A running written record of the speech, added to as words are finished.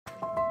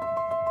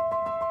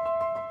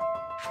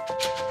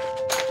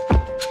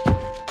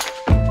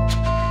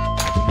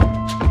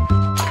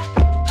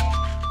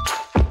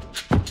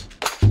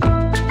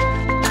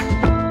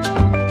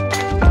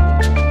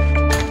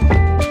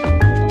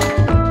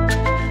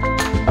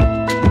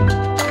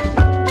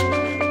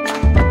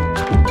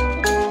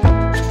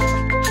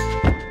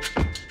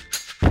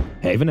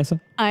Hey, Vanessa.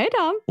 Hi,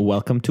 Adaam.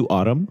 Welcome to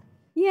autumn.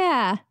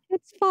 Yeah,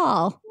 it's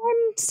fall.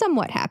 I'm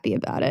somewhat happy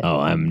about it. Oh,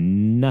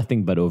 I'm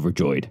nothing but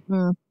overjoyed.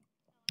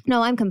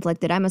 No, I'm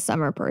conflicted. I'm a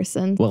summer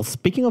person. Well,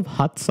 speaking of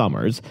hot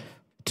summers,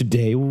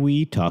 today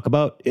we talk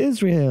about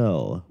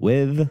Israel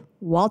with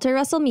Walter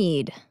Russell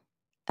Mead,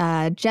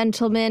 a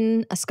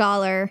gentleman, a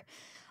scholar,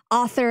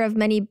 author of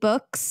many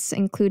books,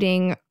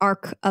 including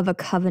Ark of a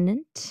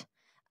Covenant,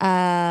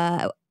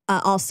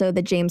 also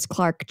the James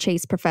Clark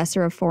Chase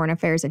Professor of Foreign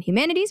Affairs and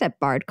Humanities at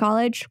Bard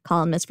College,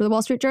 columnist for the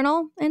Wall Street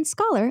Journal, and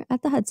scholar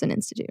at the Hudson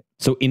Institute.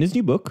 So in his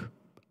new book,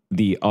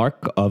 The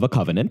Ark of a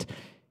Covenant,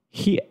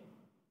 he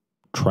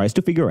tries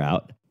to figure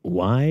out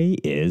why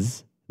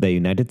is the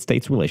United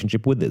States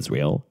relationship with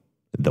Israel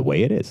the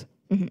way it is.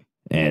 Mm-hmm.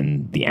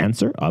 And the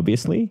answer,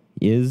 obviously,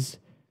 is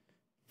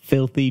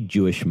filthy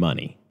Jewish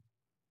money.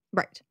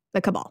 Right.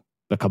 The cabal.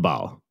 The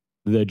cabal.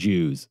 The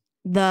Jews.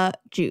 The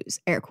Jews,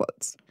 air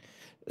quotes.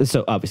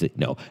 So obviously,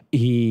 no.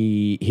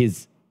 The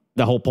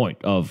whole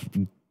point of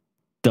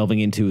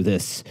delving into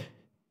this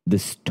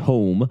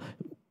tome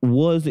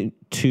was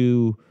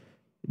to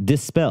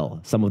dispel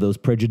some of those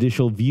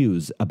prejudicial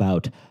views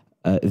about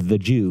the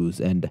Jews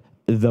and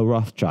the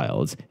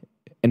Rothschilds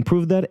and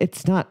prove that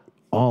it's not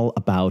all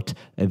about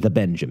the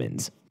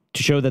Benjamins.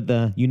 To show that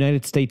the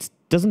United States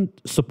doesn't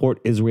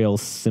support Israel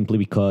simply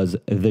because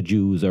the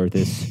Jews are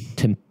this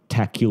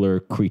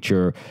tentacular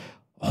creature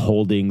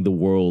holding the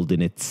world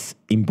in its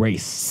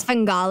embrace.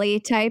 Svengali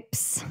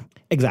types.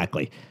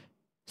 Exactly.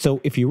 So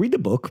if you read the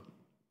book,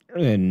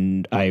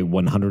 and I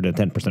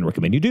 110%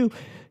 recommend you do,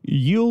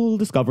 you'll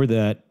discover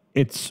that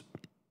it's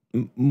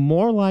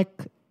more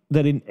like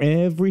that in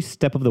every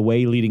step of the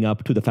way leading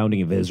up to the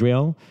founding of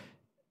Israel,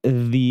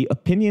 the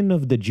opinion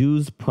of the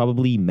Jews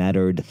probably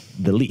mattered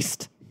the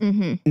least.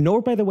 Mm-hmm.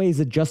 Nor, by the way, is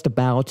it just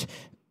about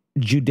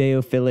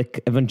Judeophilic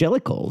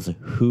evangelicals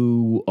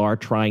who are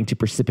trying to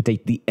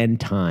precipitate the end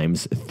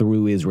times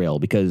through Israel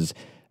because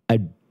a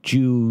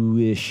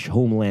Jewish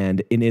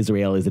homeland in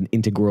Israel is an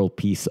integral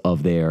piece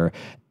of their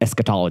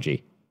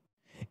eschatology.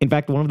 In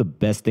fact, one of the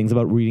best things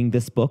about reading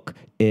this book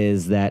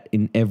is that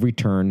in every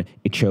turn,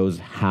 it shows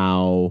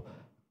how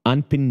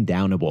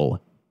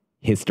unpindownable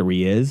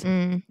history is,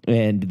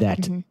 and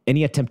that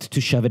any attempt to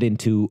shove it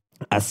into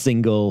a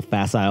single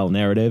facile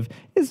narrative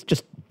is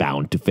just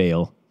bound to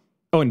fail.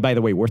 Oh, and by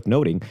the way, worth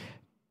noting,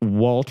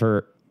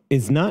 Walter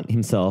is not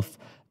himself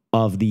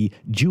of the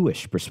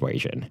Jewish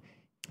persuasion.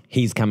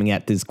 He's coming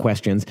at these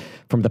questions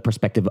from the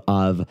perspective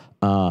of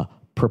a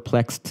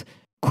perplexed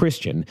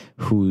Christian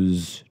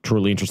who's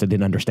truly interested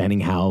in understanding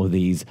how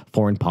these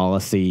foreign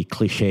policy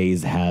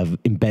cliches have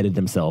embedded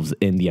themselves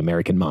in the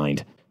American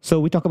mind.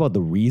 So we talk about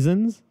the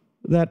reasons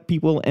that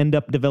people end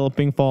up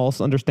developing false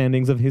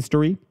understandings of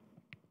history.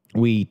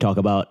 We talk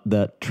about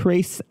the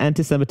trace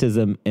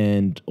anti-Semitism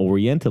and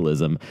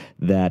Orientalism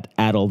that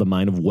addle the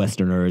mind of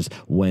Westerners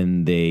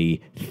when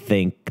they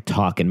think,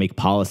 talk, and make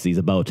policies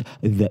about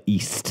the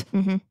East.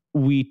 Mm-hmm.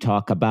 We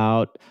talk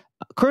about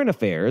current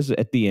affairs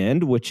at the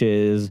end, which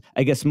is,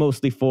 I guess,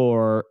 mostly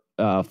for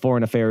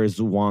foreign affairs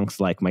wonks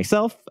like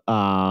myself.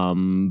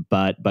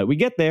 But we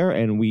get there,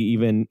 and we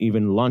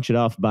even launch it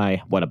off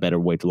by, what a better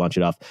way to launch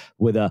it off,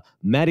 with a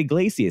Matt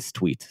Yglesias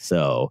tweet.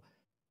 So...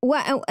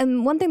 Well,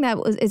 and one thing that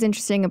is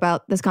interesting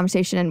about this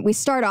conversation, and we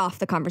start off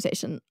the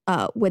conversation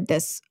with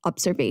this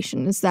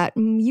observation, is that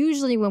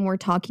usually when we're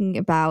talking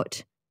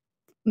about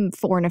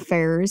foreign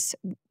affairs,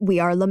 we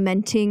are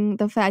lamenting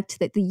the fact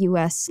that the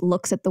U.S.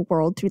 looks at the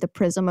world through the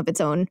prism of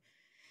its own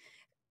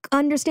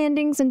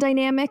understandings and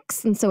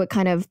dynamics, and so it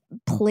kind of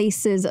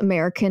places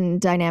American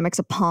dynamics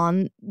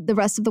upon the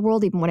rest of the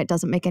world, even when it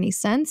doesn't make any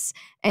sense.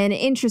 And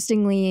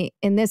interestingly,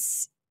 in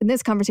this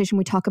conversation,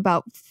 we talk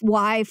about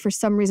why, for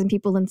some reason,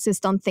 people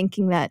insist on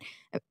thinking that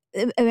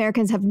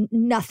Americans have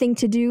nothing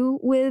to do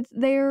with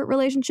their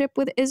relationship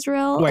with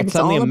Israel. Right, and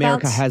suddenly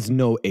America has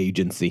no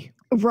agency.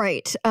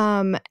 Right.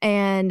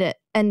 And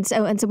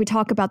so we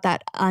talk about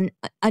that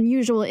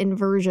unusual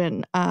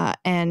inversion.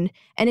 And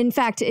in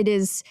fact, it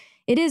is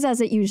as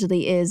it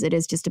usually is. It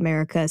is just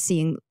America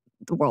seeing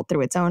the world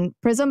through its own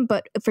prism,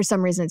 but for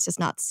some reason, it's just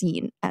not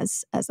seen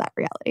as that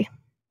reality.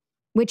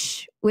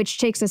 Which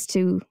takes us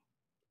to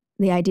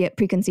the idea of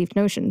preconceived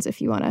notions,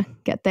 if you want to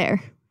get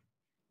there.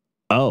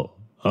 Oh.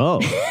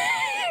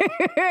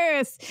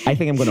 I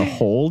think I'm going to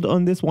hold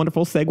on this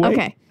wonderful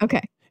segue.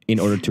 Okay. In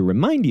order to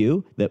remind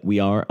you that we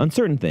are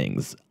Uncertain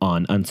Things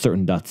on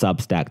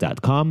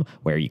uncertain.substack.com,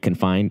 where you can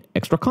find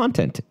extra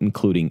content,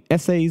 including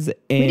essays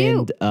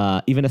and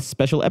even a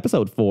special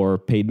episode for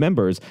paid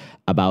members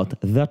about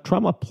the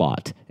trauma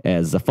plot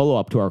as a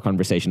follow-up to our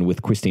conversation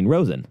with Christine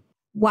Rosen.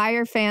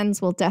 Wire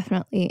fans will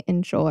definitely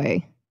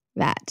enjoy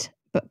that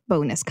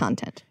bonus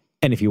content.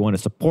 And if you want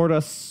to support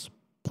us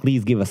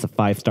please give us a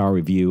 5-star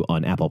review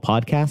on Apple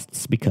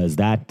Podcasts, because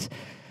that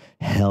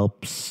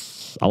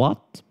helps a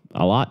lot.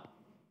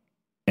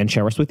 And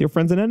share us with your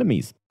friends and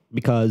enemies,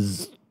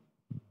 because.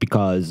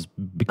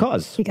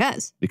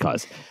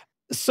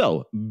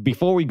 So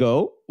before we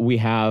go, we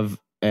have,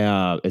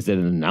 is it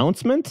an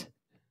announcement?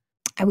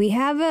 We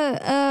have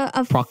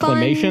a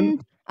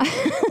proclamation,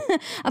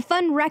 a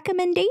fun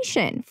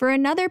recommendation for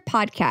another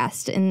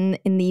podcast in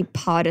the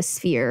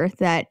podosphere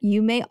that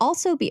you may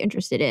also be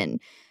interested in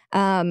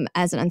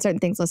as an Uncertain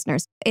Things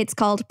listeners. It's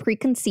called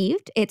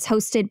Preconceived. It's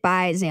hosted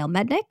by Zale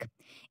Mednick.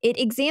 It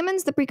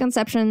examines the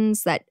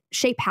preconceptions that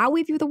shape how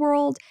we view the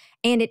world,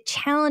 and it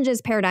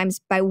challenges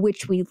paradigms by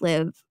which we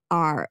live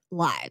our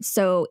lives.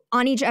 So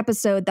on each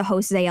episode, the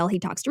host Zale, he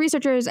talks to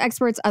researchers,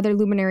 experts, other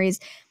luminaries,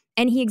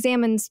 and he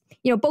examines,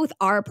 both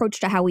our approach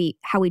to how we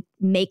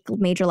make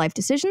major life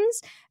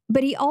decisions,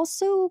 but he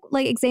also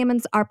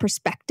examines our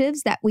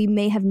perspectives that we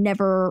may have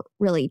never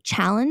really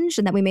challenged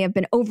and that we may have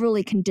been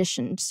overly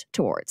conditioned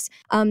towards.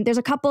 There's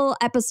a couple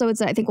episodes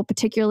that I think will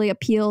particularly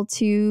appeal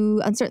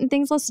to Uncertain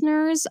Things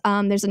listeners.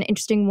 There's an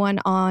interesting one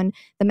on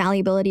the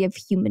malleability of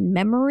human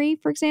memory,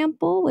 for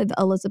example, with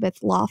Elizabeth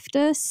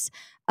Loftus,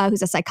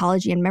 who's a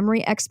psychology and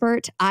memory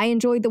expert. I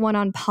enjoyed the one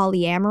on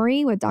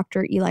polyamory with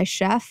Dr. Eli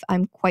Sheff.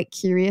 I'm quite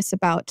curious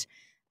about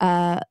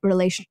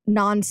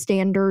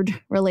non-standard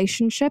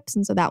relationships,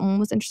 and so that one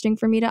was interesting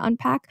for me to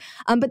unpack.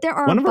 But there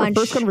are one of our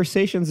first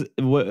conversations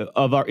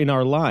in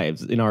our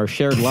lives, in our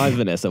shared lives,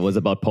 Vanessa, was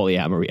about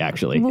polyamory.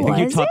 Actually, I think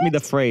you taught me the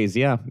phrase.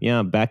 Yeah,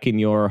 back in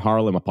your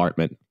Harlem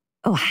apartment.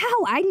 Oh,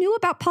 how? I knew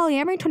about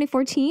polyamory in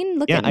 2014.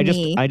 Look at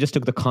me. I just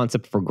took the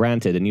concept for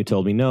granted, and you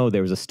told me no,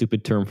 there was a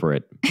stupid term for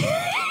it.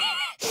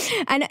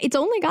 And it's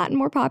only gotten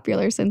more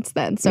popular since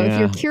then. So if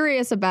you're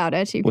curious about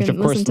it, you can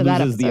listen to that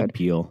episode. Which of course loses the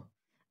appeal.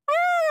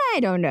 I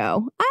don't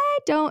know.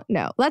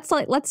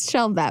 Let's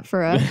shelve that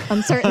for a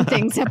Uncertain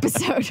Things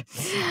episode.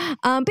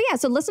 But yeah,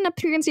 so listen to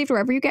Preconceived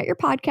wherever you get your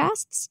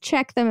podcasts.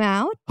 Check them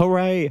out.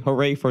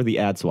 Hooray for the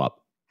ad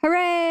swap.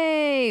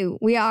 Hooray!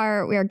 We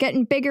are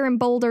getting bigger and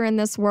bolder in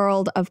this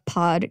world of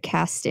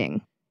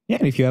podcasting. Yeah,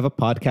 and if you have a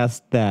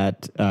podcast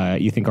that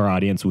you think our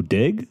audience would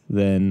dig,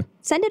 then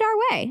send it our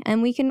way,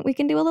 and we can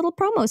do a little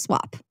promo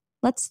swap.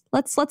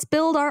 Let's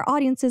build our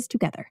audiences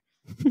together.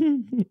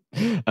 in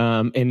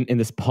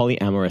this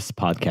polyamorous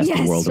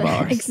podcast world of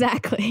ours.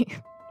 Exactly.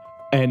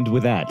 And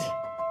with that,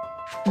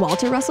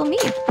 Walter Russell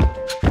Mead.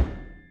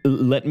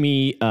 Let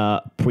me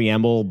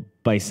preamble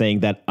by saying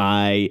that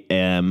I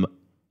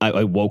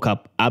woke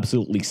up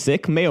absolutely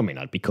sick, may or may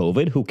not be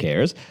COVID, who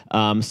cares?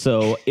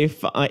 So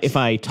if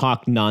I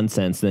talk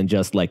nonsense, then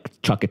just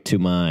chuck it to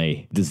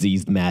my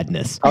diseased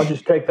madness. I'll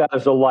just take that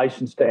as a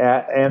license to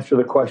answer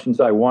the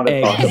questions I want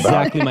to talk about.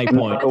 Exactly my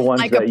point. Not the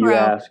ones that you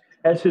ask.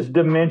 That's his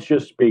dementia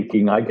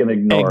speaking. I can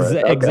ignore it.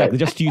 Okay. Exactly.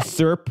 Just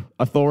usurp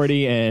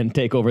authority and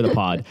take over the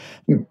pod.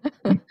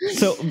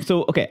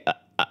 So okay.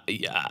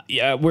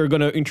 We're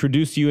going to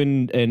introduce you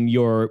in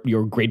your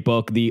great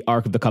book, The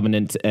Ark of the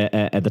Covenant,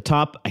 at the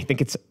top. I think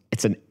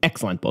it's an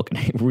excellent book.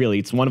 And really,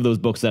 it's one of those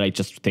books that I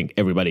just think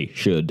everybody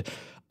should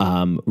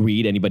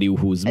read. Anybody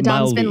who's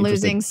Adam's been interested.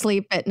 losing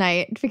sleep at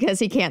night because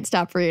he can't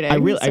stop reading.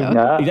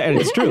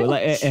 It's true.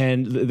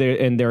 And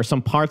there are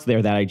some parts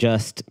there that I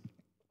just,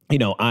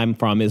 I'm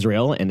from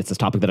Israel, and it's a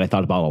topic that I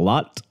thought about a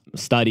lot,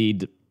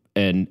 studied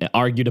and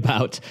argued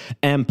about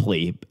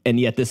amply, and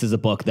yet this is a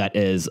book that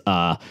is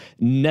a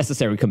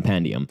necessary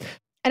compendium.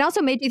 It also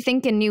made you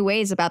think in new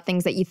ways about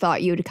things that you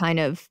thought you'd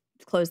kind of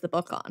close the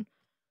book on,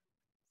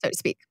 so to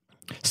speak.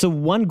 So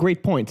one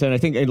great point, and I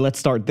think let's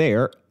start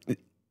there,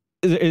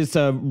 is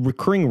a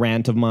recurring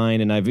rant of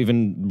mine, and I've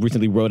even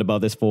recently wrote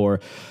about this for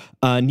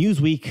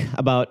Newsweek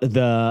about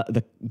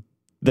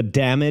the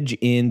damage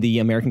in the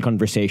American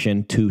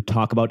conversation to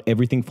talk about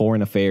everything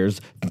foreign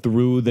affairs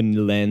through the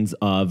lens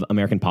of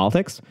American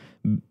politics,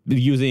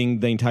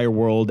 using the entire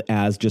world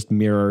as just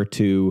mirror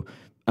to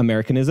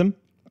Americanism,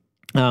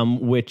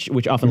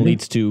 which often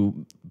leads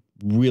to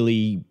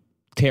really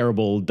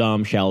terrible,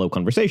 dumb, shallow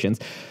conversations.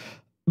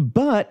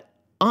 But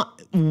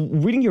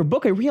reading your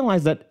book, I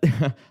realized that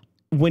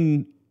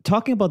when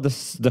talking about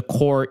the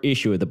core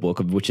issue of the book,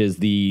 which is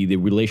the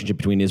relationship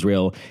between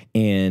Israel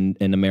and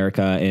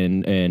America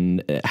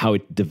and how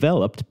it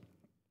developed,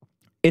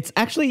 it's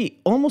actually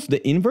almost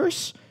the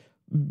inverse,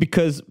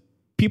 because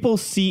people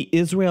see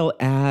Israel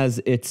as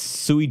its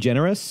sui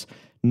generis,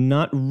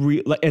 not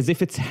as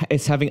if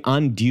it's having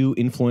undue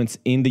influence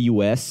in the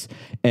U.S.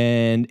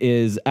 and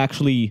is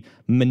actually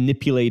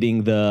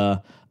manipulating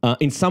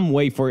in some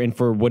way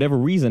for whatever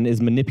reason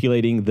is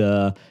manipulating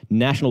the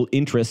national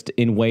interest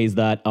in ways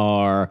that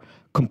are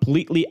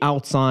completely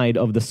outside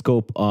of the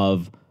scope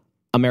of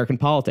American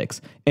politics.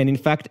 And in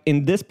fact,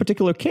 in this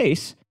particular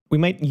case, we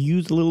might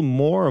use a little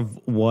more of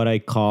what I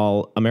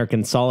call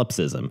American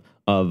solipsism,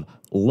 of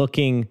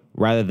looking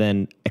rather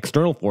than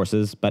external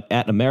forces, but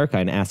at America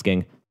and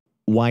asking,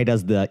 why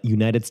does the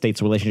United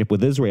States relationship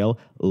with Israel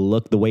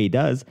look the way it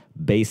does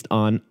based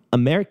on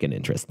American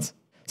interests?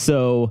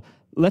 So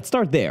let's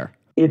start there.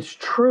 It's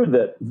true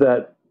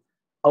that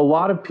a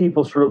lot of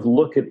people sort of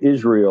look at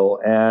Israel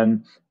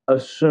and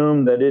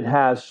assume that it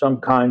has some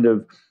kind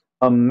of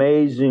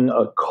amazing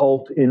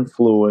occult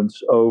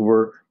influence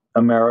over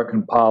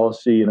American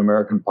policy and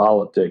American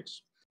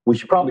politics. We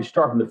should probably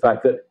start from the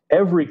fact that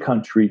every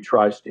country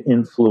tries to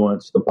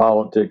influence the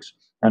politics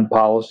and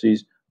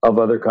policies of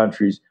other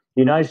countries.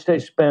 The United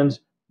States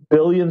spends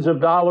billions of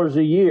dollars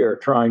a year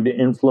trying to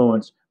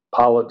influence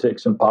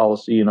politics and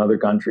policy in other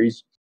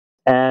countries.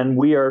 And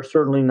we are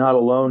certainly not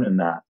alone in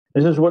that.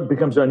 This is what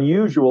becomes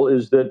unusual,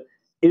 is that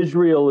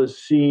Israel is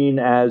seen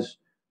as,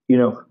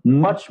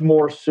 much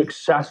more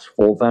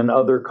successful than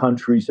other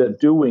countries at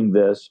doing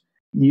this.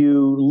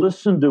 You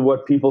listen to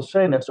what people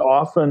say, and it's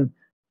often,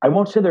 I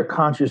won't say they're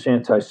conscious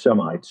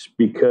anti-Semites,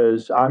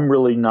 because I'm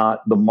really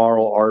not the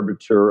moral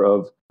arbiter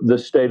of the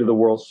state of the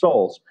world's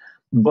souls.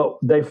 But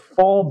they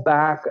fall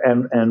back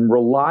and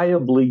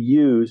reliably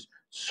use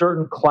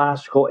certain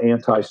classical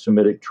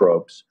anti-Semitic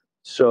tropes.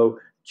 So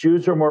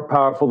Jews are more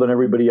powerful than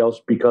everybody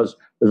else because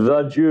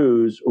the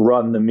Jews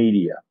run the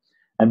media.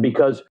 And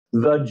because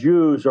the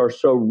Jews are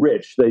so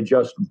rich, they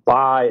just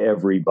buy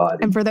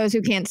everybody. And for those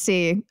who can't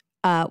see,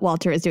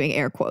 Walter is doing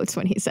air quotes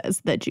when he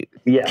says the Jews.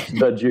 Yes,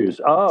 the Jews.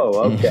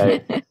 Oh,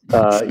 okay.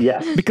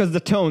 Yes. Because the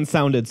tone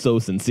sounded so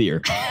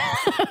sincere.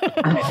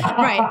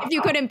 Right. If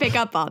you couldn't pick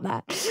up on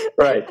that.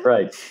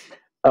 Right.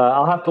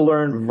 I'll have to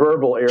learn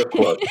verbal air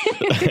quotes,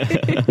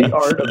 the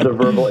art of the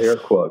verbal air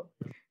quote.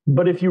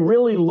 But if you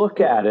really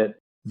look at it,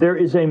 there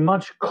is a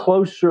much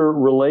closer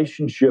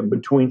relationship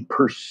between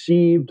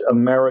perceived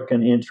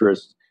American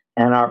interests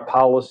and our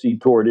policy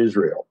toward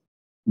Israel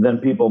than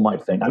people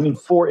might think. I mean,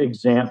 for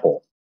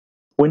example,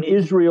 when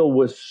Israel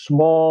was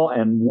small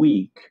and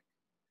weak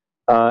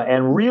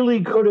and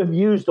really could have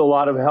used a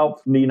lot of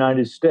help from the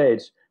United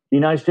States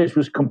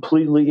was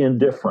completely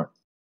indifferent,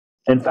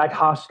 in fact,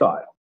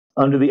 hostile.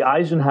 Under the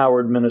Eisenhower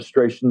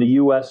administration, the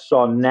U.S.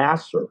 saw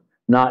Nasser,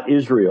 not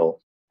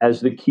Israel, as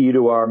the key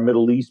to our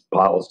Middle East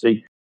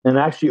policy. And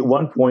actually, at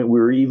one point, we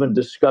were even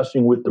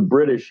discussing with the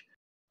British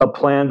a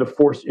plan to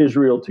force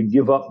Israel to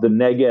give up the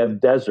Negev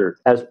desert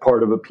as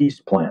part of a peace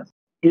plan.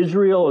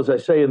 Israel, as I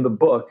say in the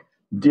book,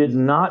 did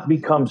not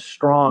become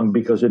strong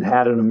because it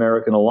had an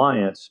American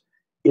alliance.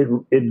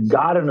 It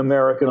got an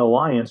American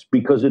alliance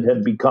because it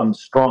had become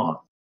strong.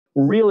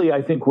 Really,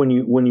 I think when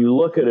you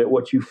look at it,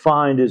 what you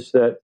find is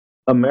that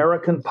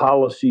American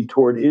policy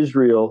toward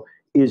Israel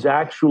is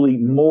actually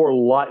more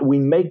like, we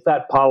make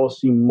that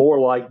policy more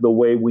like the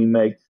way we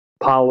make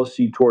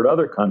policy toward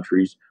other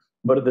countries.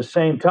 But at the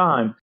same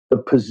time, the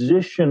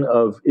position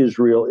of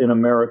Israel in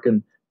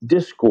American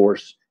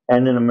discourse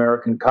and in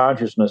American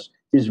consciousness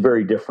is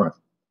very different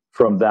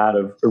from that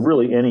of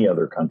really any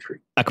other country.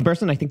 A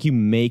comparison I think you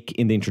make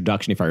in the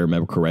introduction, if I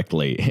remember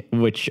correctly,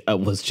 which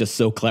was just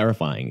so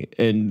clarifying,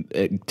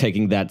 and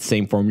taking that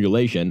same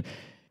formulation,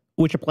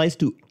 which applies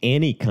to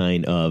any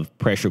kind of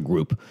pressure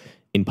group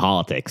in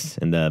politics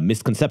and the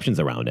misconceptions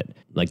around it.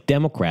 Like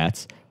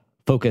Democrats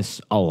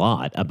focus a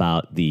lot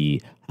about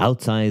the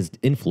outsized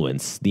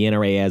influence the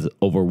NRA has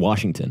over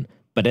Washington.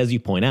 But as you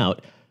point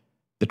out,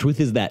 the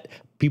truth is that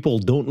people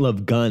don't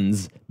love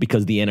guns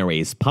because the NRA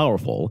is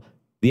powerful.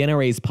 The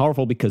NRA is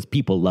powerful because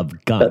people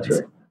love guns.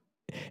 That's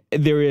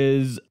right. There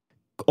is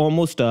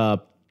almost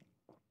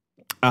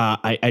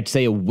I'd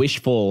say a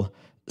wishful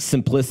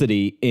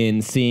simplicity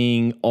in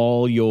seeing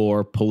all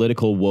your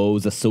political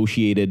woes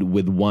associated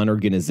with one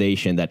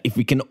organization, that if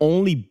we can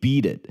only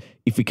beat it,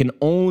 if we can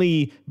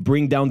only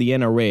bring down the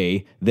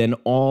NRA, then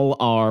all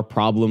our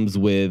problems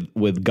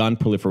with gun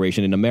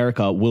proliferation in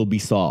America will be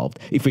solved.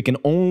 If we can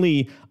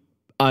only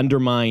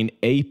undermine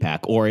AIPAC,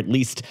 or at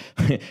least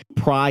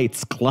pry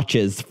its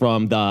clutches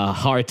from the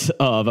heart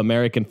of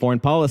American foreign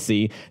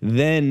policy,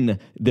 then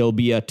there'll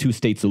be a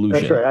two-state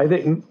solution. That's right. I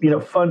think,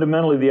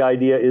 fundamentally the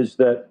idea is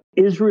that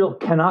Israel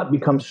cannot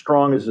become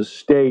strong as a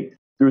state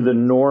through the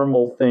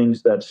normal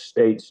things that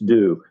states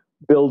do: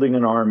 building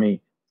an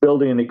army,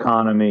 building an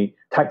economy,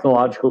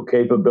 technological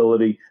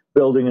capability,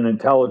 building an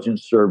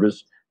intelligence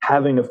service,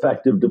 having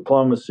effective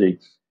diplomacy.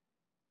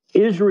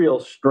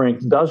 Israel's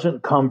strength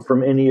doesn't come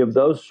from any of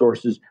those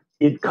sources.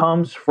 It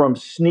comes from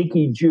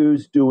sneaky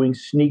Jews doing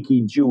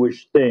sneaky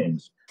Jewish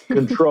things,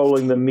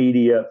 controlling the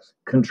media,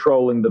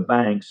 controlling the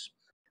banks.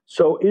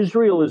 So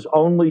Israel is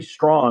only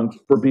strong,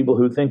 for people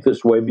who think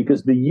this way,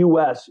 because the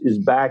U.S. is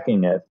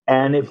backing it.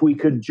 And if we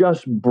could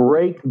just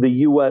break the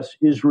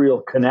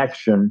U.S.-Israel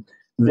connection,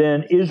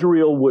 then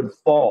Israel would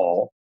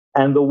fall.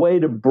 And the way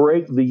to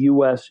break the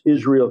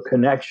U.S.-Israel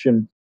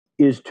connection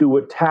is to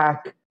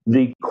attack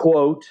the,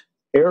 quote,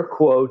 air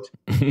quote,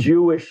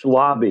 Jewish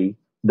lobby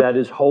that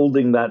is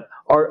holding that,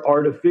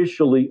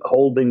 artificially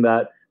holding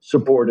that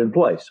support in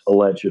place,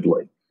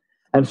 allegedly.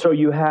 And so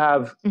you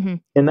have,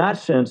 in that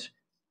sense,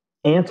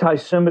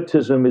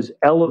 anti-Semitism is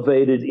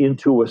elevated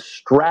into a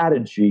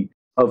strategy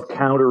of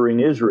countering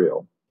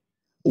Israel.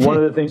 One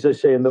of the things I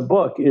say in the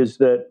book is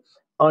that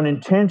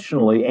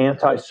unintentionally,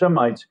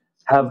 anti-Semites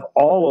have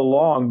all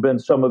along been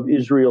some of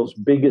Israel's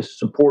biggest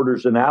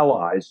supporters and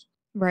allies,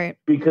 right?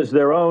 Because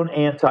their own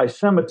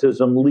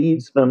anti-Semitism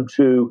leads them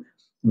to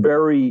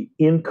very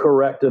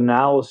incorrect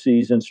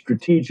analyses and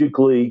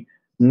strategically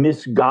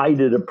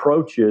misguided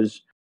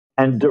approaches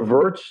and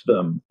diverts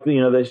them.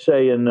 They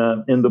say in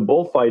the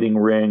bullfighting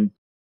ring,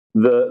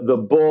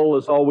 the bull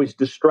is always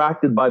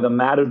distracted by the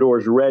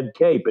matador's red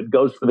cape. It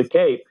goes for the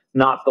cape,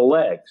 not the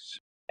legs.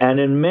 And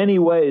in many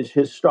ways,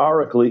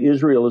 historically,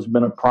 Israel has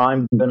been a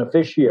prime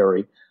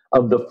beneficiary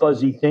of the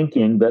fuzzy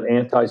thinking that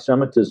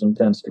anti-Semitism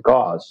tends to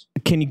cause.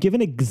 Can you give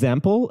an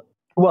example?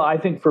 Well, I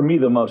think for me,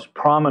 the most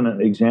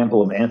prominent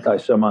example of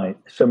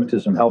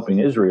anti-Semitism helping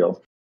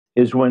Israel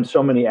is when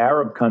so many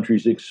Arab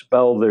countries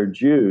expel their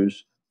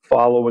Jews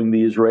following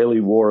the Israeli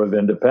War of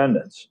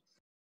Independence.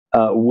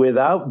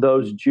 Without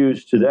those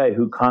Jews today,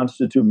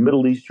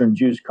 Middle Eastern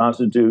Jews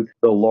constitute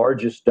the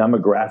largest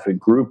demographic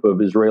group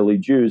of Israeli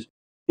Jews,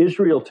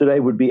 Israel today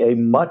would be a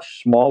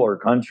much smaller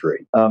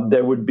country.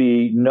 There would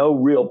be no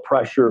real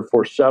pressure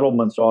for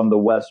settlements on the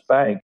West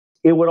Bank.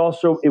 It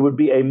would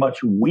be a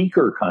much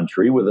weaker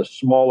country with a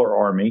smaller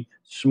army,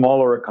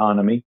 smaller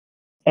economy,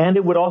 and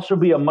it would also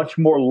be a much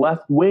more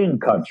left-wing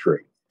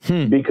country.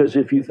 Because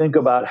if you think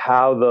about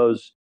how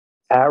those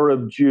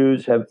Arab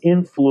Jews have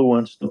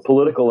influenced the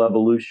political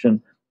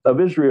evolution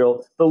of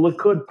Israel, the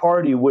Likud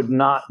party would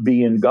not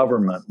be in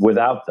government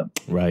without them.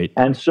 Right.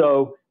 And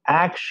so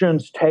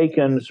actions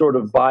taken sort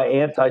of by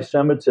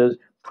anti-Semites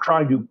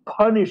trying to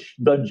punish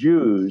the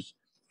Jews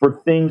for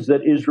things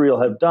that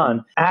Israel have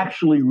done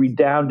actually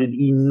redounded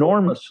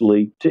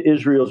enormously to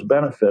Israel's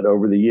benefit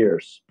over the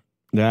years.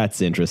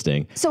 That's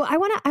interesting. So I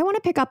want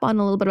to pick up on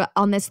a little bit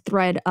on this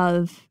thread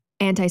of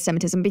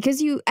anti-Semitism,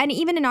 because and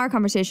even in our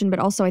conversation, but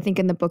also I think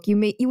in the book, you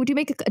do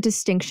make a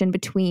distinction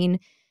between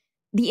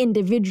the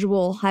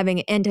individual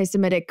having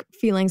anti-Semitic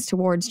feelings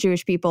towards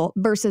Jewish people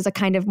versus a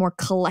kind of more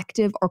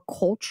collective or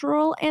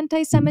cultural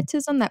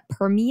anti-Semitism that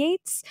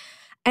permeates.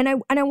 And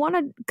I want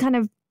to kind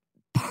of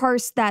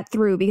parse that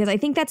through, because I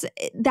think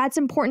that's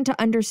important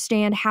to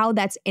understand how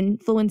that's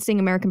influencing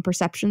American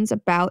perceptions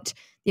about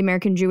the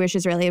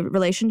American-Jewish-Israeli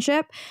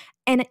relationship.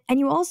 And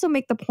you also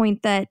make the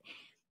point that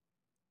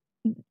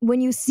when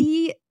you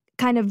see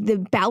kind of the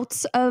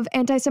bouts of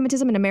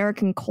anti-Semitism in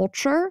American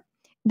culture,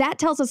 that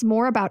tells us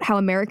more about how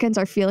Americans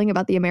are feeling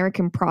about the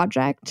American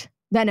project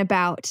than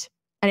about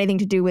anything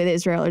to do with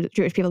Israel or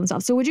Jewish people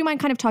themselves. So would you mind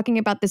kind of talking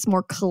about this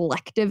more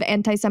collective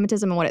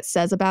anti-Semitism and what it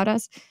says about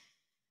us?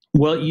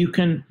 Well,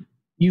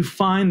 you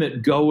find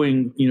that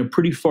going,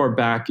 pretty far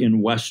back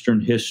in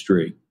Western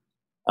history,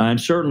 and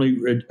certainly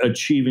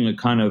achieving a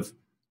kind of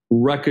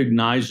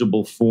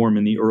recognizable form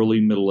in the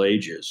early Middle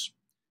Ages,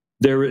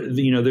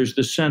 there's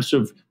the sense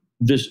of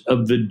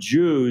the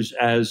Jews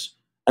as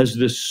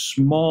this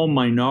small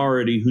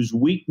minority whose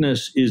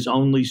weakness is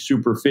only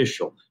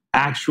superficial.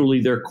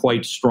 Actually, they're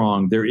quite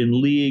strong. They're in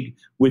league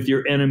with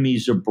your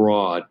enemies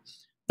abroad.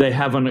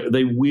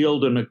 They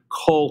wield an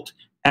occult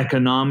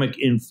economic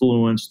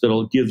influence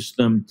that gives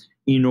them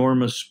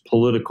enormous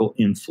political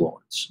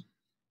influence.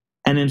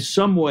 And in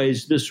some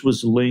ways, this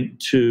was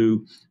linked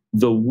to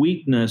the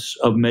weakness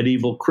of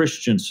medieval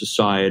Christian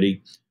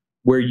society,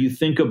 where you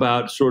think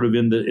about sort of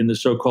in the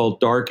so-called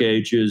Dark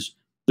Ages,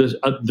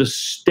 the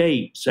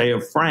state, say,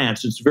 of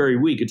France, it's very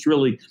weak. It's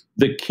really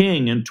the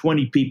king and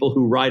 20 people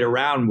who ride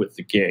around with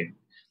the king.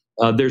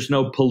 There's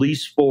no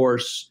police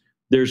force.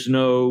 There's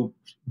no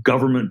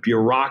government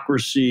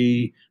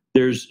bureaucracy.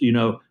 There's,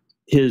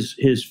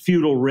 his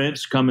feudal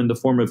rents come in the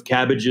form of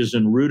cabbages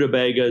and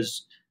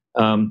rutabagas.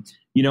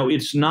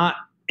 It's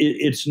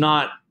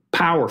not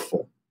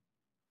powerful.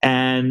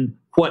 And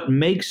what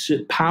makes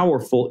it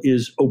powerful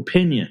is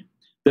opinion,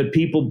 that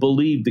people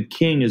believe the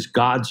king is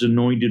God's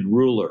anointed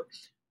ruler.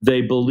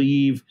 They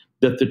believe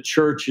that the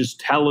church is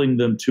telling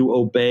them to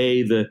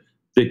obey the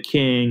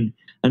king.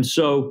 And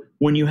so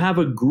when you have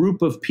a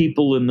group of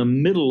people in the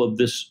middle of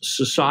this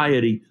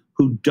society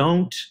who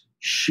don't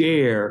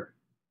share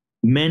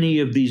many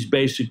of these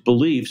basic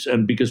beliefs,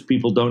 and because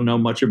people don't know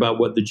much about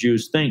what the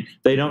Jews think,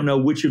 they don't know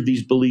which of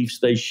these beliefs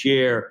they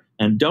share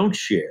and don't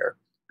share,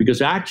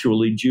 because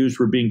actually Jews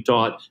were being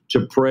taught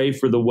to pray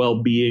for the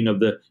well-being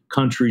of the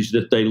countries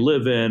that they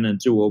live in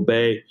and to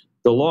obey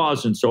the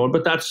laws and so on.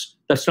 But that's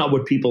not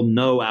what people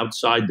know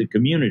outside the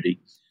community.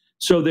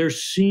 So they're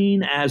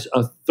seen as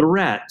a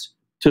threat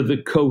to the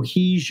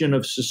cohesion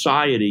of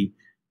society,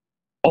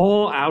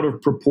 all out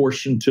of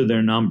proportion to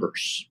their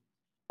numbers.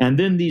 And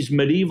then these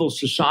medieval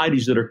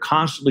societies that are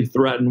constantly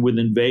threatened with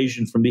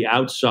invasion from the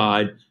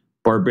outside,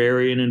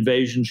 barbarian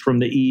invasions from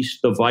the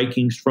east, the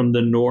Vikings from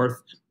the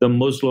north, the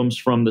Muslims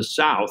from the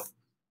south.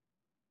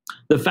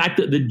 The fact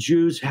that the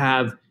Jews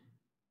have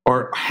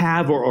or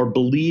are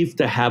believed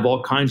to have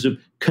all kinds of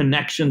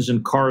connections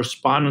and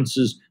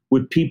correspondences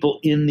with people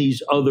in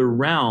these other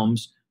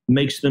realms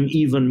makes them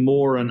even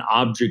more an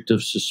object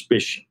of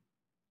suspicion.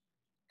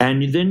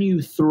 And then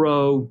you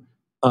throw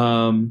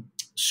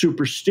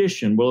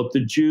superstition. Well, if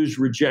the Jews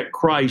reject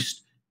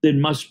Christ, it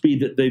must be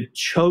that they've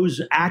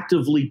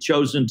actively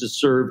chosen to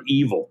serve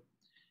evil.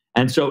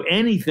 And so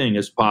anything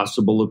is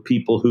possible of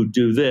people who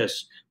do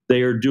this.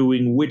 They are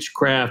doing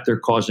witchcraft, they're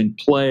causing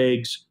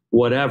plagues,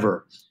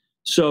 whatever.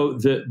 So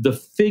the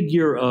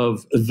figure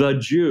of the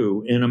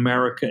Jew in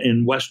America,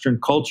 in Western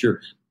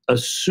culture,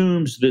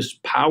 assumes this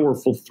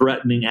powerful,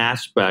 threatening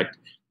aspect,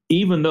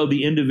 even though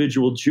the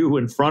individual Jew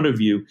in front of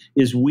you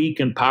is weak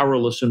and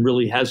powerless and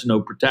really has no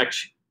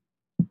protection.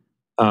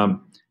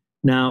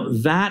 Now,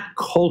 that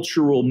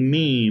cultural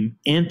meme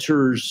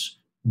enters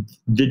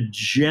the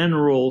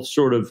general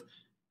sort of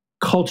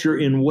culture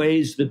in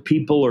ways that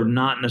people are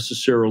not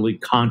necessarily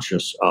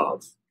conscious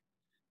of.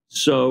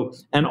 So,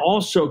 and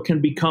also can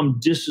become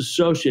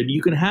disassociated.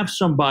 You can have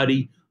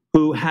somebody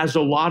who has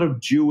a lot of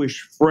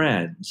Jewish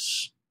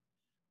friends,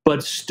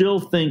 but still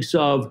thinks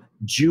of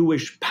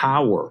Jewish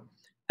power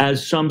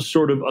as some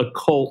sort of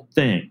occult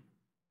thing.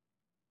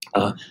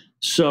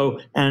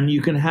 And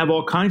you can have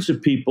all kinds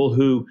of people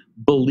who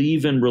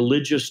believe in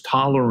religious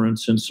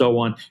tolerance and so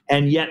on,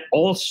 and yet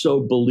also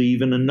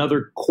believe in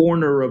another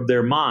corner of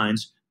their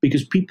minds,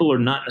 because people are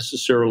not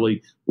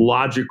necessarily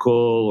logical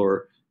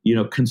or,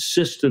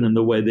 consistent in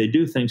the way they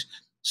do things,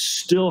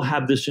 still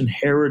have this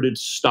inherited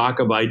stock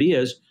of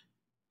ideas.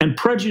 And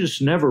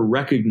prejudice never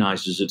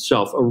recognizes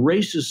itself. A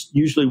racist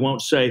usually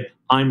won't say,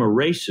 I'm a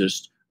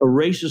racist. A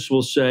racist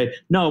will say,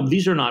 no,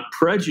 these are not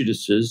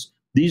prejudices.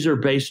 These are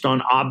based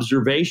on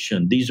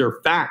observation. These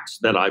are facts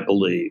that I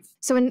believe.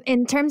 So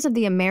in terms of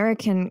the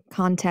American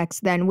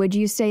context, then, would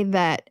you say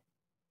that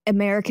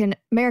America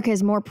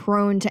is more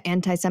prone to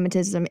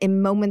anti-Semitism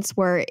in moments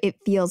where it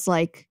feels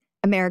like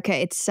America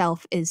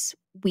itself is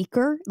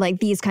weaker, like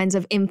these kinds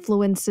of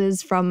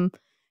influences from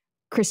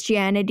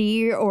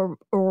Christianity or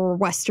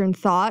Western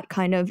thought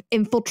kind of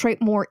infiltrate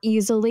more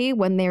easily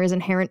when there is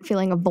inherent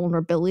feeling of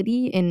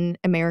vulnerability in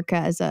America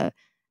as a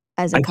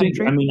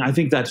country? I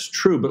think that's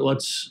true, but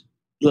let's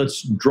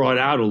draw it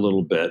out a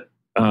little bit,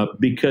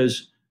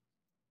 because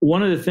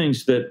one of the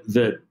things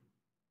that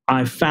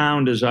I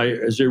found as I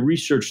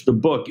researched the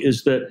book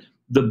is that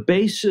the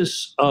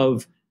basis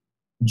of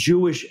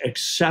Jewish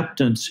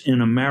acceptance in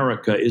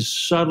America is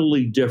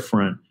subtly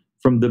different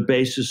from the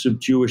basis of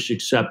Jewish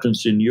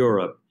acceptance in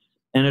Europe.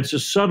 And it's a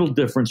subtle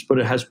difference, but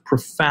it has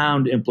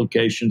profound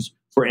implications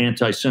for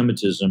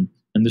anti-Semitism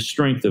and the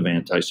strength of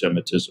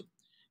anti-Semitism.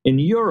 In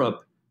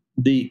Europe,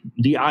 the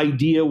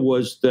idea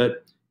was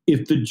that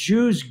if the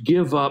Jews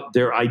give up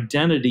their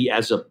identity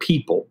as a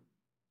people,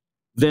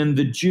 then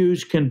the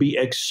Jews can be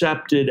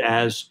accepted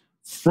as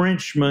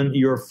Frenchmen.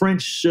 You're a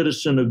French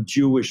citizen of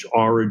Jewish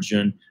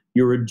origin.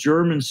 You're a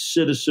German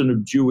citizen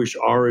of Jewish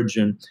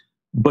origin,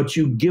 but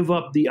you give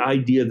up the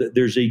idea that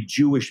there's a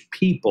Jewish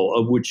people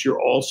of which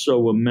you're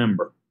also a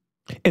member.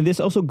 And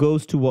this also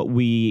goes to what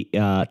we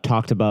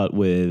talked about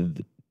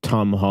with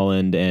Tom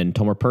Holland and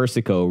Tomer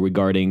Persico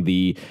regarding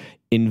the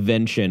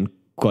invention,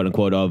 quote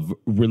unquote, of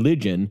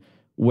religion,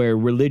 where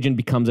religion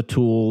becomes a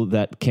tool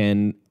that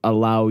can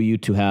allow you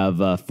to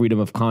have freedom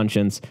of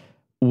conscience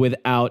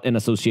without an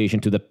association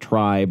to the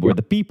tribe or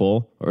the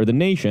people or the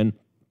nation.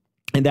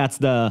 And that's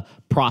the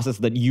process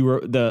that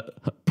the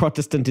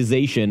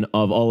Protestantization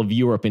of all of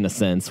Europe, in a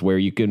sense, where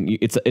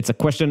it's a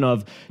question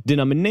of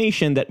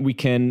denomination that we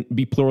can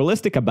be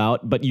pluralistic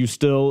about, but you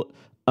still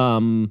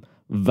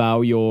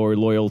vow your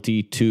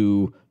loyalty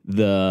to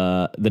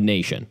the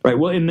nation. Right.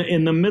 Well,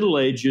 in the Middle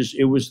Ages,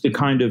 it was the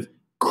kind of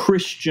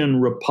Christian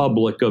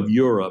republic of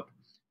Europe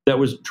that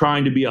was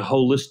trying to be a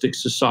holistic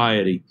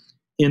society.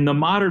 In the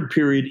modern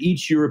period,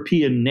 each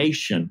European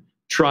nation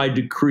tried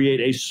to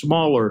create a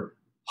smaller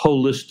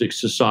holistic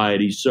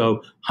society.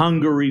 So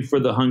Hungary for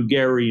the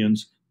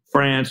Hungarians,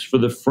 France for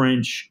the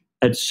French,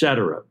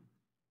 etc.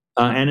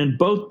 And in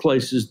both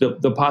places,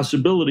 the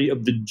possibility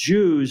of the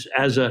Jews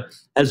as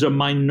a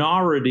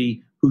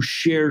minority who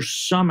shares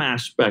some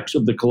aspects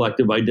of the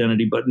collective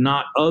identity but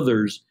not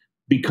others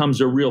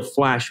becomes a real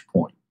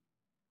flashpoint.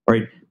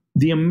 Right?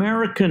 The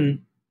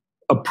American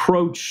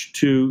approach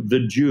to the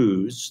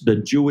Jews, the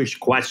Jewish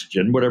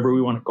question, whatever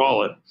we want to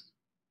call it,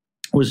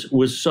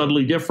 was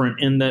subtly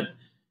different in that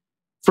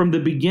from the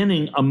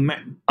beginning,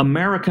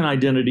 American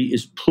identity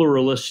is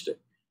pluralistic.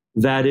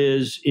 That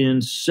is, in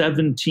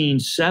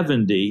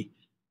 1770,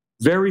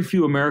 very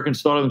few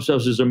Americans thought of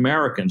themselves as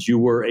Americans. You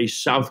were a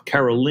South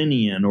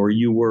Carolinian, or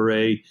you were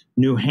a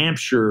New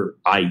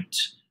Hampshireite,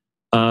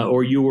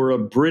 or you were a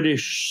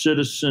British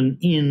citizen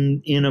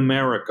in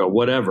America,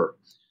 whatever.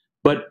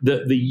 But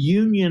the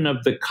union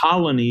of the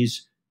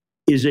colonies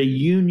is a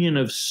union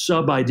of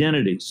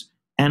sub-identities.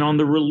 And on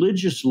the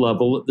religious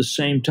level, at the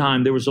same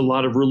time, there was a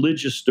lot of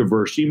religious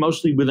diversity,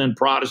 mostly within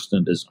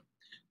Protestantism.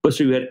 But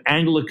so you had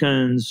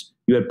Anglicans,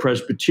 you had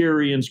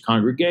Presbyterians,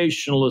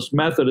 Congregationalists,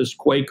 Methodists,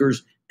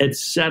 Quakers,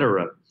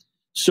 etc.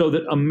 So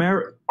that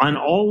and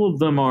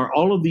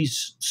all of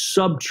these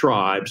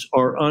sub-tribes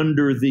are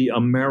under the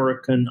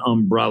American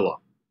umbrella.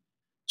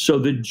 So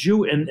the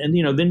Jew, and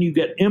then you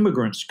get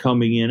immigrants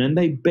coming in, and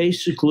they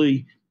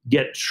basically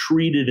get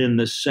treated in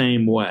the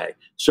same way.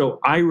 So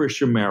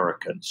Irish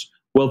Americans,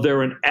 well,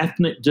 they're an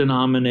ethnic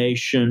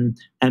denomination,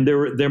 and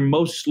they're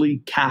mostly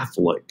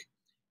Catholic.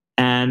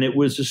 And it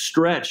was a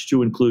stretch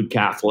to include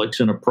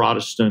Catholics in a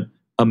Protestant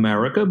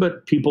America,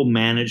 but people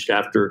managed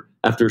after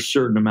a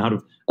certain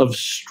amount of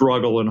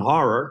struggle and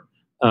horror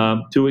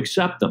to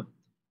accept them.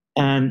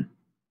 And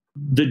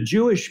the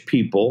Jewish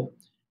people,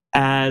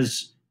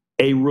 as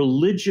a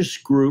religious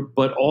group,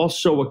 but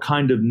also a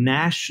kind of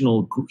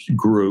national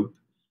group,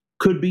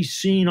 could be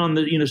seen on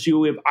the, so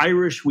we have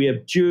Irish, we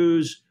have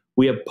Jews,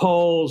 we have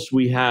Poles,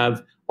 we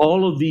have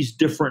all of these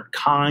different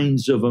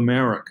kinds of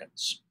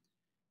Americans.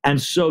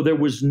 And so there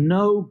was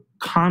no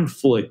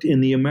conflict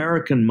in the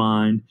American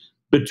mind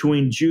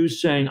between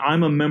Jews saying,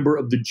 I'm a member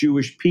of the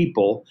Jewish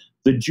people.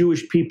 The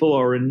Jewish people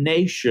are a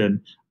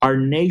nation. Our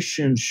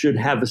nation should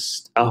have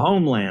a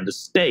homeland, a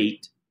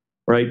state,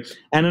 right?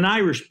 And an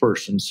Irish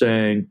person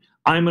saying,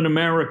 I'm an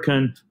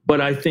American,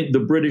 but I think the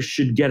British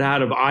should get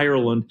out of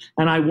Ireland.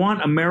 And I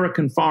want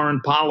American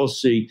foreign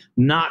policy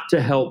not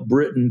to help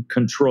Britain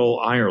control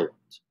Ireland.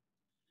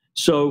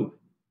 So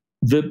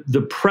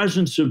the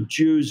presence of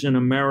Jews in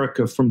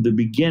America from the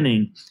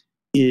beginning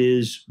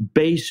is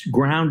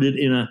grounded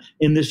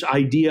in this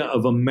idea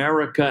of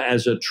America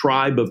as a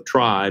tribe of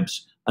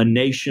tribes, a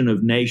nation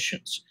of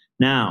nations.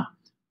 Now,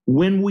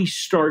 when we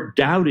start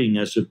doubting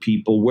as a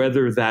people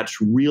whether that's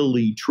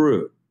really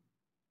true,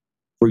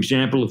 for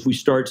example, if we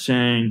start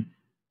saying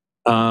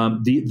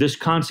this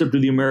concept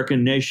of the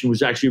American nation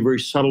was actually a very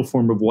subtle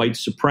form of white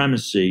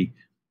supremacy,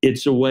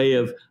 it's a way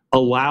of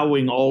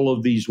allowing all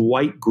of these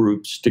white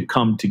groups to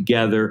come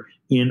together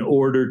in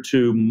order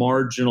to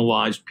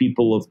marginalize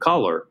people of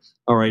color.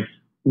 All right.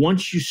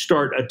 Once you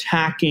start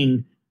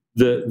attacking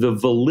the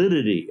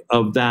validity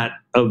of that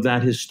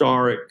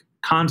historic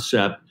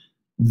concept,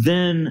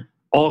 then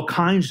all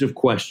kinds of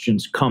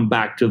questions come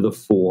back to the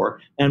fore.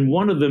 And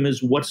one of them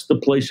is, what's the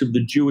place of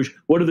the Jewish?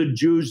 What are the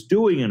Jews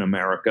doing in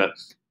America?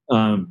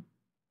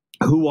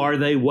 Who are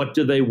they? What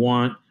do they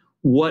want?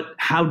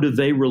 How do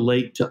they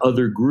relate to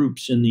other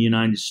groups in the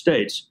United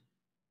States?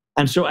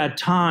 And so at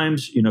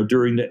times,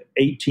 during the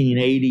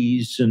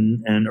 1880s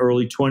and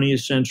early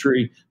 20th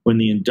century, when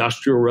the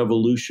Industrial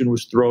Revolution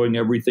was throwing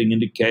everything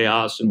into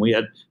chaos and we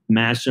had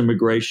mass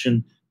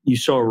immigration, you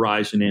saw a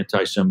rise in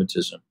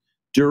anti-Semitism.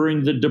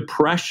 During the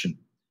Depression,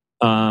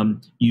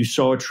 you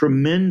saw a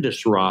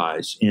tremendous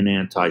rise in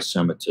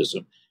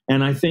anti-Semitism.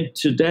 And I think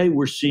today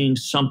we're seeing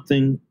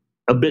something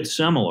a bit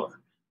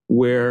similar,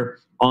 where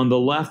on the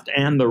left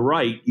and the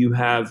right, you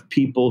have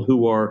people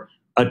who are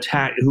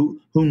attacked, who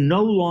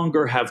no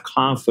longer have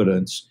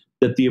confidence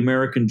that the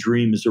American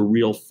dream is a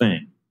real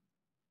thing.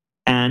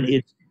 And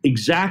it's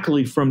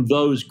exactly from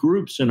those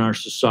groups in our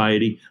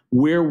society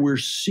where we're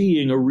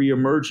seeing a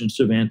reemergence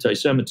of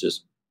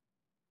anti-Semitism.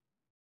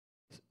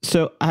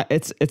 So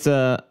it's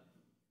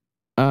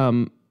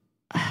I'm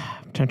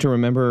trying to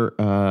remember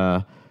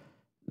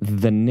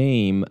the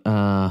name.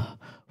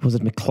 Was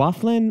it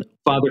McLaughlin?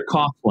 Father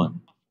Coughlin.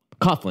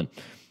 Coughlin.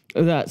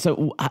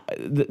 So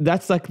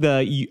that's like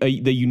the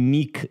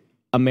unique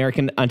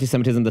American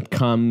anti-Semitism that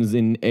comes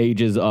in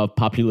ages of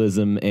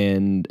populism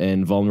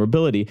and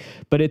vulnerability.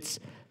 But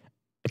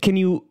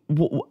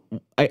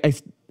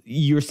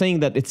you're saying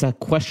that it's a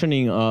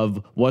questioning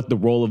of what the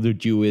role of the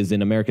Jew is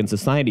in American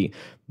society,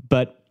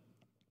 but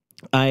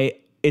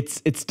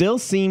it still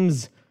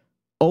seems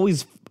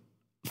always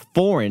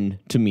foreign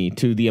to me,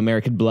 to the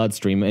American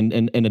bloodstream,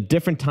 and a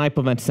different type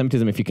of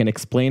anti-Semitism. If you can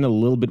explain a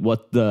little bit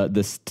what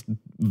this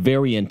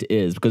variant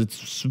is, because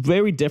it's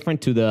very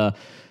different to the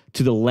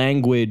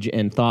language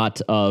and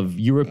thought of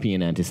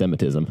European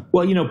anti-Semitism.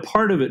 Well,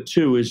 part of it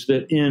too is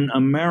that in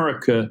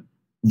America,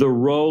 the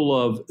role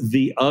of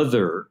the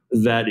other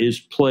that is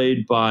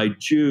played by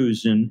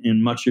Jews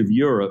in much of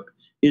Europe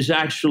is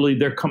actually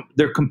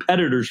they're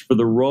competitors for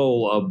the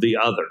role of the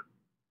other.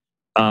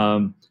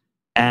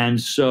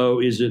 And so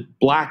is it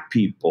Black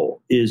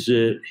people? Is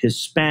it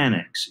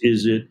Hispanics?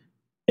 Is it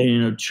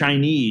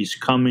Chinese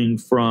coming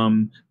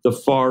from the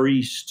Far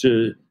East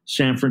to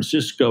San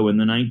Francisco in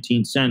the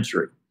 19th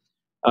century?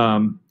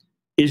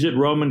 Is it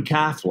Roman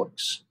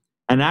Catholics?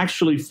 And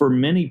actually, for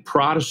many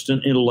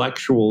Protestant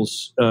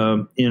intellectuals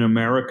in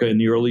America in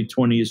the early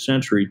 20th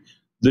century,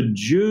 the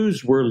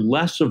Jews were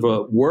less of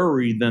a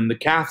worry than the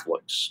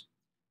Catholics,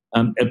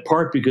 in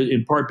part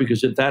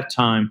because at that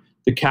time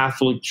the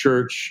Catholic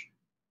Church,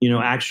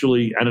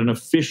 actually at an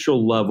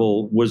official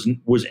level was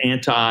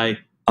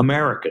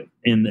anti-American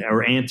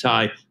or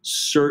anti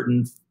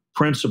certain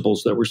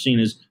principles that were seen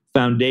as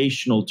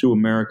foundational to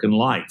American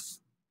life.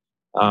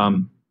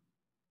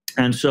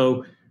 And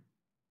so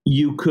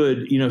you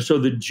could, so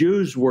the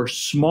Jews were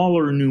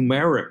smaller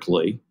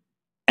numerically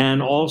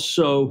and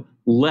also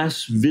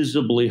less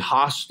visibly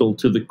hostile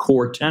to the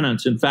core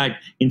tenets. In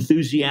fact,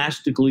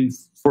 enthusiastically,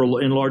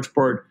 in large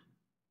part,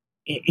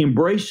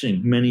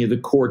 embracing many of the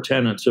core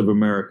tenets of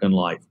American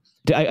life.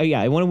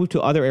 I want to move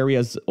to other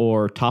areas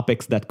or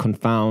topics that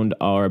confound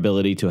our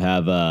ability to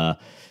have a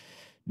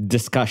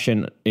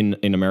discussion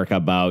in America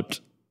about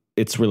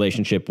its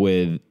relationship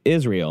with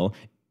Israel.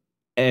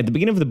 At the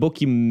beginning of the book,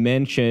 you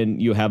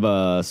mentioned you have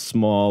a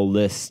small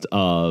list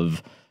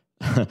of,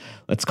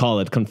 let's call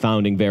it,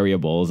 confounding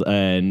variables,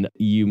 and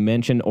you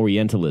mentioned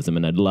Orientalism,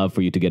 and I'd love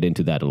for you to get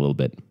into that a little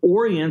bit.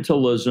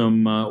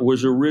 Orientalism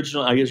was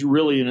originally, I guess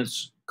really in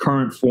its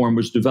current form,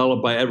 was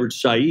developed by Edward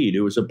Said,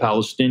 who was a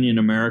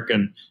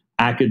Palestinian-American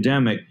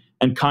academic,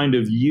 and kind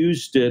of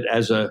used it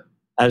as a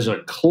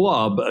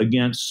club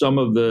against some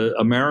of the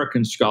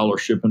American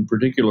scholarship, in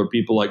particular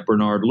people like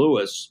Bernard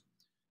Lewis,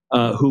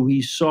 who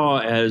he saw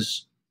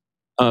as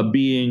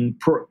being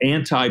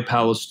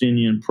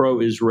anti-Palestinian,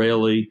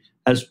 pro-Israeli,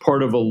 as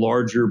part of a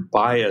larger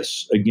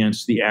bias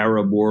against the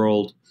Arab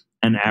world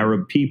and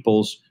Arab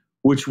peoples,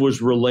 which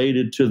was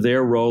related to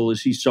their role,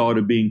 as he saw it,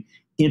 of being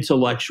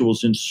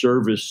intellectuals in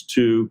service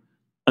to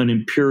an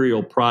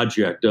imperial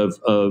project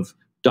of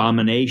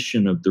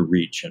domination of the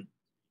region.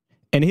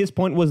 And his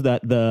point was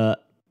that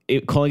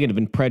calling it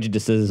even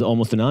prejudices is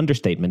almost an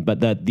understatement, but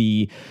that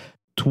the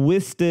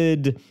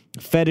twisted,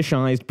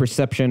 fetishized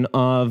perception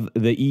of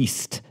the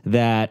East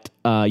that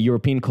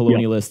European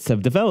colonialists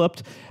have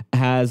developed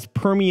has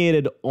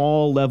permeated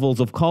all levels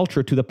of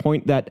culture to the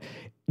point that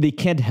they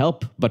can't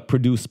help but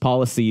produce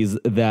policies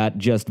that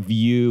just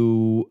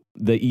view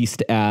the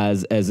East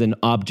as an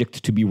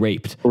object to be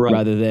raped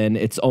rather than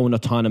its own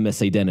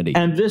autonomous identity.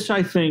 And this,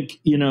 I think,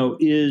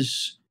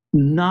 is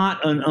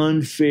not an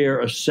unfair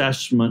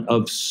assessment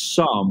of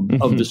some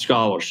of the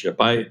scholarship.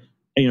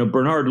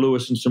 Bernard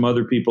Lewis and some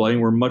other people, I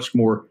think, were much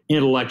more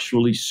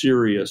intellectually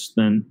serious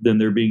than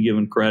they're being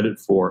given credit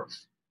for.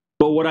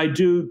 But what I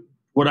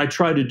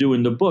try to do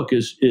in the book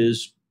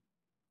is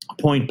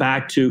point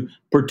back to,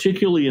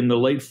 particularly in the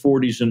late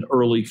 40s and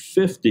early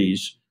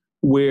 50s,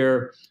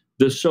 where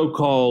the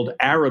so-called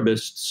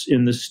Arabists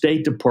in the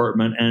State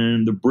Department and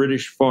in the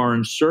British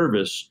Foreign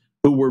Service,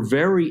 who were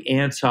very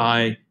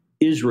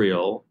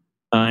anti-Israel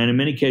and in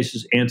many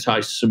cases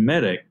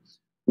anti-Semitic,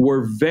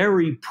 were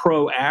very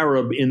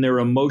pro-Arab in their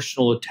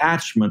emotional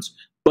attachments,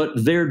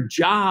 but their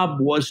job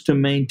was to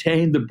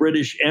maintain the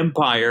British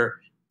Empire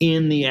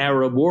in the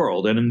Arab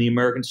world and in the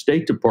American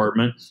State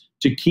Department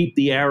to keep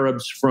the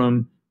Arabs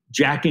from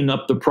jacking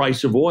up the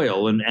price of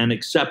oil and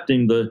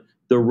accepting the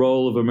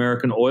role of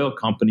American oil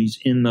companies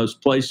in those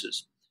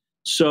places.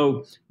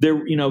 So there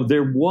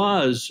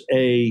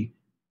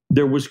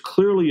was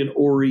clearly an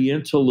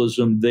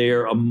Orientalism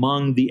there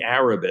among the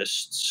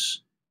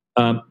Arabists,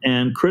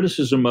 and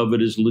criticism of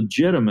it is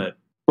legitimate.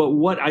 But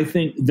what I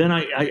think, then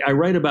I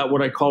write about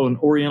what I call an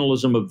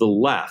Orientalism of the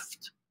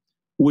left,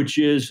 which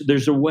is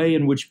there's a way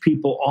in which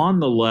people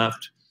on the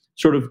left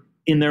sort of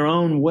in their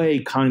own way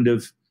kind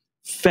of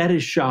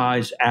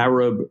fetishize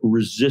Arab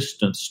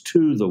resistance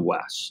to the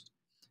West.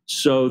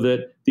 So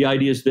that the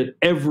idea is that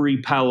every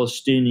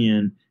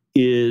Palestinian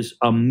is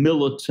a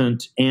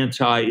militant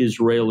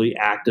anti-Israeli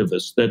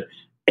activist, that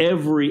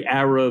every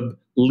Arab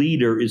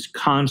leader is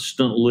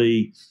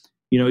constantly,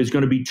 is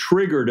going to be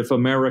triggered if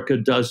America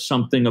does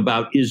something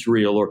about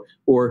Israel,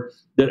 or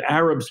that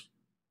Arabs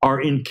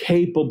are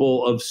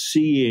incapable of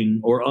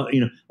seeing, or,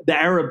 the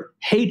Arab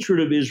hatred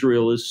of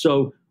Israel is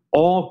so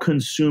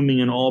all-consuming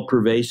and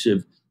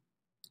all-pervasive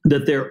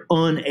that they're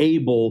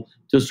unable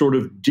to sort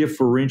of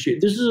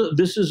differentiate.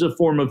 This is a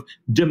form of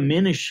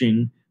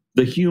diminishing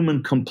the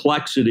human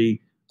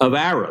complexity of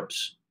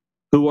Arabs,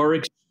 who are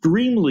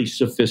extremely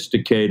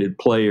sophisticated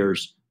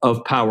players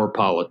of power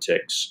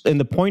politics. And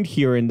the point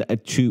here,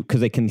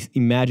 because I can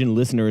imagine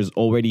listeners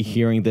already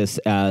hearing this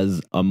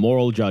as a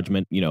moral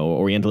judgment,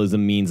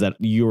 Orientalism means that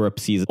Europe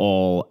sees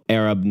all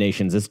Arab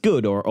nations as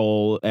good or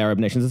all Arab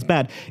nations as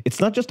bad. It's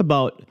not just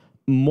about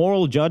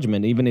moral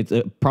judgment, even it's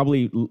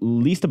probably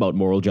least about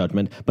moral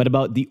judgment, but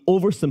about the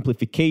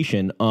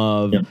oversimplification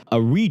of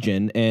a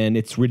region and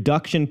its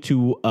reduction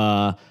to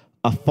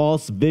a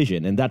false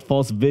vision. And that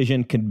false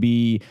vision can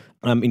be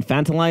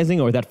infantilizing,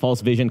 or that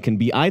false vision can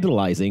be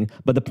idolizing.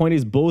 But the point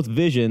is, both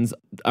visions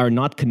are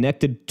not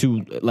connected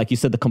to, like you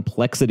said, the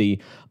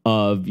complexity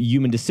of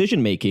human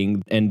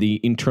decision-making and the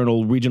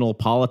internal regional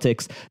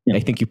politics. I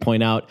think you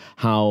point out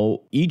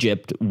how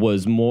Egypt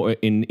was more,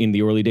 in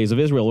the early days of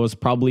Israel, was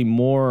probably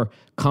more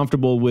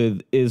comfortable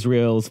with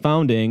Israel's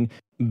founding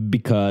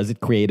because it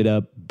created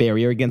a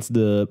barrier against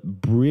the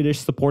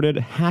British-supported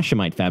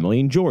Hashemite family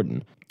in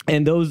Jordan.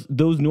 And those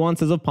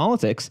nuances of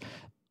politics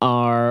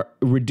are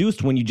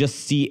reduced when you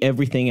just see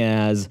everything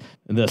as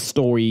the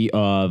story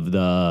of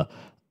the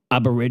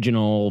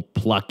Aboriginal,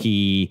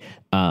 plucky,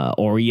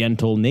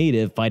 Oriental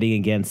native fighting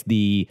against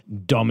the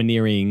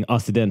domineering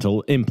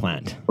Occidental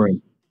implant.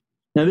 Right.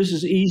 Now, this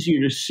is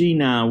easier to see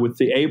now with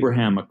the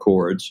Abraham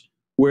Accords,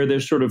 where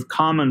there's sort of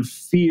common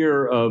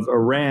fear of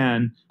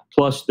Iran,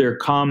 plus their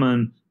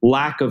common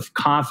lack of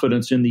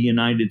confidence in the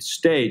United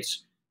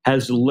States,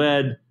 has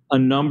led a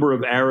number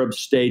of Arab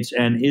states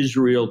and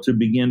Israel to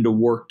begin to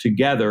work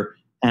together.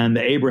 And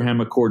the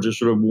Abraham Accords are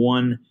sort of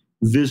one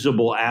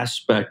visible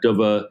aspect of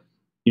they're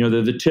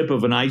the tip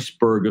of an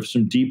iceberg of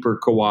some deeper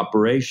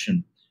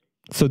cooperation.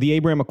 So the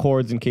Abraham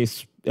Accords, in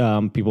case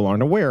people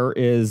aren't aware,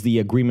 is the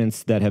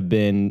agreements that have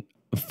been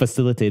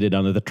facilitated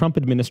under the Trump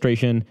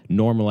administration,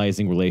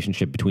 normalizing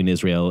relationship between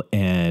Israel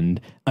and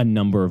a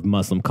number of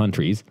Muslim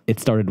countries. It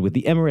started with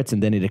the Emirates,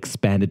 and then it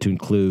expanded to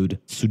include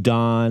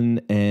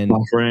Sudan and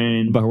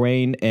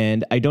Bahrain.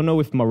 And I don't know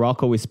if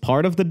Morocco is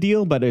part of the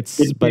deal, but it's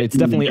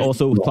definitely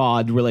also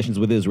thawed relations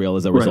with Israel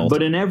as a result.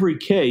 But in every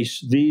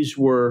case, these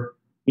were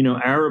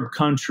Arab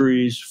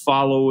countries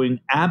following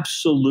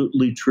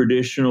absolutely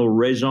traditional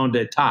raison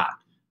d'etat,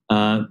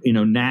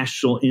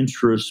 national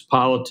interest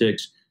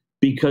politics,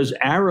 because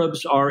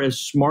Arabs are as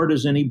smart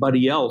as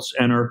anybody else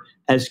and are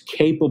as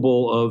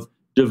capable of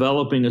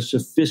developing a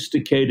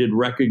sophisticated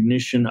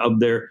recognition of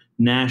their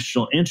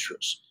national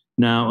interests.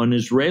 Now, an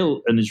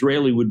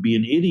Israeli would be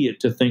an idiot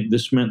to think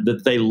this meant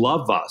that they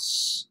love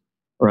us,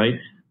 right?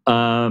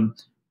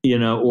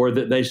 Or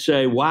that they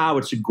say, wow,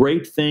 it's a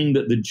great thing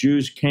that the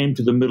Jews came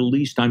to the Middle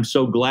East. I'm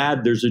so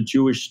glad there's a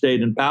Jewish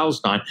state in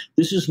Palestine.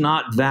 This is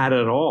not that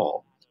at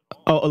all.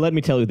 Oh, let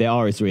me tell you, there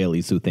are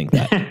Israelis who think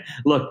that.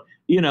 Look,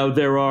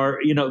 there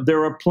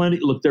are plenty.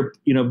 Look,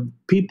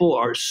 people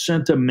are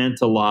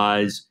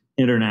sentimentalize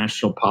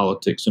international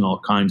politics in all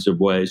kinds of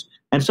ways.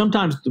 And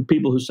sometimes the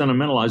people who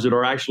sentimentalize it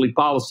are actually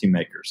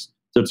policymakers.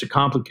 So it's a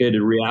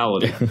complicated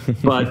reality.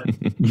 But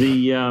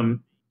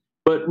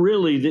but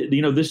really,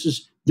 this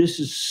is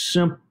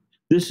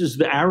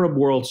the Arab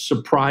world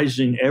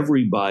surprising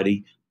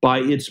everybody by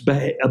its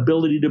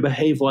ability to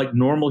behave like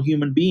normal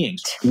human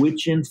beings,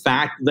 which in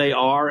fact they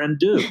are and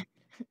do.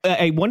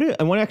 I want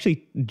to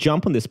actually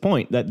jump on this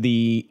point that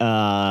the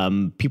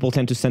people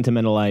tend to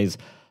sentimentalize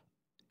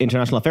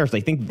international affairs.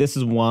 I think this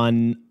is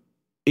one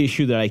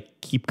issue that I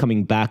keep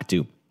coming back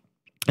to,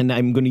 and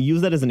I'm going to use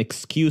that as an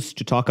excuse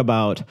to talk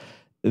about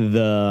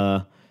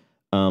the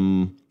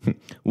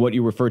what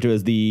you refer to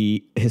as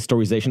the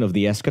historization of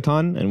the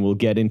eschaton, and we'll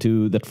get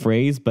into that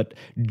phrase. But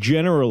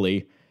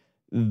generally,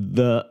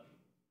 the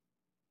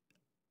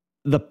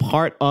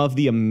part of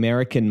the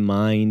American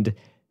mind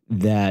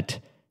that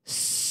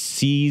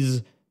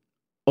sees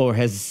or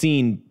has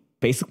seen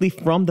basically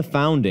from the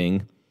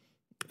founding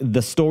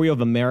the story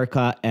of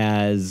America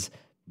as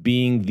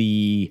being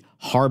the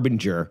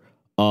harbinger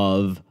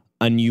of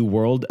a new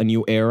world, a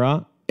new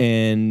era,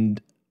 and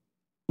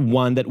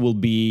one that will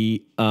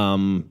be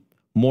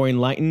more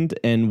enlightened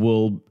and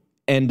will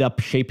end up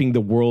shaping the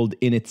world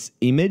in its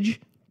image.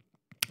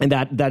 And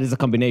that is a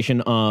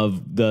combination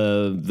of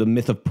the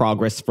myth of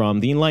progress from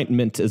the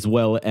Enlightenment as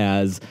well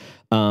as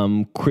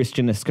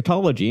Christian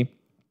eschatology.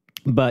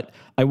 But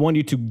I want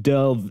you to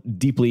delve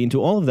deeply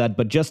into all of that,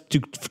 but just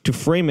to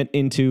frame it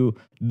into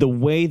the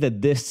way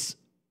that this,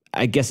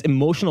 I guess,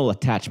 emotional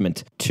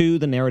attachment to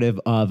the narrative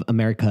of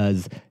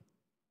America's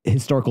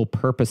historical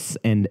purpose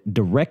and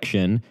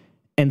direction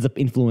ends up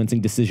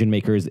influencing decision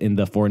makers in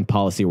the foreign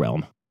policy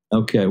realm.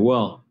 Okay,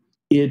 well,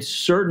 it's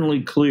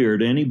certainly clear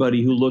to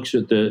anybody who looks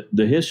at the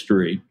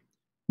history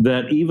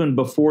that even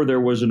before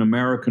there was an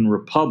American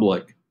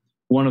republic,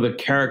 one of the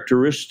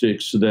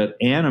characteristics that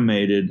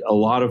animated a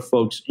lot of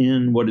folks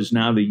in what is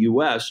now the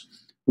U.S.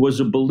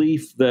 was a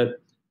belief that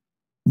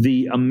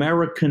the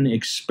American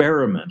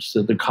experiments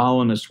that the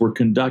colonists were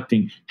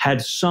conducting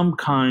had some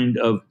kind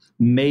of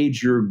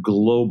major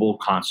global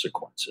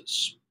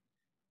consequences.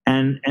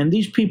 And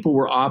these people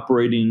were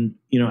operating,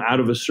 out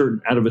of a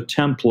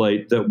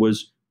template that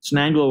was, it's an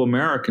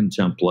Anglo-American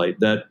template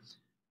that,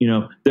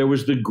 there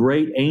was the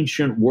great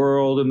ancient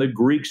world, and the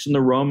Greeks and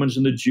the Romans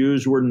and the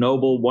Jews were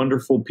noble,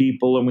 wonderful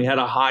people, and we had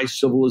a high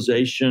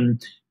civilization,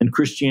 and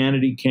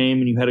Christianity came,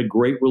 and you had a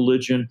great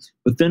religion.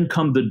 But then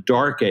come the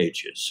Dark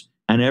Ages,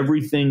 and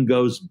everything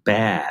goes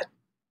bad.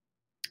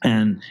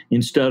 And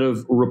instead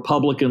of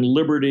Republican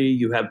liberty,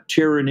 you have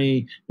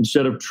tyranny.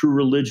 Instead of true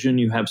religion,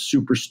 you have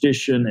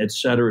superstition, et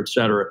cetera, et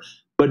cetera.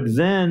 But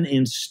then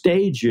in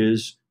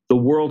stages, the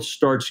world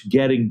starts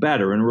getting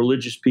better. And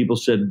religious people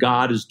said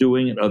God is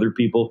doing it. Other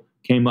people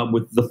came up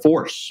with the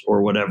force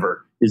or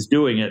whatever is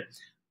doing it.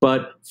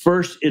 But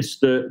first, it's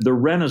the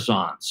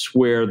Renaissance,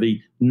 where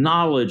the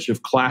knowledge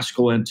of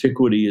classical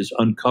antiquity is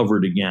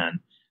uncovered again.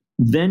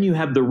 Then you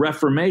have the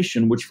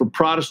Reformation, which for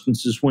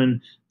Protestants is when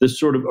the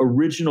sort of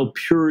original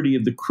purity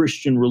of the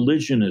Christian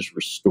religion is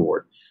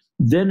restored.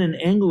 Then in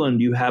England,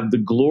 you have the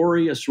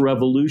Glorious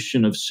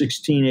Revolution of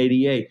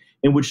 1688,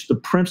 in which the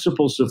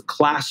principles of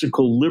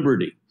classical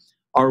liberty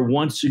are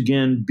once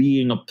again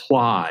being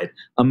applied.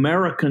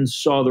 Americans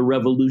saw the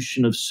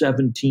Revolution of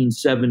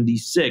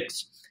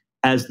 1776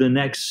 as the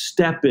next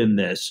step in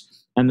this.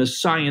 And the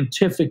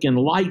scientific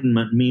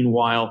enlightenment,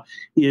 meanwhile,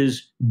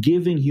 is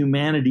giving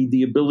humanity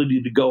the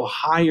ability to go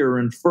higher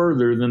and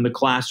further than the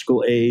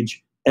classical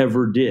age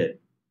ever did.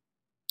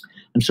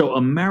 And so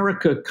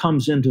America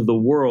comes into the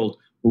world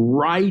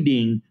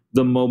riding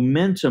the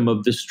momentum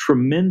of this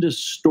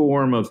tremendous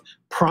storm of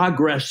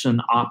progress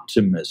and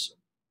optimism.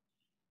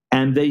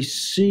 And they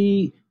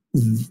look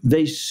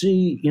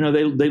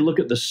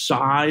at the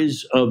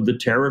size of the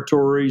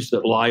territories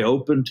that lie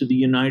open to the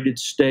United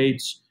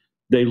States.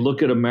 They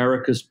look at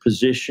America's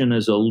position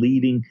as a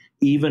leading,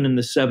 even in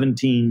the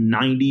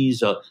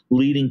 1790s, a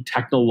leading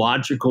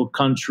technological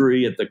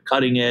country at the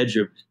cutting edge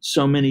of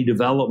so many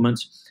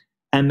developments.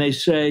 And they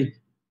say,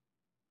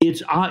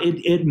 it's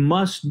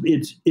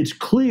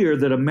clear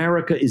that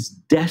America is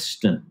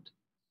destined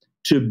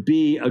to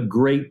be a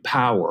great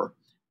power.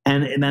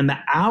 And then the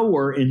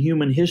hour in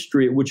human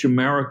history at which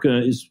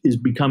America is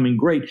becoming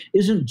great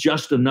isn't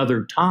just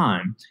another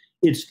time.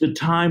 It's the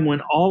time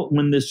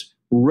when this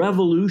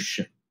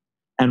revolution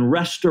and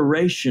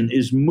restoration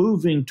is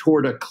moving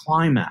toward a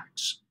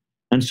climax.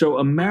 And so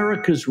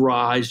America's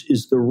rise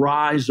is the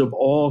rise of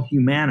all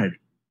humanity.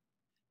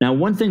 Now,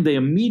 one thing they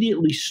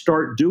immediately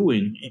start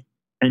doing,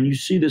 and you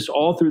see this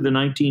all through the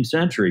 19th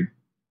century,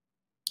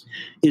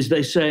 is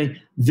they say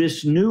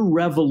this new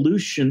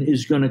revolution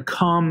is going to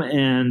come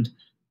and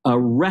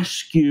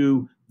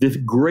rescue the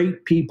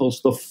great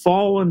peoples, the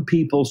fallen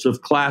peoples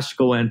of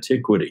classical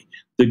antiquity,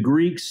 the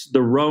Greeks,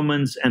 the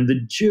Romans, and the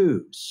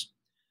Jews.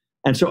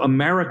 And so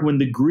America, when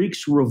the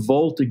Greeks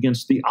revolt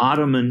against the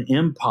Ottoman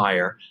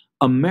Empire,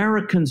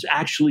 Americans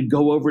actually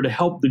go over to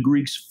help the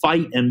Greeks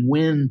fight and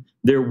win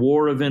their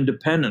war of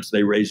independence.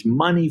 They raise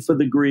money for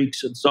the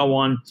Greeks and so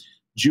on.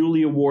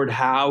 Julia Ward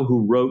Howe,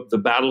 who wrote The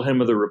Battle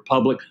Hymn of the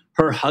Republic,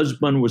 her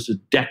husband was a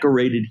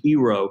decorated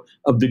hero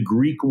of the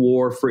Greek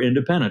War for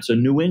Independence, a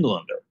New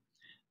Englander.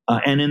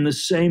 And in the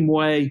same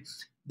way,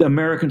 the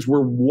Americans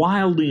were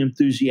wildly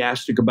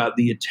enthusiastic about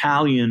the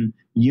Italian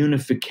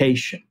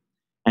unification.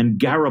 And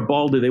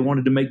Garibaldi, they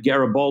wanted to make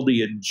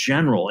Garibaldi a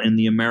general in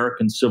the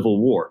American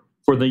Civil War,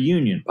 for the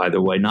Union, by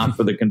the way, not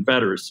for the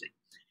Confederacy.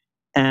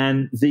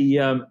 And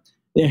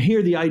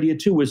here the idea,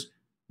 too, was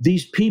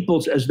these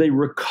peoples, as they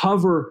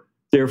recover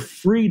their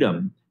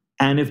freedom,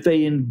 and if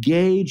they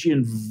engage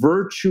in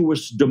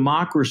virtuous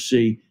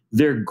democracy,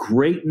 their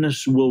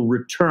greatness will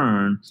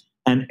return,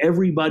 and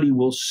everybody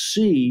will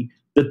see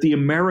that the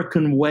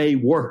American way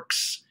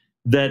works,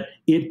 that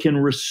it can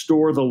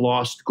restore the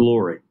lost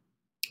glory.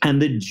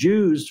 And the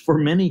Jews, for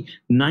many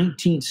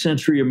 19th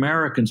century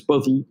Americans,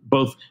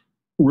 both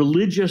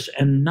religious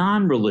and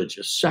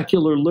non-religious,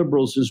 secular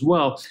liberals as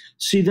well,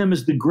 see them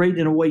as the great,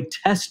 in a way,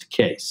 test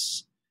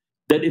case.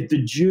 That if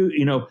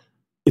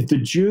the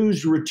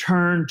Jews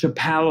return to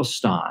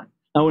Palestine,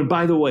 now, and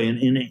by the way,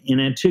 in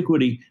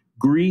antiquity,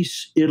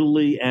 Greece,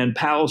 Italy, and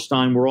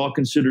Palestine were all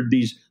considered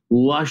these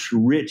lush,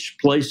 rich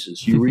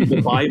places. You read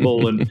the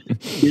Bible, and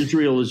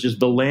Israel is just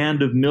the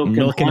land of milk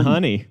and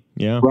honey.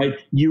 Yeah. Right?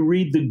 You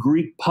read the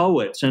Greek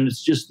poets, and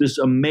it's just this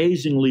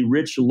amazingly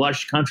rich,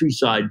 lush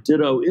countryside.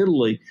 Ditto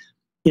Italy.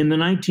 In the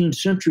 19th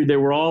century, they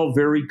were all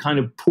very kind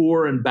of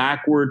poor and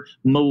backward,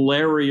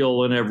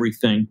 malarial and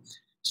everything.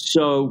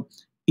 So,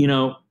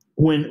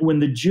 when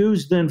the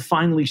Jews then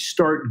finally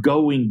start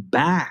going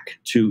back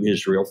to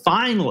Israel,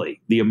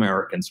 finally, the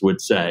Americans would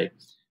say,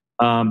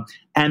 and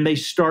they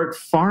start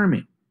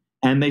farming,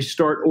 and they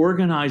start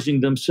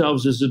organizing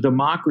themselves as a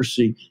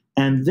democracy,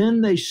 and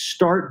then they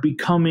start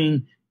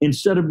becoming,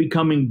 instead of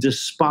becoming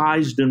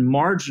despised and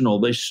marginal,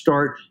 they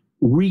start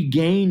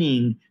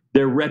regaining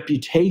their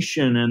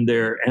reputation and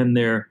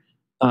their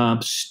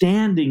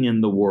standing in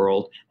the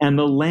world, and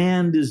the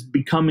land is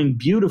becoming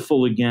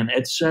beautiful again,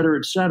 et cetera,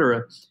 et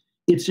cetera.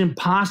 It's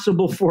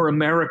impossible for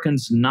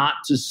Americans not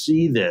to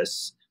see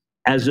this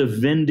as a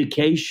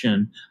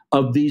vindication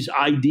of these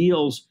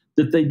ideals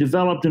that they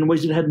developed in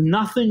ways that had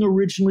nothing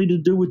originally to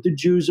do with the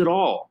Jews at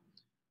all,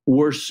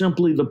 were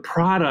simply the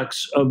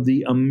products of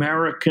the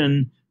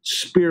American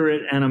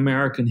spirit and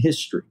American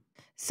history.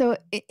 So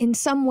in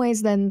some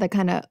ways, then, the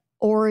kind of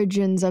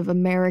origins of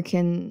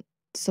American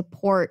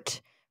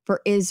support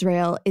for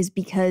Israel is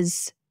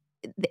because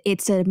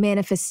it's a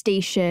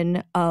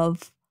manifestation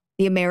of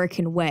the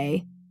American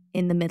way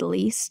in the Middle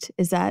East.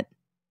 Is that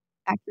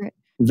accurate?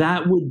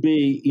 That would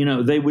be,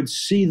 they would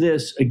see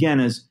this again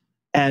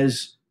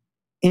as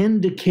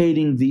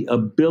indicating the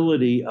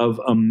ability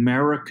of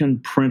American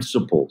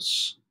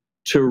principles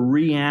to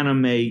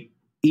reanimate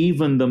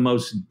even the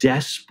most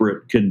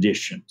desperate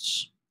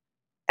conditions.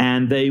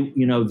 And they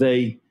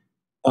believed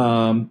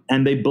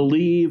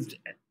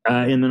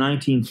in the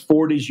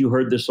 1940s, you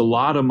heard this a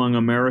lot among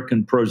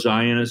American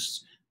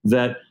pro-Zionists,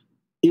 that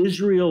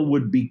Israel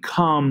would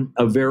become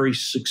a very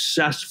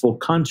successful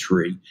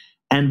country,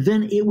 and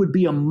then it would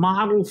be a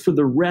model for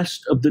the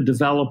rest of the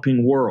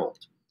developing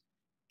world.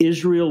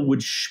 Israel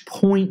would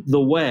point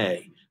the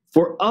way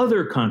for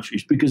other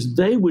countries because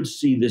they would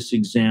see this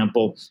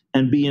example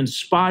and be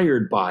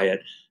inspired by it,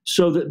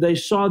 so that they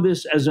saw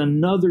this as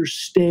another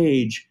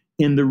stage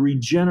in the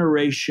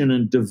regeneration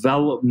and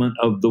development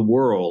of the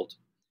world.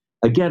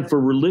 Again, for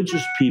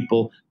religious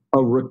people,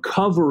 a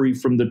recovery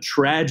from the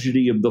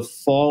tragedy of the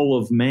fall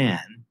of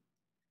man.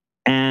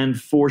 And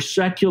for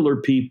secular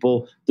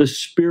people, the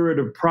spirit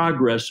of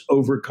progress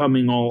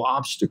overcoming all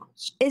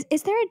obstacles.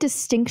 Is there a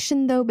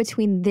distinction, though,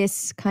 between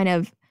this kind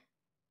of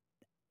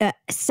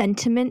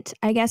sentiment,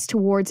 I guess,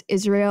 towards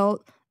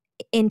Israel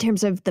in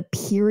terms of the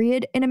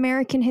period in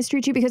American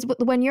history, too? Because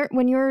when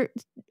you're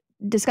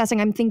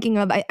discussing, I'm thinking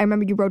of, I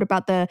remember you wrote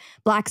about the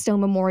Blackstone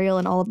Memorial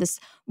and all of this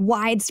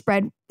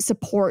widespread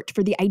support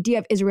for the idea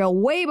of Israel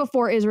way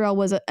before Israel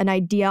was an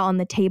idea on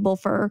the table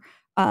for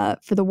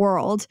the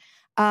world.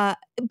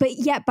 But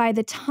yet by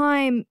the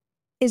time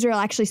Israel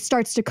actually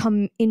starts to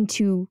come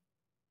into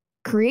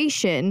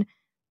creation,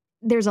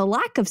 there's a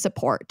lack of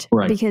support,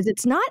 right, because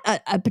it's not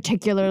a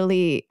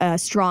particularly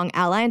strong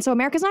ally. And so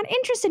America's not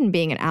interested in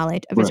being an ally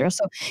of right. Israel.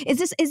 So is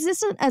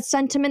this a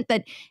sentiment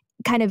that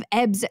kind of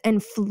ebbs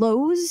and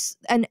flows?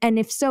 And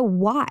if so,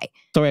 why?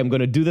 Sorry, I'm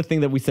going to do the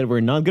thing that we said we're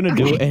not going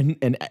to do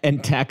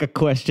and tack a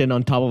question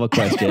on top of a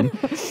question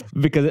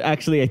because it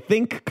actually, I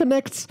think,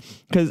 connects.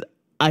 Because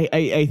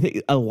I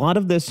think a lot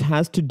of this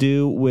has to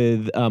do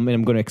with, and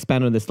I'm going to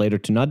expand on this later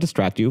to not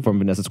distract you from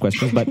Vanessa's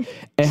questions, but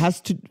it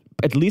has to,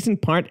 at least in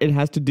part, it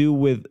has to do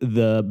with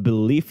the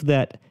belief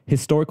that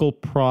historical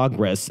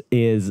progress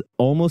is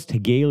almost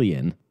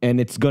Hegelian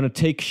and it's going to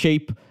take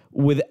shape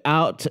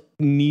without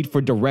need for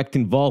direct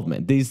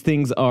involvement. These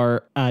things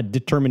are a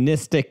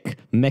deterministic,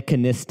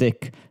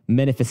 mechanistic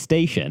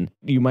manifestation.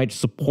 You might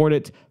support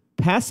it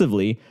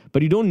passively,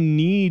 but you don't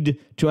need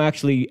to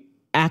actually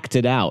act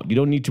it out. You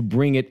don't need to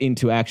bring it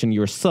into action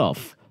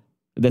yourself.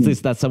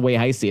 That's the way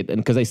I see it. And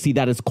because I see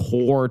that as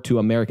core to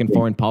American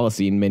foreign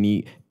policy in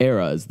many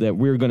eras, that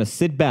we're going to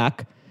sit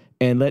back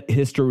and let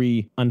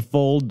history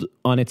unfold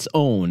on its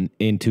own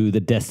into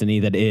the destiny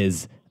that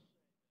is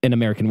an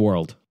American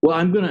world. Well,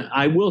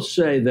 I will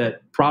say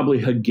that probably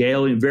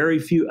Hegelian, very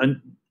few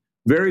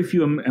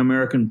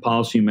American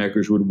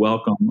policymakers would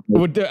welcome.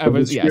 I thought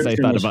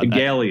about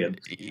Hegelian.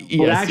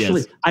 that.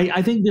 Yes.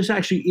 I think this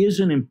actually is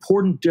an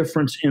important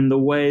difference in the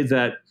way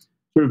that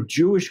sort of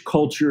Jewish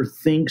culture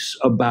thinks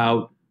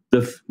about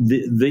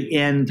the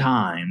end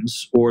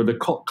times or the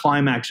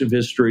climax of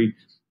history,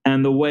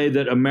 and the way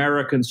that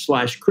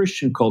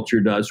American/Christian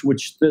culture does.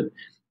 Which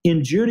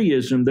in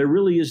Judaism there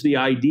really is the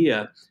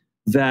idea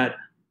that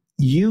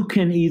you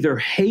can either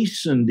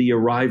hasten the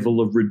arrival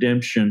of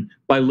redemption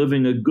by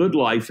living a good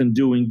life and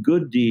doing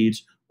good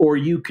deeds, or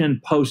you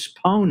can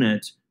postpone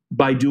it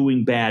by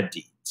doing bad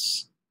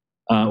deeds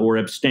or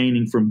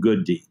abstaining from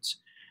good deeds.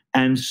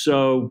 And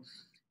so,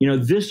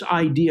 this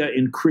idea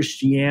in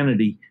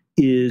Christianity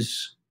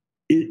is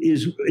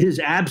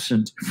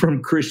absent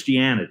from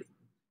Christianity,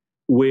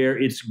 where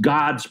it's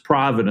God's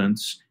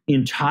providence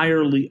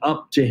entirely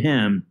up to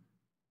him.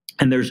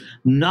 And there's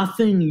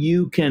nothing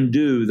you can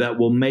do that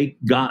will make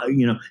God,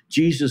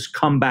 Jesus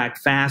come back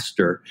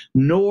faster,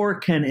 nor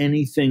can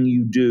anything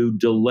you do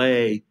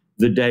delay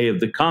the day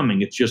of the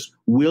coming. It's just,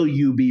 will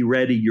you be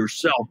ready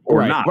yourself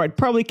or not? Right.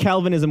 Probably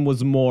Calvinism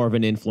was more of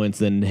an influence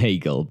than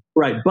Hegel.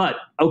 Right. But,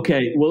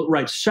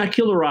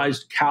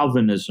 secularized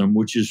Calvinism,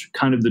 which is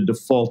kind of the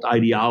default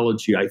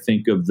ideology, I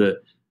think, of the,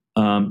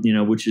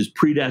 which is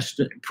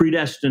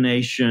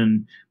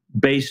predestination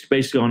based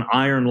basically on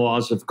iron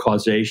laws of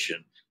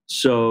causation.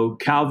 So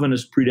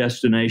Calvinist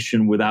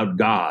predestination without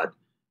God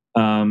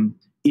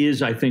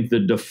is, I think,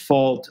 the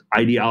default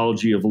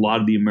ideology of a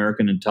lot of the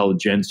American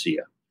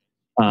intelligentsia.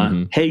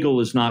 Hegel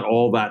is not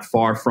all that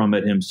far from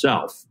it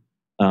himself,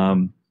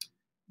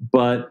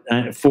 but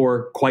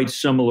for quite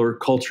similar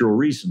cultural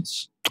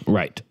reasons.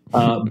 Right.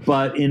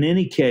 But in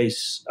any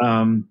case,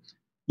 there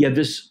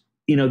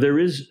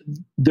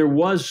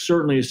was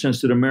certainly a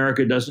sense that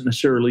America doesn't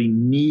necessarily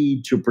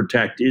need to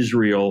protect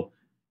Israel.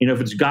 If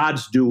it's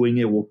God's doing,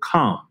 it will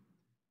come.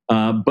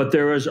 But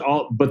there is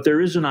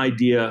an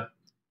idea,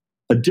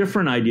 a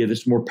different idea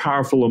that's more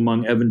powerful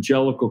among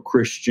evangelical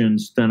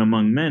Christians than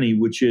among many,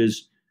 which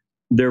is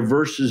there are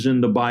verses in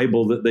the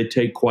Bible that they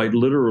take quite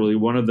literally.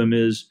 One of them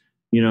is,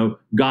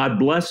 God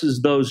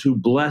blesses those who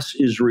bless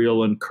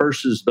Israel and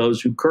curses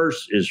those who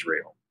curse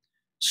Israel.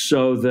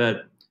 So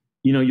that,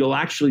 you'll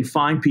actually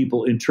find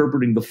people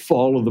interpreting the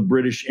fall of the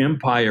British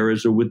Empire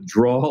as a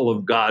withdrawal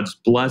of God's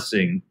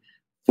blessing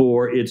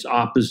for its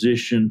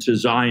opposition to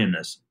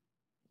Zionism.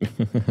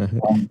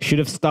 Should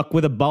have stuck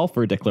with a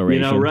Balfour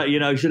Declaration.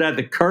 You should have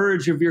the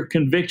courage of your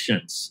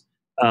convictions.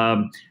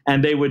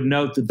 And they would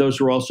note that those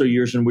were also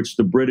years in which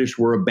the British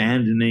were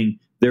abandoning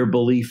their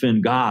belief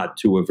in God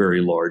to a very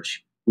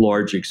large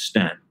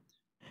extent.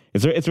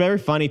 It's very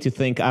funny to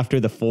think after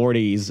the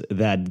 40s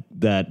that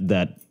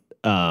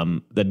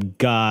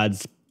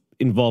God's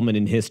involvement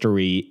in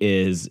history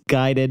is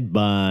guided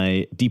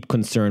by deep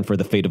concern for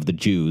the fate of the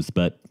Jews,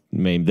 but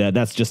maybe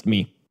that's just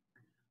me.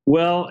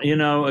 Well,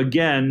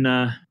 again,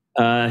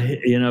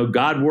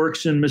 God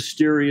works in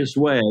mysterious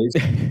ways.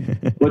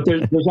 But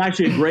there's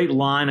actually a great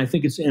line. I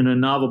think it's in a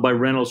novel by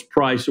Reynolds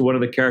Price. One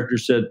of the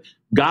characters said,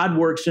 "God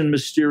works in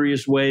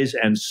mysterious ways,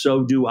 and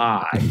so do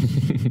I."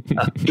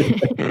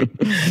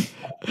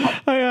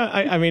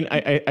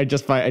 I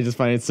just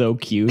find it so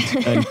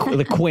cute and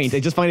quaint. I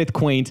just find it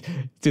quaint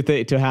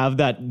to have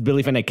that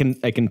belief, and I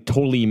can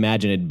totally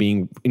imagine it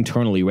being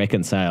internally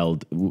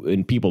reconciled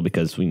in people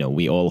because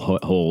we all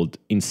hold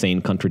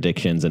insane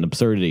contradictions and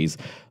absurdities.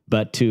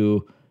 But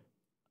to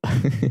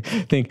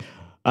think,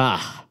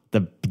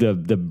 the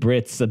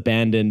Brits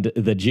abandoned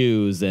the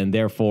Jews, and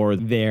therefore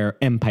their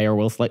empire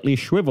will slightly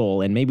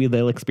shrivel, and maybe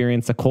they'll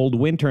experience a cold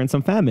winter and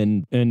some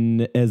famine.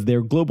 And as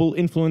their global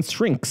influence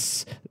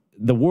shrinks,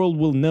 the world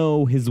will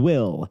know his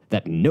will,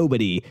 that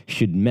nobody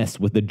should mess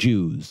with the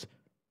Jews,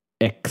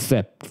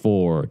 except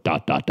for ...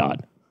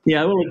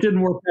 Yeah, well, it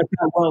didn't work that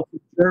well for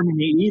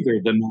Germany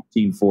either, the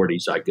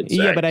 1940s, I could say.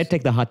 Yeah, but I'd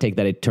take the hot take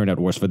that it turned out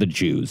worse for the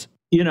Jews.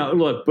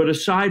 Look, but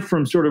aside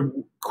from sort of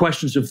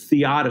questions of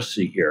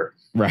theodicy here,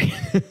 right?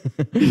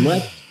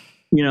 The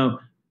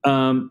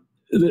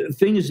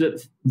thing is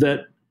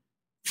that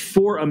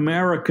for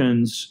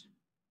Americans,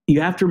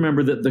 you have to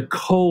remember that the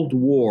Cold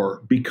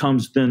War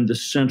becomes then the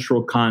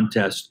central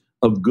contest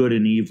of good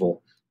and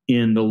evil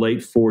in the late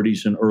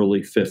 40s and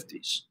early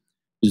 50s.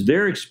 Because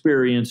their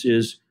experience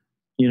is,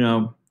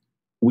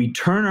 we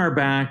turn our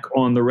back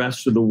on the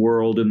rest of the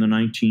world in the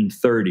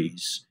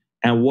 1930s.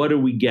 And what do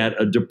we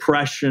get? A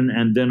depression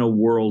and then a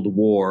world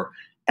war.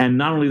 And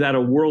not only that,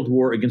 a world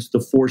war against the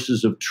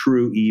forces of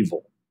true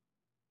evil,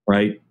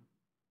 right?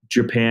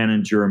 Japan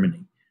and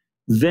Germany.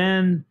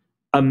 Then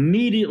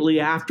immediately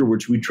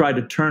afterwards, we try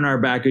to turn our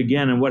back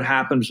again. And what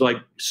happens, like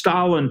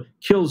Stalin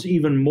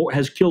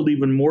has killed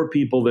even more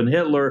people than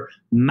Hitler.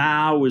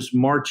 Mao is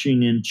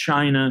marching in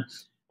China.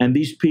 And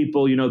these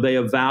people, they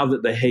avow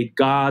that they hate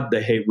God,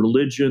 they hate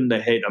religion, they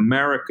hate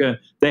America,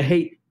 they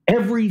hate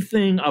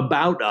everything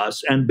about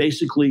us, and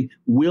basically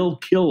will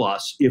kill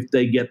us if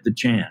they get the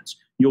chance.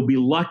 You'll be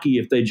lucky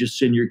if they just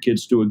send your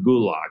kids to a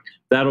gulag.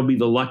 That'll be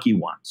the lucky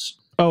ones.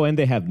 Oh, and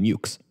they have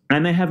nukes.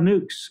 And they have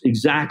nukes,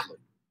 exactly.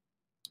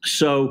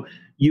 So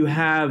you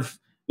have,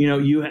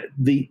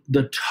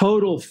 the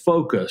total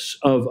focus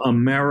of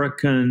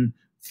American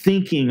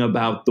thinking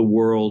about the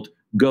world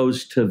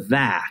goes to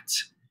that.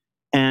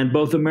 And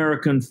both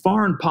American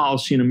foreign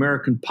policy and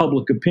American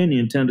public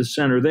opinion tend to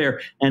center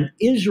there. And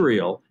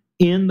Israel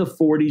in the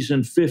 40s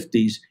and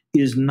 50s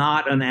is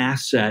not an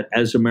asset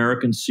as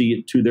Americans see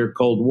it to their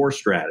Cold War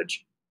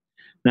strategy.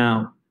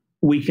 Now,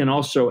 we can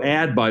also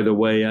add, by the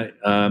way,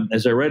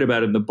 as I read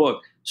about in the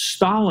book,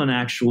 Stalin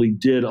actually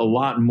did a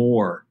lot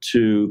more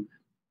to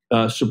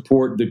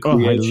support the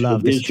creation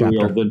of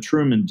Israel than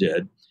Truman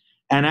did.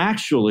 And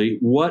actually,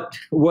 what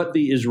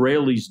the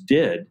Israelis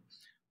did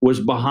was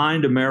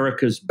behind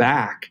America's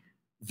back.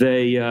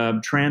 They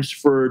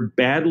transferred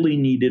badly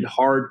needed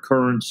hard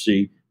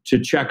currency to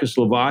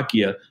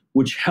Czechoslovakia,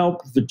 which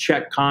helped the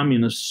Czech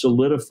communists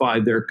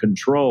solidify their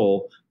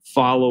control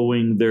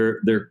following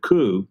their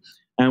coup,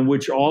 and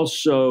which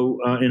also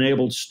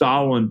enabled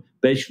Stalin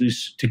basically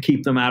to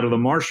keep them out of the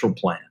Marshall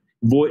Plan.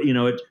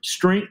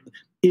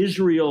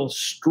 Israel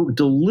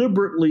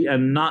deliberately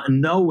and not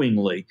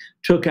knowingly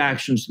took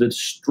actions that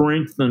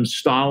strengthened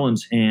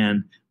Stalin's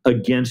hand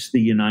against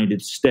the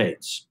United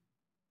States.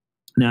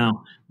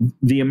 Now,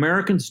 the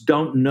Americans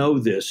don't know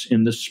this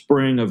in the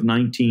spring of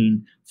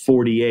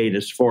 1948,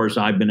 as far as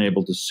I've been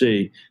able to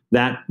see.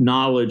 That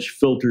knowledge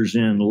filters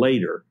in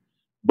later.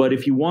 But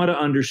if you want to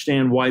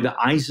understand why the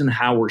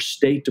Eisenhower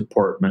State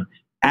Department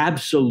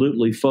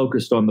absolutely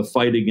focused on the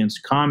fight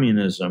against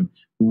communism,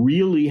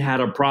 really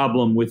had a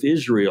problem with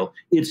Israel,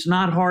 it's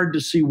not hard to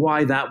see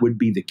why that would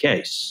be the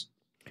case.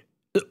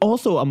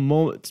 Also, a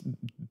moment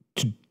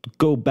to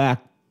go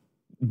back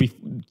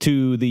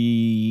to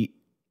the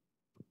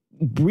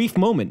brief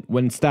moment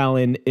when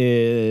Stalin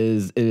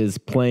is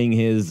playing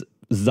his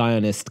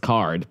Zionist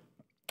card,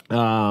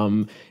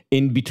 in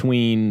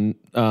between,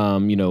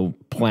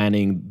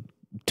 planning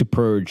to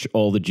purge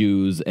all the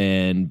Jews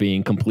and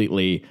being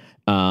completely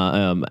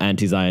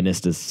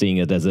anti-Zionist, as seeing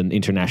it as an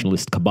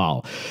internationalist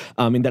cabal.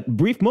 In that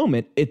brief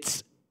moment,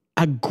 it's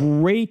a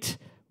great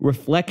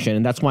reflection,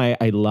 and that's why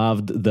I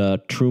loved the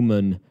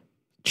Truman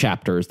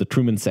chapters, the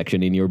Truman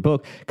section in your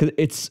book, because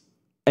it's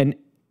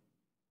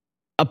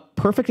a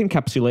perfect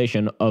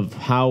encapsulation of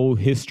how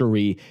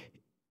history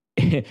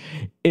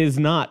is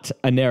not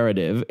a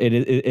narrative. It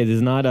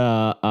is not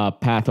a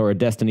path or a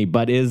destiny,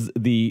 but is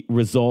the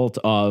result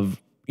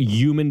of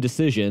human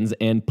decisions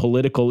and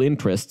political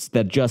interests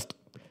that just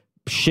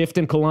shift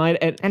and collide.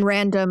 And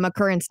random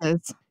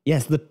occurrences.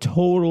 Yes, the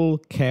total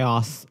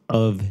chaos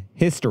of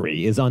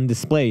history is on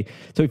display.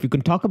 So if you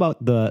can talk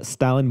about the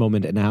Stalin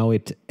moment and how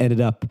it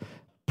ended up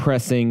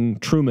pressing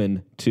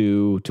Truman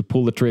to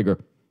pull the trigger.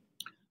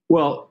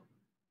 Well,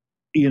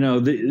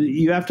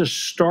 you have to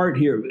start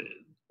here.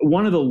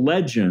 One of the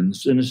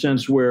legends, in a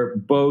sense, where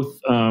both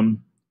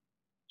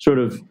sort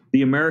of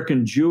the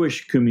American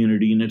Jewish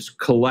community in its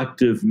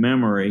collective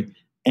memory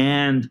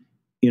and,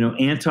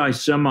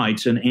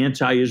 anti-Semites and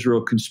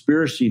anti-Israel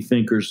conspiracy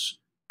thinkers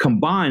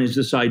combine, is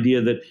this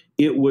idea that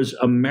it was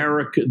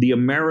the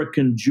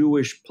American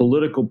Jewish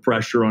political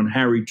pressure on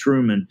Harry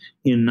Truman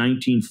in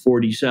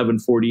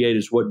 1947-48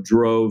 is what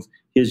drove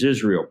his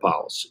Israel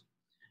policy.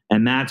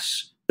 And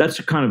that's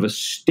a kind of a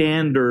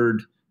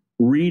standard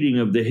reading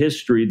of the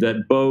history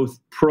that both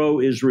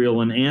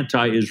pro-Israel and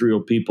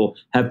anti-Israel people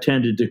have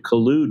tended to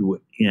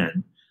collude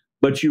in.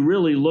 But you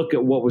really look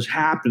at what was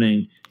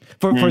happening.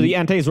 For the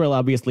anti-Israel,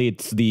 obviously,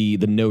 it's the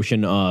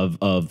notion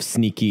of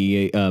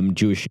sneaky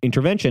Jewish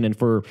intervention. And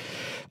for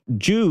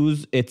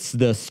Jews, it's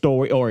the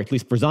story, or at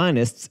least for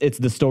Zionists, it's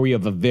the story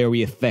of a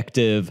very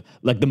effective,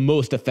 like the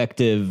most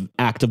effective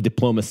act of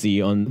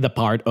diplomacy on the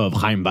part of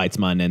Chaim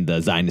Weizmann and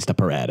the Zionist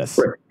apparatus.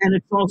 Right. And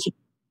it's also,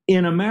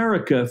 in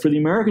America, for the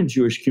American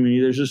Jewish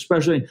community, there's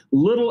especially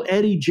little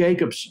Eddie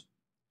Jacobson.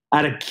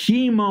 At a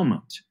key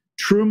moment,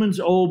 Truman's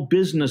old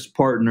business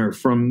partner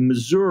from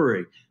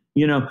Missouri,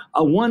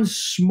 one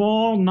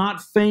small,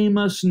 not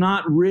famous,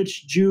 not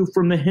rich Jew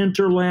from the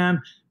hinterland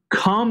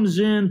comes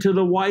into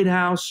the White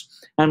House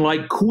and,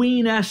 like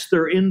Queen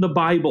Esther in the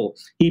Bible,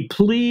 he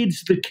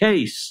pleads the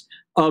case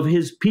of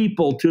his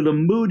people to the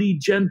moody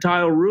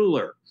Gentile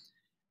ruler.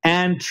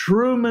 And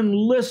Truman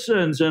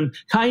listens, and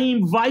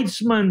Chaim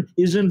Weizmann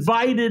is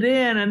invited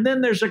in, and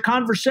then there's a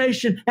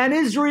conversation, and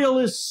Israel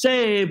is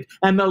saved,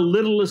 and the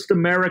littlest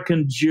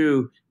American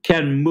Jew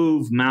can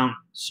move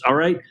mountains, all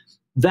right?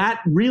 That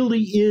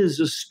really is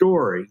a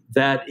story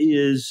that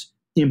is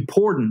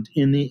important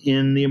in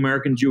the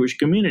American Jewish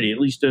community, at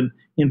least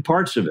in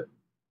parts of it.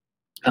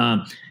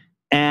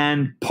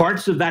 And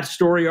parts of that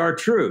story are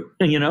true.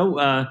 And,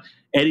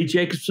 Eddie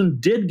Jacobson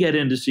did get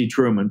in to see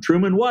Truman.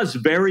 Truman was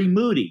very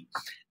moody.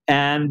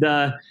 And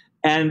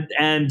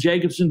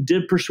Jacobson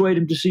did persuade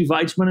him to see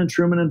Weizmann, and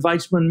Truman and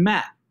Weizmann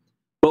met.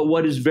 But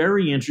what is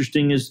very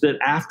interesting is that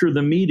after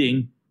the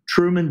meeting,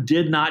 Truman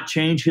did not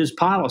change his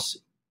policy.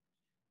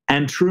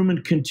 And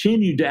Truman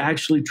continued to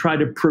actually try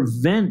to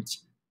prevent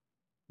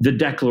the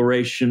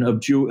declaration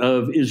of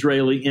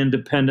Israeli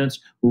independence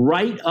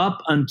right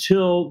up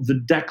until the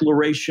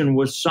declaration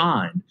was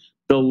signed.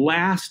 The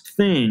last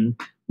thing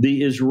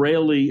the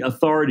Israeli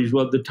authorities,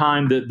 well, at the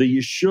time, the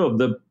Yishuv,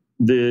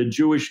 the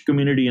Jewish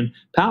community in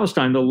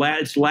Palestine,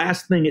 its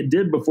last thing it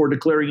did before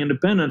declaring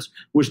independence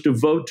was to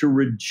vote to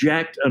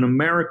reject an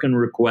American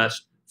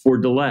request for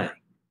delay.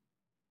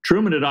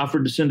 Truman had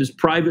offered to send his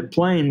private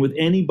plane with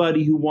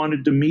anybody who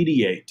wanted to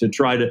mediate to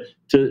try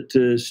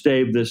to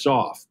stave this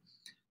off.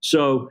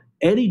 So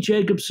Eddie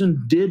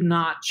Jacobson did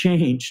not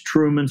change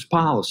Truman's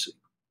policy.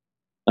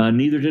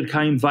 Neither did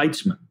Chaim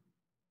Weizmann.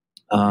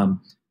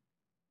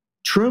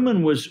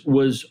 Truman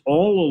was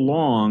all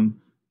along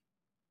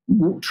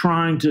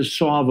trying to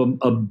solve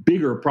a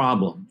bigger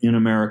problem in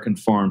American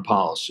foreign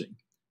policy.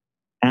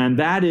 And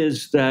that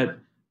is that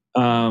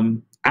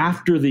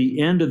after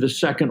the end of the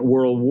Second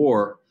World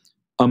War,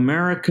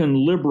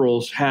 American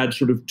liberals had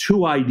sort of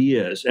two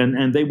ideas,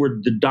 and they were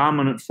the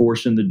dominant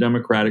force in the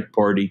Democratic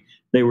Party.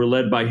 They were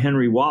led by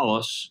Henry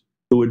Wallace,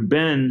 who had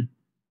been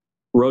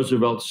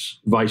Roosevelt's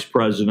vice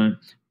president,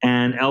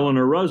 and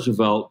Eleanor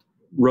Roosevelt,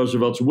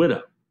 Roosevelt's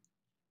widow.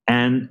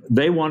 And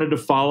they wanted to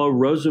follow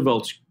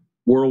Roosevelt's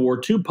World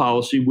War II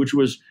policy, which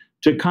was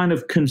to kind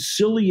of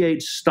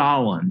conciliate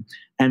Stalin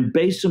and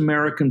base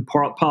American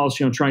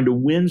policy on trying to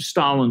win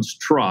Stalin's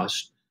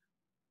trust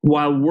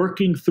while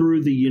working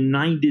through the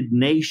United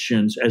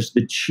Nations as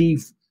the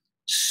chief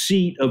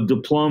seat of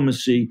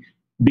diplomacy,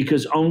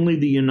 because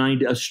only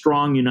a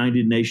strong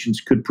United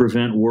Nations could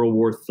prevent World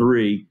War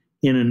III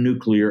in a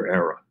nuclear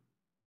era.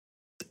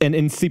 An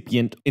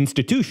incipient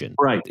institution.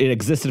 Right. It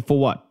existed for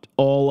what?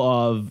 All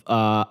of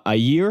a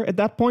year at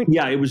that point?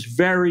 Yeah, it was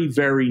very,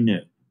 very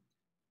new.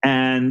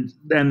 And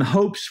the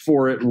hopes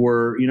for it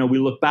were, we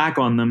look back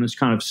on them, it's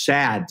kind of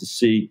sad to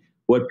see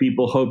what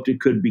people hoped it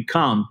could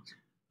become.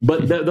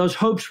 But those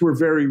hopes were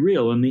very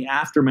real. In the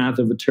aftermath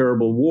of a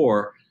terrible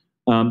war,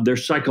 their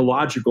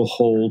psychological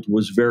hold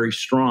was very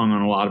strong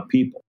on a lot of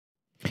people.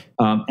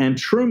 And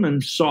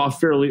Truman saw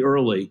fairly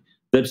early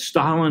that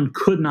Stalin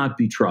could not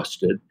be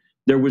trusted.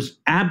 There was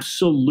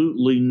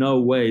absolutely no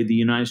way the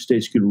United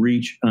States could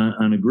reach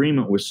an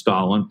agreement with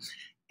Stalin.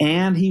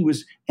 And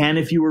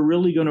if you were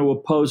really going to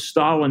oppose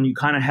Stalin, you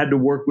kind of had to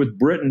work with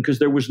Britain because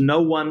there was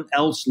no one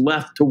else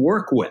left to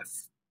work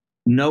with.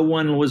 No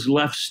one was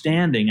left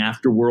standing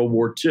after World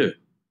War II.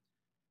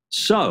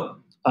 So,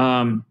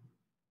 but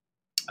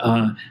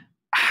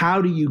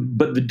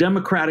the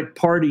Democratic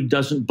Party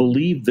doesn't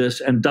believe this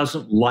and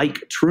doesn't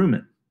like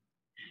Truman.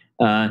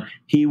 The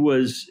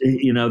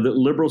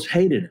liberals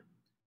hated him.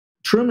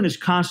 Truman is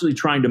constantly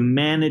trying to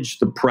manage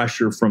the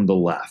pressure from the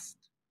left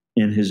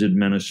in his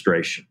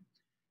administration.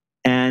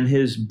 And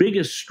his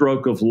biggest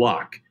stroke of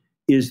luck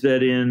is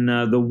that in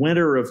the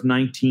winter of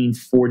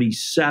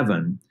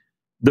 1947,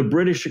 the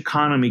British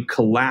economy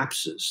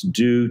collapses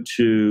due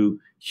to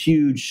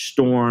huge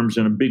storms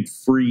and a big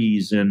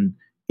freeze in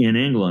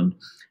England,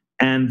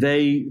 and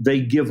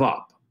they give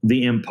up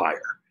the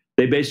empire.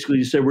 They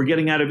basically say, we're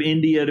getting out of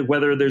India,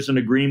 whether there's an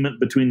agreement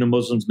between the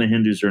Muslims and the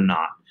Hindus or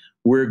not.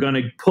 We're going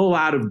to pull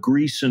out of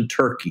Greece and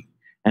Turkey.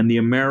 And the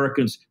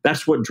Americans,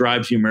 that's what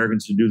drives the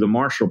Americans to do the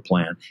Marshall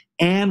Plan.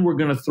 And we're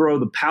going to throw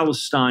the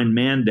Palestine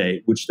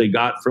Mandate, which they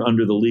got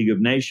under the League of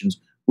Nations.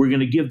 We're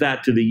going to give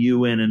that to the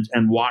UN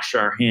and wash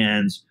our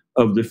hands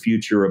of the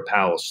future of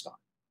Palestine.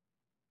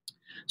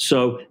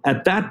 So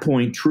at that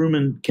point,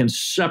 Truman can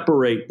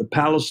separate the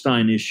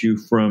Palestine issue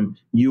from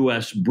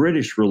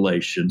U.S.-British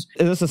relations.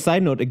 As a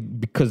side note,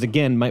 because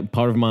again,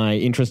 part of my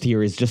interest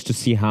here is just to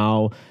see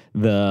how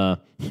the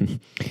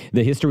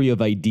history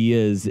of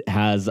ideas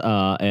has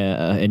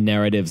and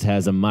narratives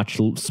has a much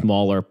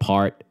smaller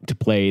part to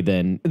play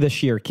than the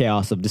sheer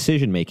chaos of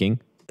decision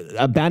making.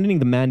 Abandoning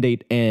the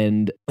mandate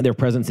and their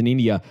presence in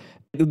India,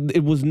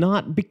 it was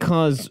not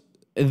because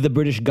the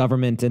British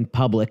government and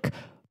public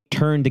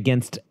turned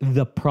against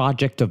the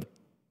project of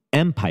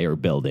empire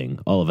building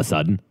all of a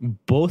sudden.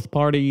 Both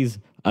parties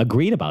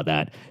agreed about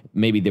that.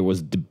 Maybe there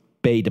was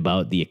debate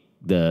about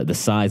the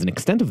size and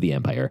extent of the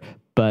empire,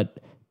 but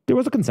there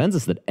was a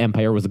consensus that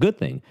empire was a good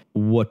thing.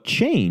 What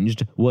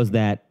changed was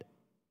that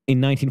in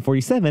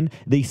 1947,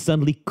 they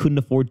suddenly couldn't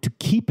afford to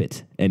keep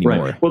it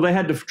anymore. Right. Well, they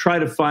had to try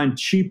to find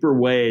cheaper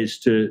ways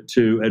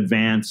to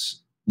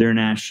advance their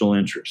national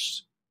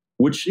interests,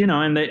 which,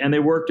 and they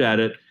worked at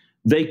it.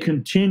 They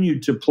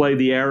continued to play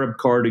the Arab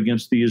card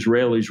against the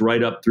Israelis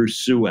right up through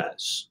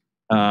Suez.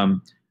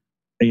 So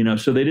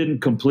they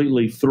didn't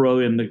completely throw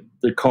in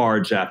the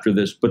cards after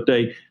this, but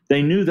they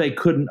knew they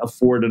couldn't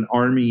afford an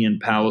army in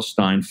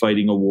Palestine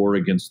fighting a war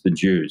against the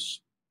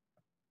Jews.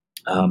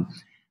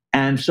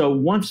 And so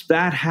once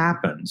that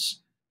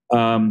happens,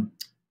 in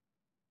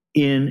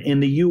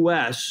the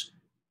U.S.,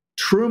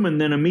 Truman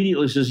then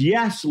immediately says,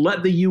 yes,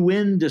 let the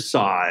UN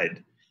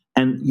decide.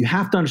 And you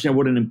have to understand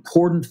what an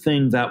important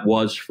thing that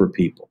was for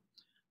people.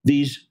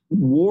 These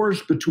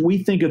wars we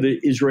think of the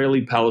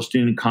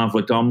Israeli-Palestinian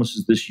conflict almost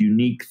as this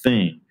unique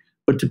thing.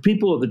 But to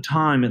people at the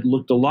time, it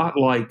looked a lot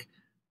like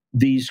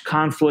these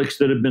conflicts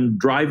that have been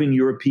driving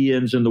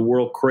Europeans and the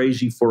world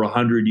crazy for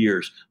 100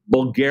 years.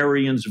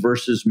 Bulgarians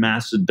versus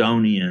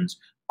Macedonians,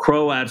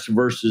 Croats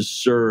versus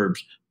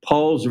Serbs,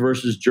 Poles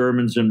versus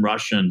Germans and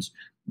Russians,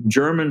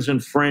 Germans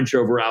and French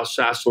over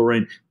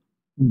Alsace-Lorraine,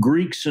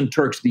 Greeks and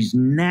Turks. These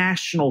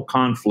national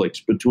conflicts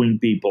between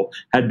people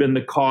had been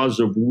the cause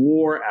of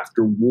war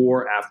after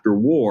war after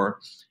war.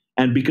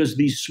 And because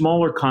these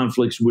smaller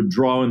conflicts would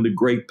draw in the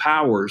great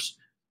powers,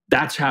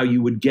 that's how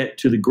you would get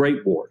to the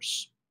great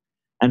wars.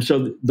 And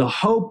so the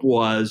hope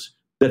was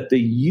that the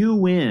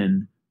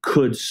UN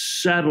could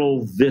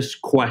settle this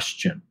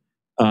question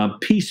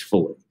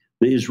peacefully,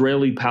 the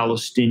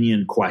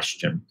Israeli-Palestinian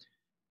question.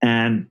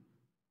 And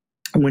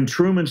when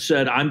Truman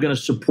said, I'm going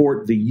to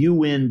support the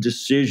UN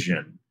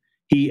decision,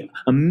 the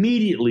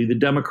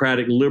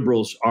Democratic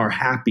liberals are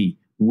happy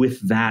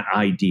with that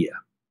idea.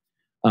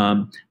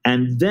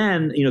 And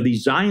then,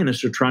 these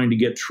Zionists are trying to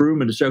get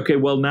Truman to say, okay,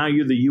 well, now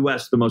you're the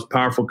U.S., the most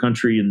powerful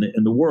country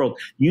in the world.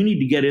 You need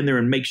to get in there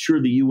and make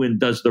sure the UN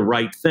does the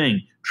right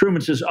thing.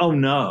 Truman says, oh,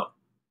 no,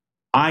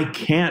 I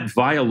can't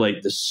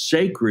violate the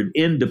sacred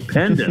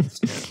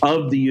independence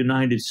of the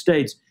United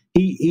States.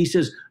 He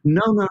says,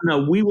 no,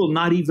 we will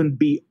not even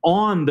be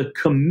on the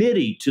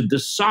committee to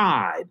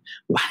decide.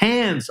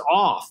 Hands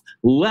off.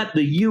 Let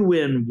the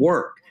UN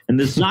work. And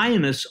the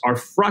Zionists are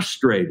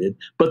frustrated,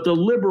 but the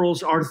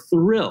liberals are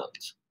thrilled.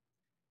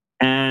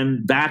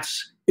 And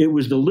it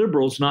was the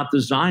liberals, not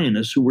the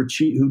Zionists, who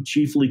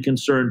chiefly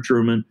concerned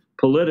Truman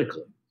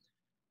politically.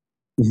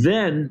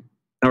 Then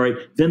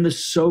the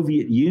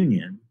Soviet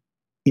Union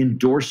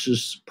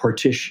endorses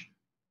partition,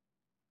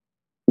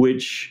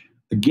 which,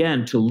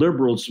 again, to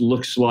liberals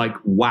looks like,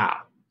 wow,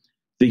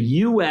 the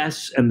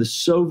U.S. and the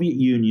Soviet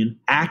Union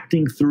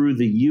acting through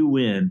the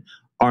UN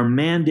are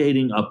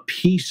mandating a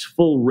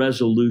peaceful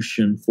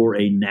resolution for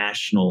a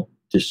national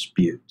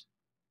dispute.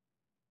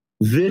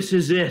 This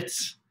is it.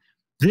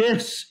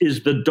 This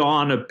is the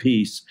dawn of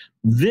peace.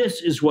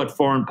 This is what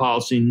foreign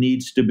policy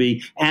needs to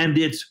be, and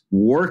it's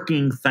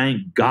working,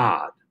 thank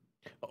God.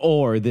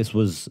 Or this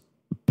was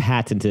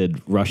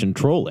patented Russian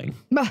trolling.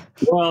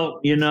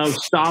 Well,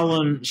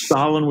 Stalin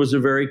was a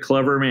very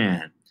clever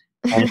man,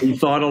 and he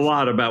thought a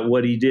lot about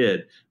what he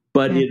did.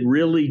 But it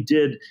really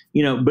did,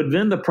 but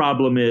then the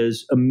problem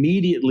is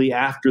immediately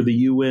after the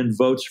UN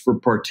votes for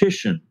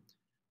partition,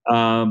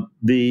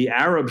 the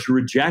Arabs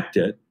reject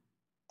it.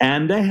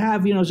 And they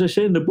have, as I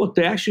say in the book,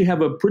 they actually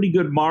have a pretty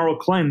good moral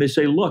claim. They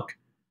say, look,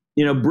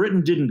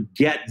 Britain didn't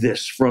get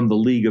this from the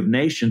League of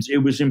Nations. It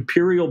was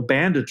imperial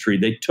banditry.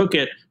 They took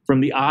it from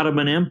the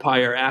Ottoman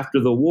Empire after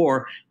the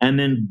war and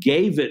then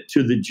gave it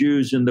to the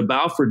Jews in the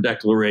Balfour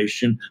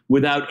Declaration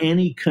without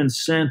any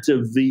consent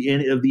of the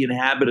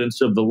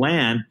inhabitants of the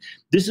land.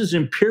 This is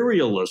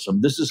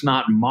imperialism. This is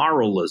not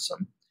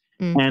moralism.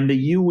 And the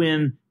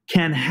UN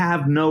can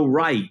have no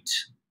right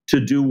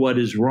to do what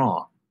is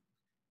wrong.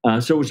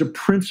 So it was a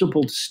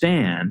principled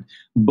stand,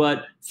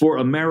 but for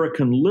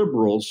American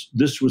liberals,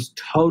 this was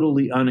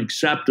totally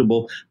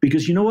unacceptable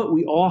because you know what?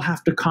 We all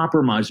have to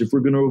compromise. If we're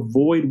going to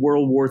avoid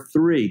World War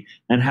III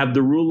and have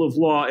the rule of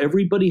law,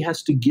 everybody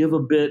has to give a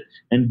bit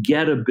and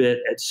get a bit,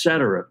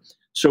 etc.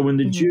 So when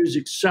the Jews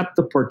accept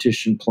the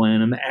partition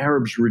plan and the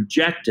Arabs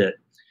reject it,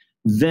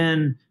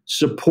 then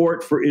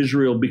support for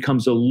Israel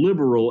becomes a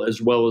liberal as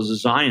well as a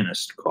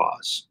Zionist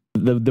cause.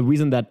 The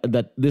reason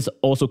that this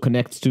also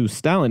connects to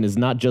Stalin is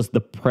not just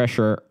the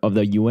pressure of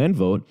the UN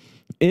vote,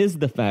 is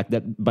the fact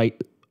that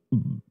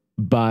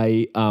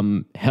by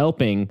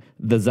helping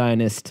the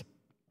Zionist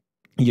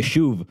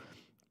Yishuv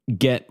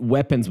get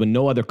weapons when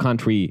no other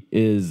country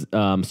is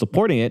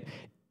supporting it,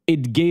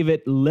 it gave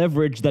it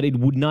leverage that it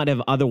would not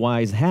have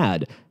otherwise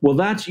had. Well,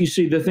 you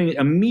see, the thing,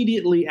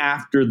 immediately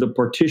after the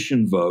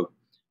partition vote,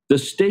 the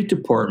State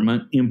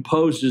Department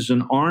imposes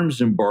an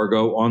arms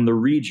embargo on the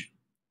region.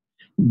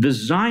 The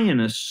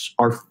Zionists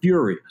are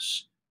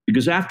furious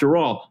because, after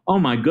all, oh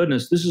my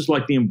goodness, this is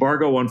like the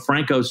embargo on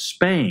Franco's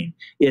Spain.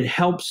 It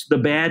helps the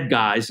bad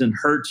guys and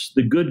hurts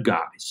the good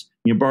guys,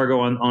 the embargo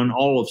on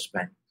all of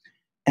Spain.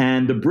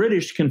 And the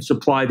British can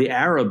supply the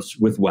Arabs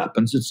with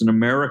weapons. It's an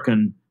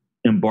American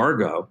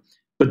embargo,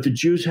 but the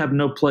Jews have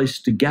no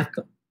place to get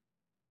them,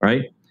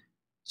 right?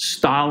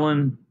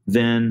 Stalin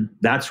then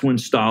that's when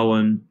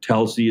Stalin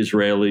tells the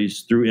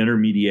Israelis through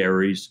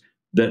intermediaries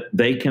that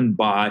they can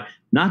buy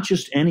not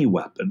just any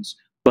weapons,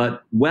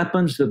 but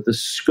weapons that the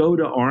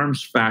Skoda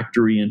arms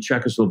factory in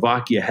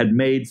Czechoslovakia had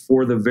made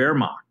for the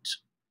Wehrmacht,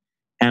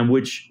 and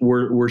which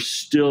were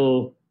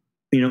still,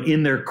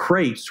 in their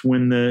crates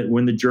when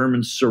the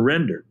Germans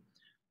surrendered.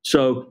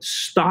 So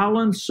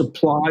Stalin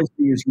supplies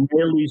the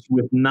Israelis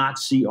with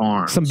Nazi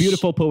arms. Some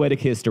beautiful poetic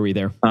history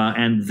there.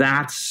 And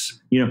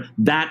that's,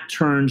 that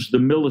turns the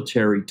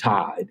military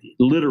tide, it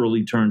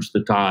literally turns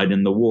the tide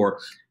in the war.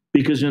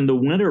 Because in the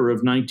winter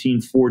of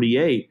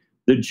 1948,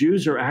 the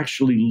Jews are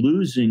actually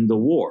losing the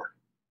war.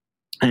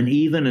 And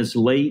even as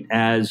late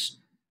as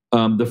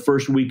the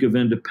first week of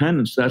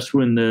independence, that's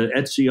when the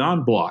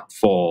Etzion bloc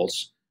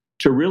falls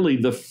to really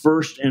the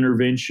first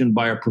intervention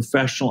by a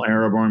professional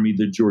Arab army,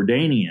 the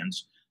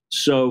Jordanians.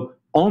 So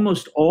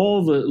almost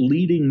all the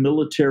leading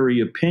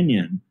military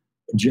opinion,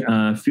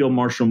 Field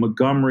Marshal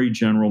Montgomery,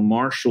 General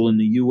Marshall in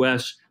the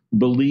U.S.,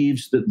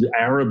 believes that the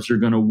Arabs are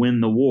going to win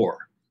the war.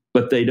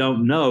 But they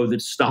don't know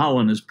that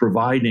Stalin is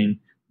providing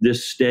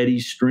this steady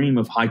stream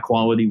of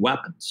high-quality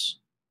weapons.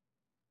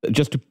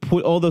 Just to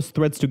put all those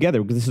threads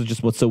together, because this is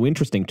just what's so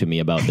interesting to me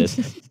about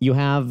this, you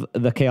have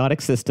the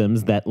chaotic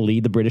systems that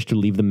lead the British to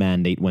leave the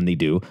mandate when they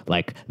do,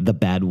 like the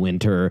bad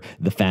winter,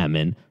 the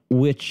famine,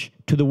 which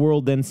to the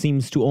world then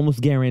seems to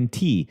almost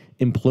guarantee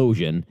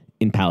implosion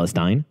in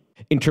Palestine.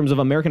 In terms of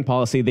American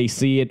policy, they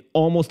see it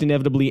almost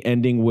inevitably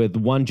ending with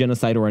one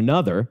genocide or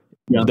another,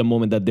 the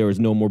moment that there is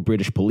no more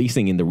British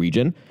policing in the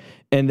region.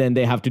 And then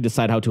they have to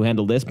decide how to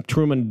handle this.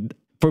 Truman,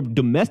 for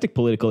domestic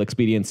political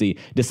expediency,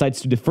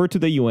 decides to defer to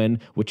the UN,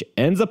 which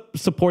ends up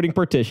supporting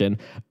partition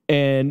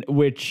and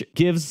which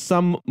gives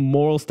some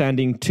moral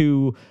standing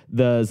to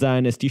the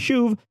Zionist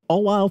Yishuv,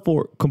 all while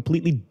for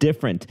completely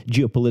different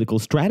geopolitical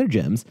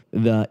stratagems,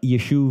 the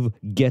Yishuv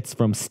gets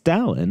from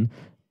Stalin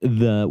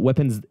the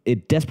weapons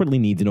it desperately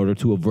needs in order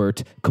to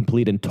avert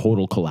complete and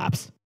total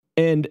collapse.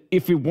 And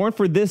if it weren't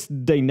for this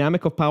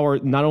dynamic of power,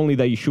 not only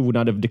the Yishuv would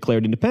not have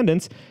declared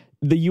independence,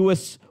 the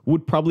U.S.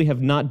 would probably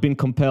have not been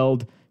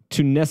compelled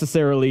to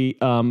necessarily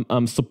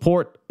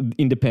support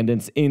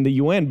independence in the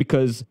UN,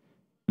 because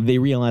they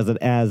realized that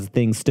as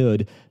things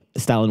stood,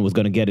 Stalin was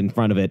going to get in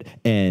front of it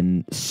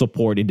and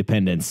support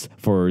independence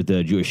for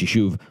the Jewish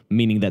Yishuv,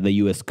 meaning that the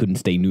U.S. couldn't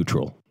stay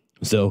neutral.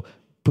 So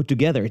put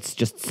together, it's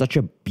just such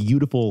a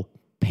beautiful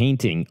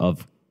painting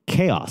of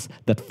chaos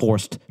that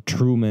forced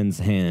Truman's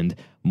hand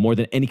more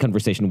than any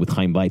conversation with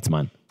Chaim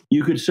Weizmann.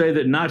 You could say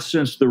that not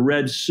since the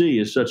Red Sea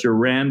is such a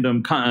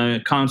random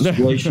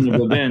constellation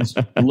of events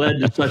led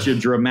to such a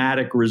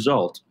dramatic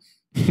result.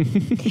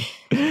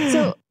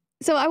 So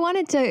I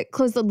wanted to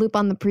close the loop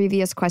on the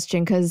previous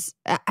question, because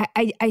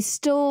I'm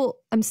still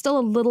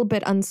a little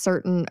bit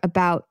uncertain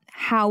about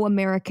how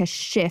America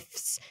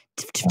shifts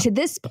to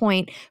this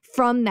point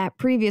from that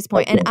previous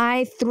point. And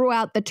I threw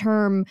out the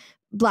term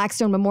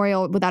Blackstone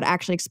Memorial without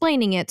actually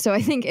explaining it. So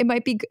I think it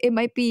might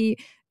be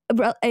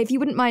if you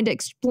wouldn't mind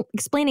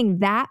explaining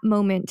that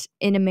moment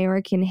in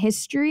American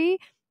history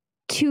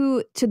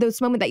to this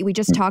moment that we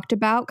just talked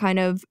about, kind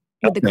of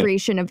with the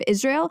creation of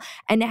Israel,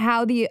 and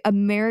how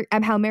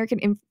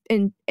American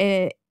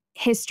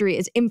history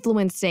is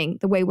influencing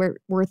the way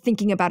we're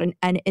thinking about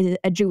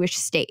a Jewish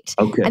state.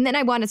 Okay. And then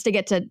I want us to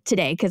get to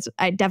today, because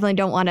I definitely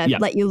don't want to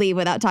let you leave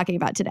without talking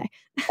about today.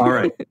 All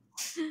right.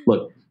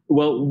 Look.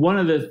 Well, one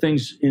of the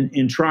things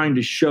in trying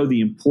to show the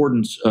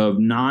importance of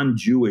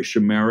non-Jewish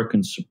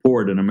American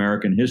support in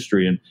American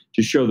history, and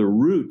to show the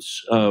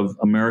roots of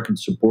American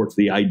support for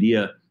the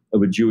idea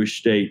of a Jewish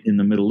state in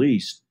the Middle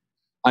East,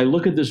 I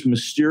look at this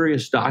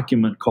mysterious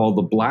document called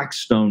the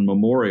Blackstone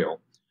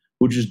Memorial,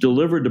 which was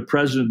delivered to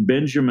President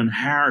Benjamin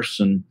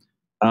Harrison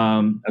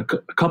a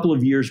couple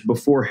of years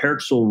before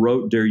Herzl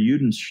wrote Der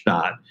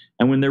Judenstaat,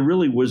 and when there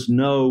really was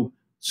no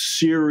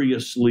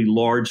seriously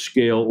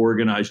large-scale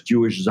organized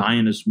Jewish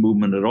Zionist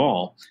movement at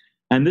all.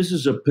 And this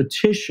is a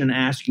petition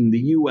asking the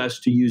U.S.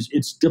 to use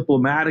its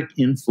diplomatic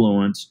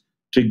influence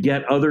to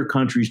get other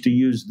countries to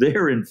use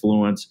their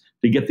influence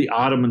to get the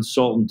Ottoman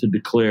Sultan to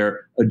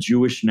declare a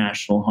Jewish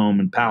national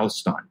home in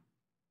Palestine.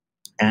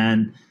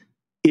 And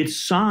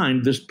it's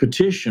signed, this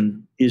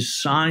petition is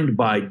signed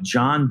by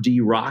John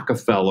D.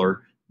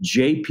 Rockefeller,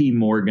 J.P.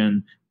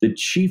 Morgan, the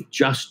Chief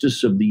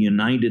Justice of the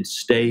United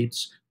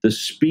States, the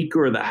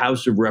Speaker of the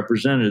House of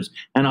Representatives,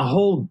 and a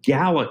whole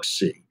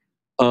galaxy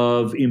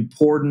of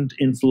important,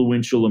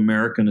 influential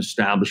American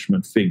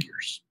establishment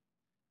figures.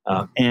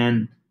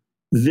 And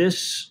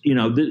this,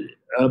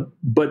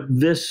 but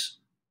this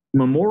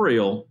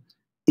memorial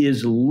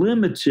is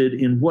limited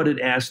in what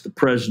it asks the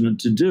president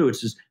to do.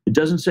 It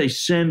doesn't say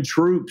send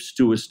troops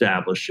to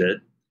establish it.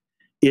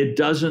 It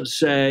doesn't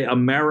say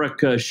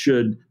America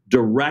should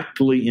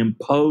directly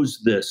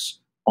impose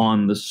this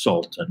on the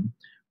Sultan.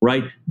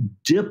 Right?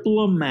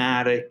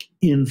 Diplomatic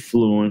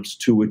influence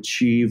to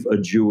achieve a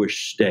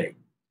Jewish state.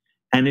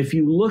 And if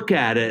you look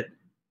at it,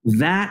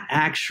 that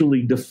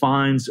actually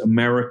defines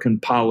American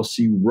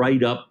policy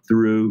right up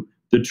through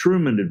the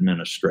Truman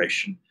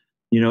administration.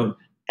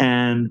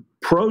 And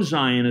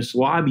pro-Zionist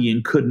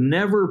lobbying could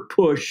never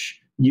push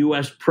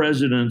U.S.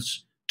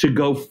 presidents to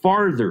go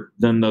farther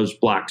than those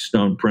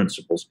Blackstone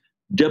principles.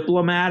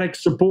 Diplomatic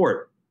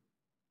support.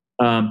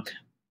 And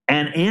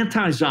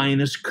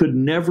anti-Zionists could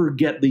never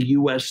get the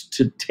U.S.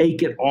 to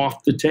take it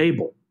off the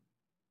table.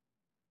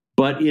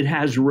 But it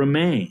has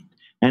remained.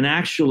 And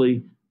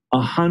actually,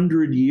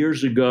 100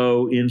 years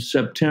ago in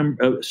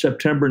September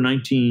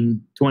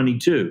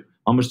 1922,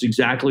 almost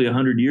exactly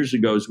 100 years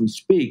ago as we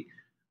speak,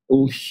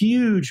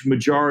 huge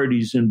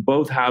majorities in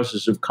both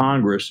houses of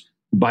Congress,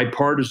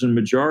 bipartisan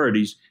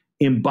majorities,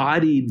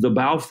 embodied the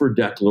Balfour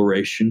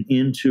Declaration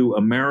into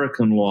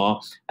American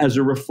law as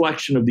a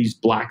reflection of these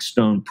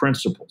Blackstone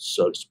principles,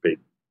 so to speak.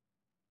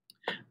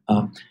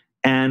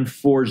 And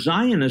for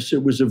Zionists,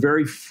 it was a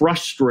very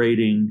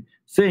frustrating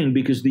thing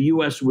because the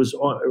U.S. was,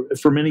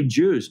 for many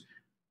Jews,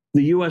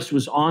 the U.S.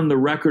 was on the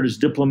record as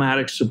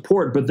diplomatic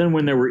support. But then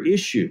when there were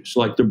issues,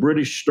 like the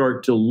British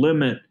start to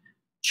limit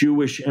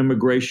Jewish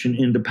immigration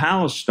into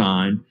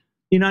Palestine,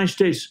 the United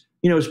States,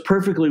 is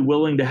perfectly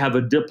willing to have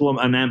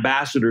an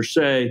ambassador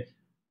say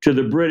to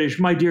the British,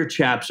 my dear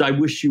chaps, I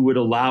wish you would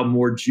allow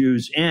more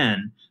Jews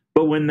in.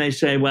 But when they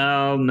say,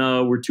 well,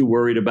 no, we're too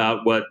worried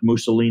about what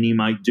Mussolini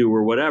might do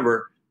or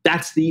whatever,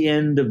 that's the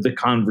end of the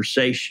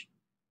conversation.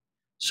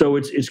 So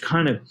it's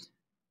kind of,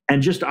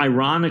 and just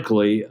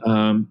ironically,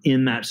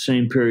 in that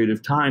same period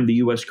of time, the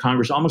U.S.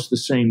 Congress, almost the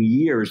same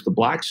year as the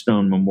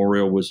Blackstone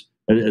Memorial was,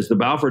 as the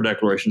Balfour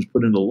Declaration was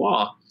put into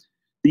law,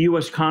 the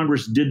U.S.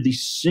 Congress did the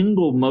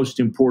single most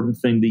important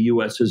thing the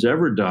U.S. has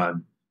ever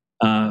done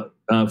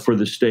for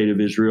the state of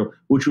Israel,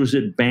 which was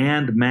it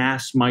banned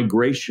mass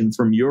migration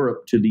from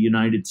Europe to the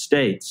United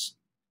States.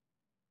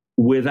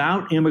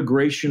 Without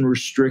immigration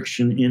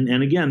restriction,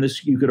 and again,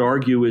 this you could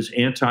argue is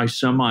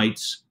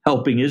anti-Semites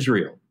helping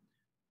Israel.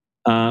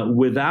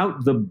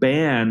 Without the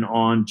ban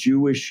on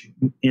Jewish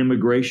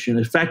immigration,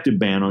 effective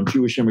ban on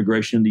Jewish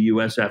immigration in the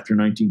U.S. after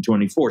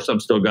 1924, some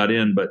still got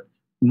in, but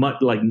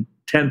like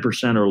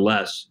 10% or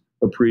less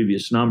of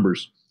previous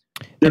numbers.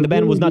 And the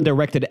ban was not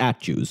directed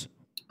at Jews.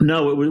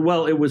 No,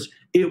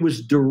 it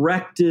was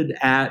directed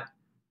at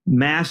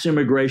mass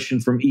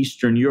immigration from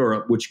Eastern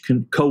Europe, which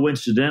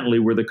coincidentally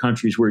were the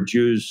countries where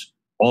Jews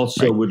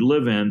also would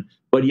live in.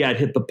 But yeah, it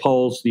hit the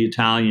Poles, the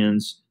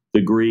Italians,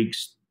 the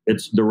Greeks,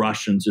 the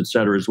Russians, et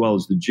cetera, as well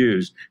as the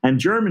Jews. And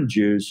German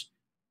Jews,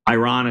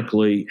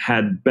 ironically,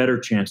 had better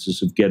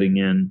chances of getting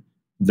in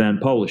than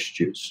Polish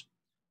Jews.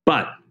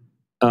 But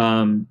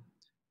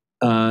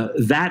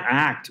that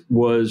act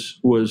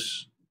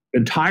was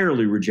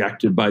entirely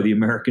rejected by the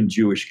American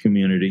Jewish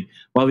community,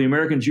 while the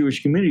American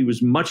Jewish community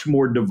was much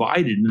more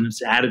divided in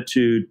its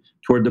attitude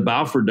toward the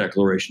Balfour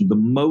Declaration. The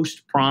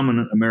most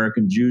prominent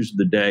American Jews of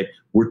the day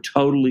were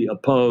totally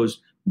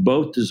opposed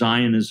both to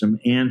Zionism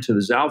and to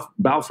the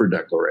Balfour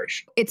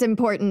Declaration. It's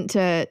important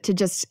to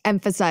just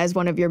emphasize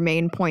one of your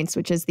main points,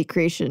 which is the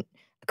creation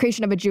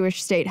of a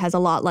Jewish state has a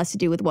lot less to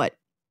do with what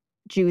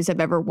Jews have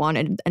ever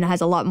wanted and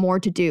has a lot more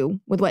to do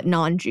with what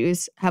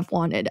non-Jews have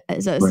wanted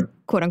as a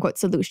quote-unquote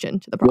solution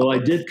to the problem. Well,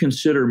 I did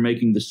consider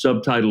making the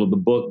subtitle of the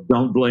book,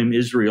 Don't Blame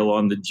Israel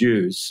on the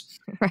Jews.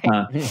 Right.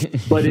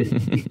 But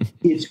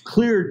it's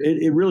clear,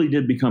 it really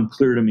did become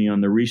clear to me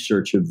on the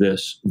research of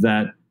this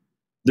that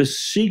the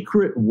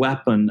secret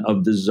weapon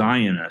of the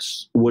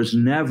Zionists was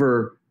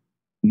never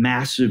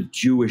massive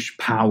Jewish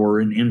power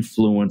and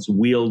influence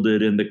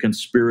wielded in the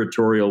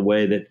conspiratorial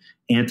way that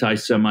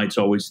anti-Semites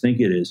always think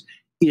it is.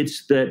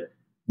 It's that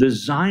the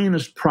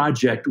Zionist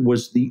project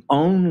was the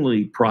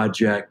only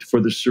project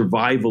for the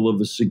survival of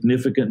a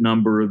significant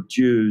number of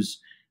Jews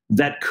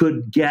that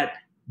could get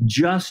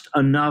just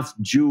enough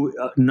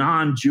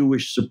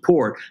non-Jewish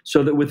support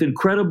so that with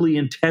incredibly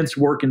intense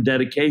work and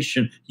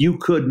dedication, you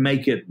could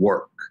make it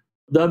work.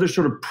 The other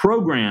sort of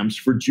programs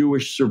for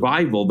Jewish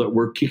survival that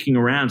were kicking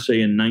around, say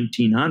in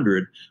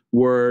 1900,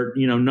 were,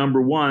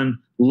 number one,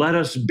 let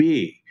us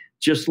be.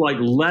 Just like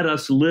let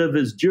us live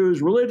as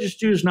Jews, religious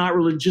Jews, not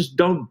religious,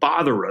 don't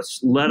bother us,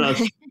 let us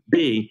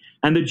be.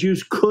 And the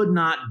Jews could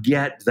not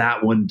get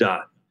that one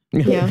done.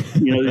 Yeah.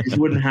 It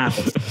wouldn't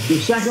happen. The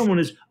second one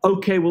is,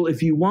 okay, well,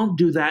 if you won't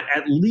do that,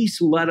 at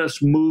least let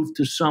us move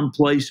to some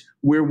place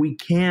where we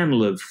can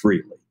live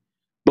freely.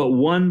 But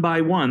one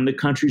by one, the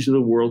countries of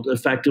the world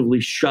effectively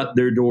shut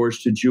their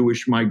doors to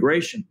Jewish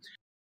migration.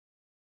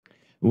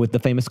 With the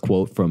famous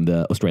quote from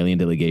the Australian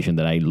delegation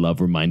that I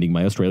love reminding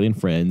my Australian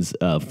friends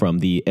from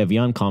the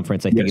Evian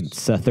conference, I think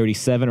it's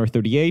 37 or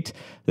 38,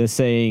 they're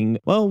saying,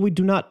 well, we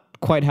do not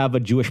quite have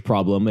a Jewish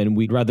problem and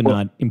we'd rather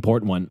not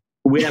import one.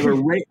 We have a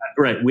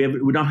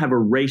we don't have a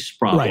race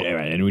problem.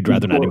 Right, and we'd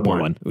rather not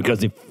import one.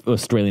 Because if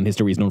Australian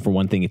history is known for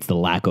one thing, it's the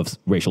lack of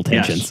racial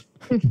tensions.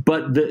 Yes.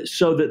 But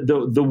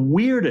the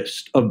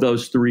weirdest of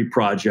those three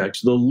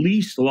projects, the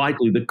least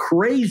likely, the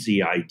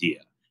crazy idea,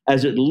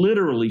 as it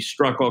literally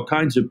struck all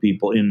kinds of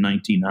people in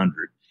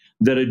 1900,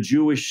 that a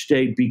Jewish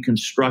state be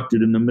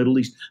constructed in the Middle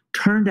East,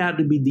 turned out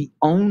to be the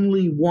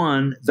only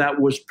one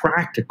that was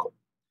practical.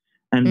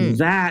 And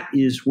that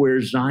is where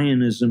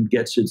Zionism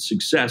gets its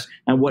success.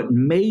 And what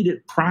made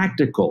it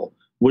practical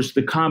was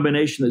the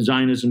combination that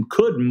Zionism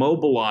could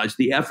mobilize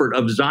the effort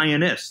of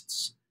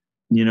Zionists.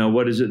 You know,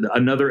 what is it?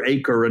 Another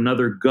acre,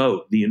 another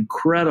goat, the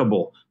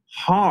incredible,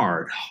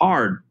 hard,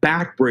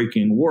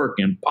 backbreaking work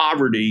in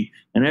poverty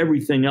and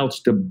everything else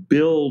to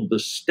build the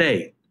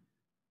state.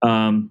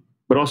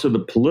 But also the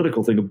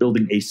political thing of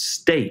building a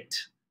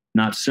state,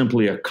 not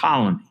simply a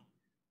colony.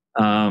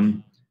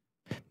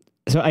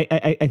 So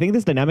I think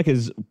this dynamic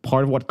is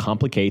part of what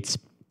complicates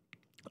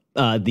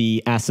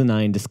the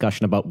asinine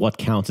discussion about what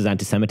counts as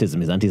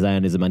anti-Semitism, is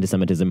anti-Zionism,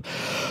 anti-Semitism,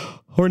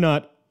 or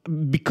not,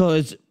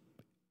 because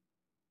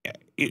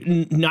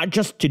not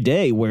just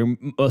today, where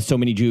so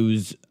many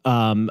Jews,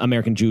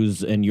 American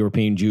Jews and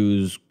European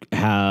Jews,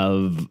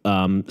 have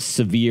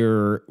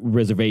severe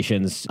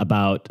reservations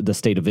about the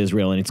state of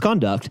Israel and its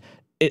conduct.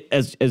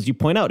 As you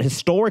point out,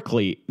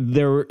 historically,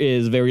 there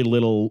is very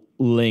little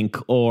link,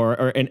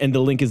 and the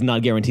link is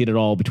not guaranteed at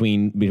all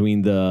between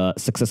the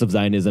success of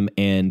Zionism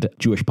and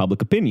Jewish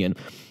public opinion.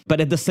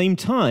 But at the same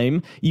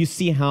time, you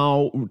see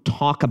how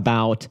talk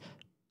about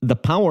the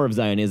power of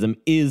Zionism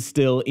is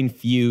still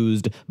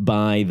infused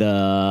by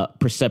the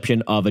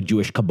perception of a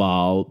Jewish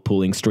cabal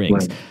pulling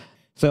strings. Right.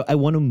 So I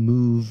want to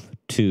move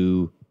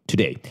to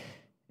today.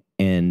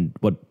 And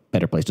what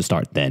better place to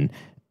start than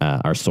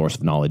our source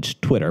of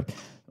knowledge, Twitter,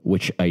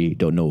 which I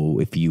don't know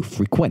if you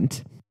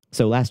frequent.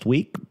 So last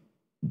week,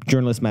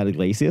 journalist Matt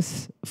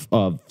Yglesias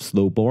of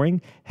Slow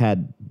Boring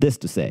had this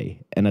to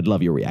say, and I'd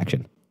love your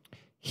reaction.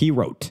 He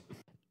wrote,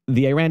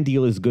 "The Iran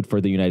deal is good for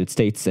the United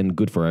States and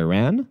good for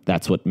Iran.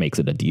 That's what makes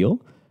it a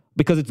deal.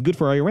 Because it's good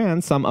for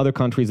Iran, some other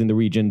countries in the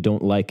region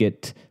don't like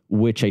it,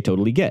 which I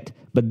totally get.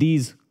 But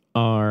these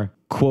are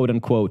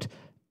quote-unquote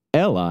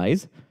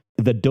allies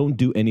that don't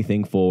do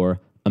anything for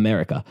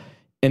America."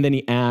 And then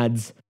he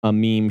adds a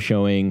meme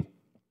showing,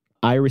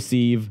 "I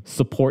receive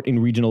support in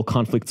regional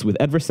conflicts with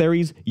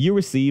adversaries. You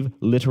receive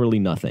literally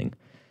nothing."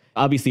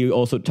 Obviously, he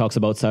also talks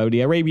about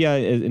Saudi Arabia,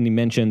 and he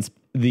mentions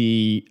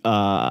the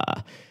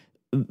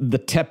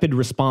tepid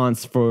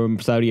response from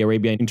Saudi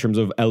Arabia in terms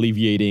of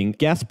alleviating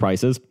gas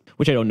prices,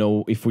 which I don't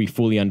know if we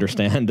fully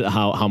understand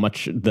how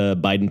much the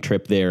Biden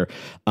trip there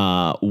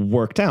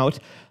worked out.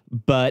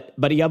 But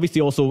he obviously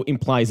also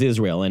implies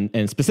Israel,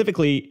 and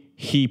specifically,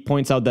 he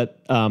points out that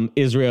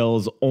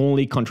Israel's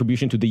only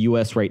contribution to the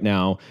U.S. right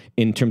now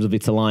in terms of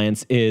its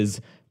alliance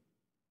is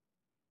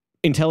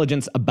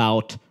intelligence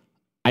about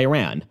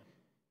Iran.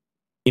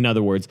 In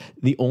other words,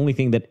 the only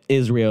thing that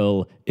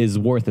Israel is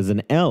worth as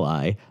an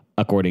ally,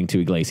 according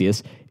to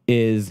Yglesias,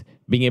 is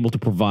being able to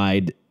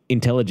provide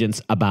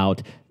intelligence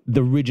about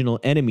the regional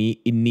enemy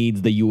it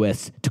needs the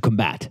U.S. to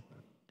combat.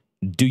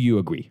 Do you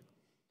agree?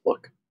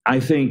 Look,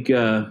 I think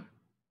I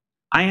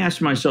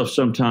ask myself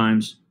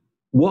sometimes,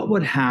 what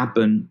would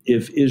happen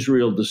if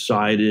Israel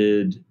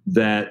decided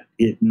that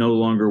it no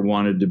longer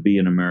wanted to be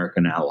an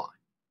American ally?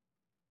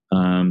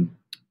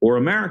 Or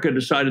America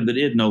decided that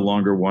it no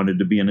longer wanted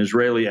to be an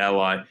Israeli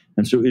ally,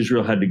 and so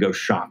Israel had to go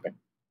shopping.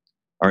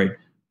 All right.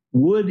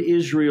 Would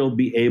Israel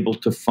be able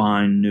to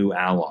find new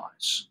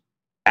allies?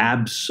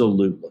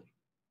 Absolutely.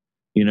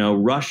 You know,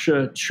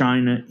 Russia,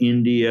 China,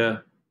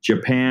 India,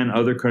 Japan,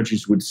 other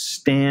countries would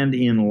stand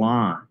in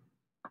line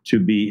to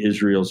be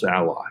Israel's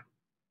ally.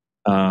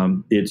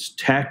 Its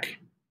tech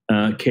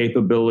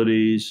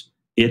capabilities,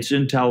 its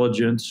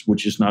intelligence,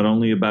 which is not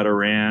only about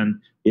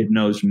Iran, it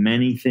knows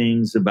many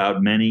things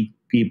about many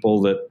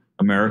people that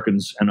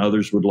Americans and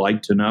others would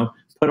like to know,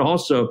 but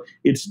also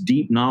its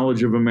deep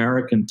knowledge of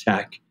American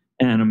tech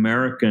and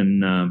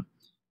American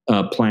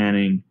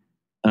planning.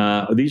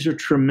 These are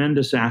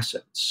tremendous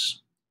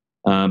assets.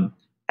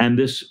 And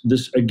this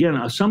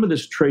again, some of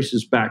this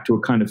traces back to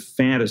a kind of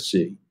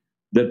fantasy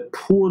that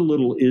poor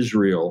little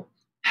Israel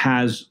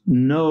has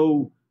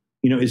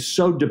is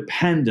so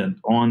dependent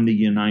on the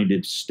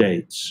United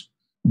States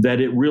that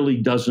it really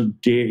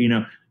doesn't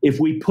dare, if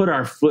we put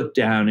our foot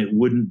down, it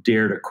wouldn't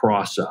dare to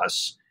cross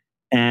us.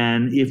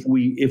 And if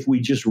we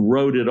just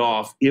wrote it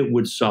off, it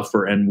would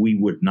suffer and we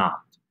would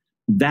not.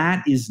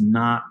 That is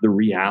not the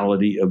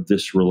reality of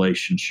this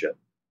relationship.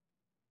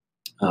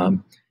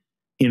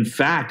 In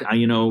fact,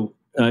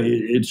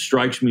 it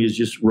strikes me as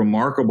just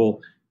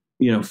remarkable.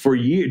 For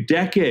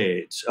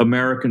decades,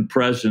 American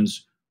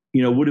presidents,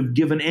 would have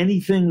given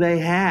anything they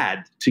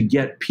had to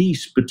get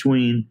peace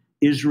between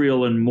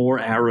Israel and more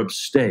Arab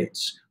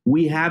states.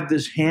 We have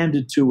this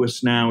handed to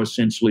us now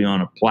essentially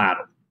on a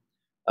platter.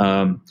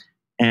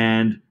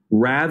 And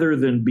rather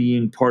than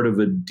being part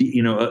of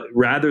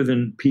rather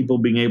than people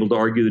being able to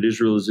argue that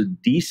Israel is a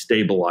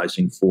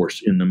destabilizing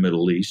force in the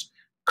Middle East,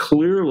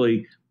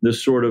 clearly the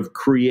sort of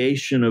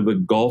creation of a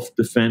Gulf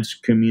defense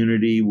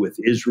community with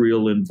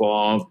Israel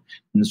involved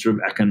and the sort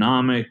of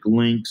economic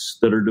links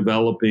that are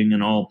developing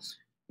and all,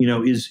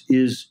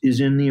 is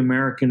in the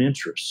American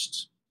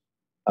interests.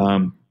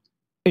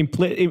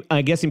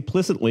 I guess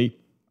implicitly,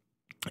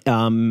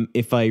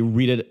 if I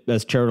read it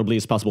as charitably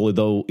as possible,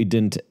 though it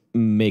didn't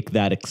make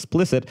that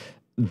explicit,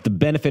 the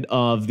benefit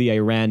of the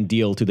Iran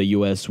deal to the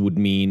U.S. would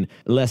mean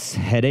less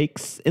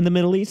headaches in the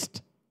Middle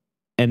East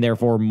and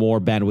therefore more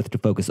bandwidth to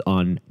focus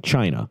on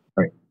China.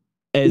 Right.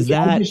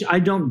 I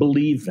don't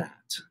believe that.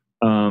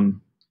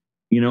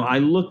 I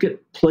look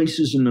at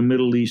places in the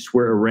Middle East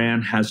where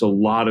Iran has a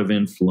lot of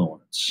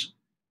influence,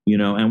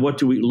 and what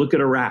do we look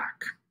at?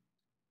 Iraq,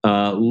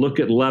 look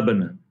at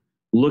Lebanon,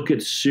 look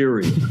at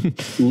Syria,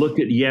 look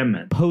at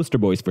Yemen. Poster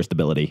boys for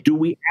stability. Do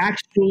we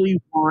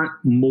actually want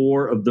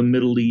more of the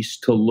Middle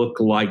East to look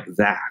like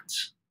that?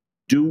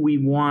 Do we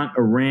want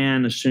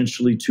Iran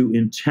essentially to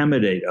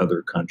intimidate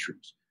other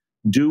countries?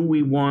 Do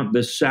we want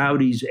the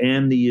Saudis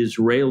and the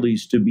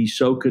Israelis to be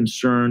so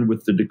concerned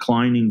with the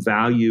declining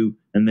value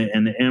and the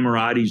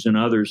Emiratis and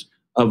others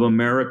of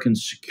American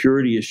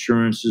security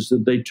assurances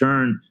that they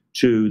turn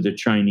to the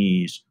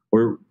Chinese,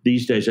 or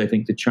these days I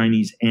think the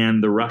Chinese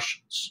and the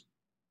Russians?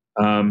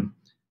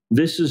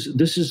 This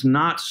is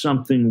not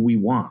something we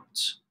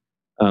want.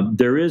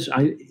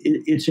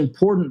 It's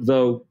important,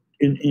 though,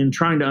 in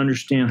trying to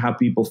understand how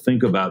people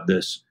think about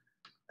this.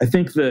 I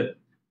think that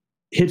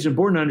it's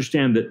important to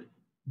understand that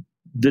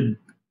the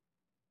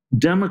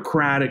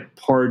Democratic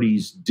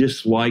Party's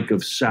dislike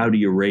of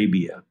Saudi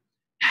Arabia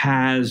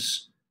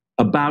has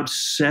about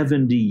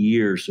 70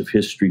 years of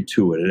history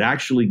to it. It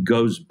actually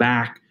goes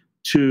back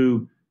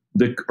to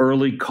the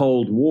early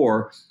Cold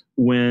War,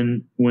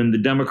 when the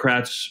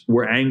Democrats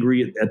were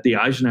angry at the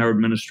Eisenhower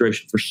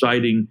administration for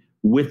siding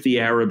with the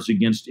Arabs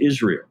against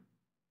Israel.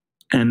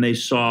 And they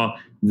saw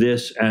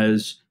this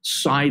as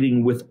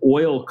siding with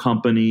oil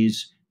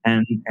companies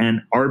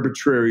and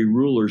arbitrary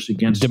rulers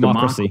against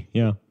democracy.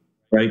 Yeah.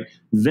 Right.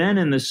 Then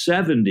in the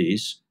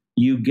 70s,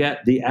 you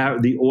get the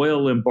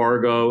oil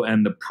embargo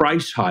and the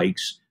price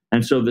hikes.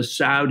 And so the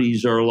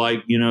Saudis are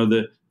like,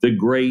 the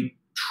great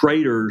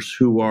traitors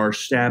who are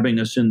stabbing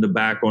us in the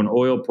back on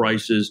oil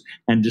prices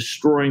and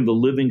destroying the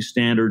living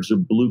standards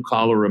of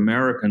blue-collar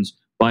Americans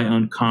by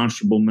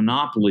unconscionable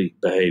monopoly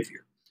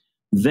behavior.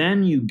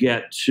 Then you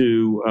get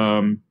to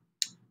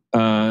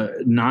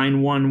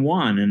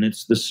 9/11, and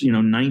it's this,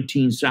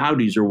 19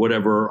 Saudis or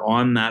whatever are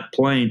on that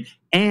plane.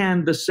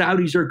 And the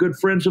Saudis are good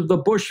friends of the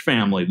Bush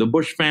family. The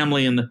Bush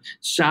family and the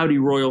Saudi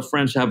royal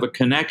friends have a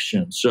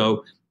connection.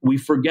 So we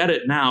forget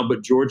it now,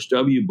 but George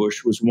W.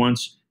 Bush was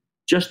once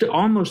just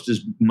almost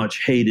as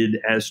much hated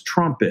as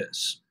Trump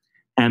is.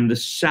 And the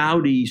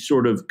Saudi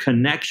sort of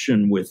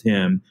connection with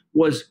him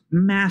was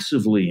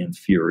massively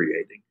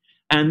infuriating.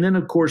 And then,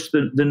 of course,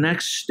 the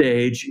next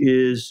stage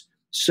is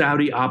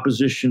Saudi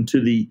opposition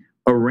to the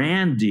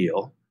Iran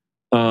deal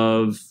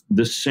of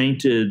the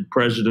sainted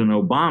President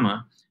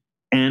Obama.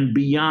 And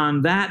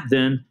beyond that,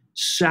 then,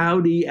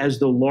 Saudi as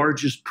the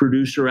largest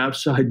producer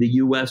outside the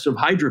U.S. of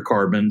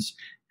hydrocarbons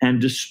and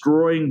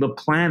destroying the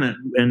planet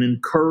and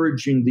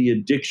encouraging the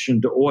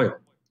addiction to oil.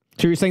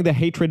 So you're saying the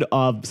hatred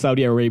of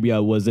Saudi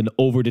Arabia was an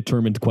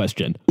overdetermined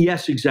question?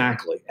 Yes,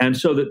 exactly. And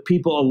so that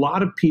a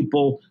lot of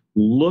people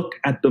look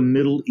at the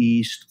Middle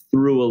East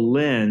through a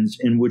lens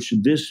in which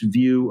this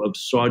view of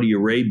Saudi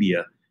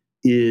Arabia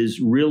is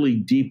really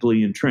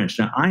deeply entrenched.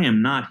 Now, I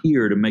am not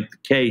here to make the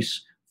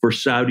case for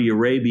Saudi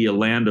Arabia,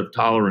 land of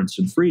tolerance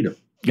and freedom.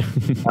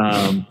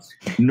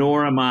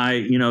 Nor am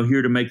I,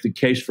 here to make the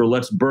case for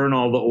let's burn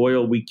all the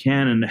oil we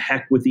can and the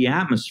heck with the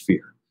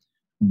atmosphere.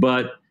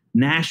 But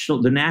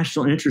the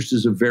national interest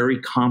is a very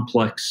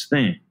complex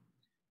thing.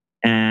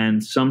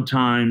 And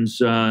sometimes,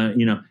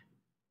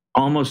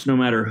 almost no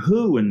matter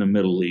who in the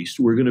Middle East,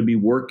 we're going to be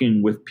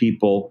working with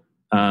people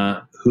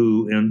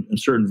who, in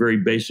certain very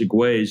basic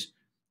ways,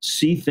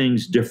 see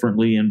things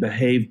differently and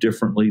behave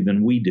differently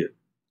than we do.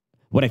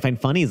 What I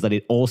find funny is that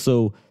it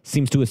also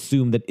seems to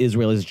assume that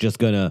Israel is just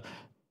going to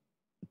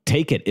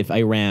take it if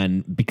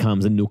Iran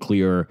becomes a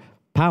nuclear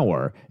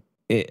power.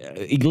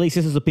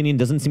 Yglesias' opinion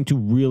doesn't seem to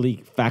really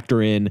factor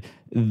in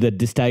the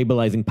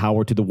destabilizing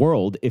power to the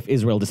world if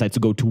Israel decides to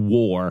go to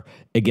war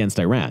against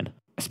Iran,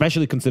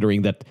 especially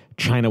considering that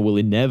China will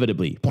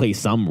inevitably play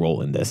some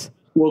role in this.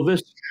 Well,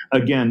 this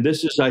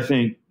is, I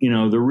think,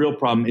 the real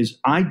problem is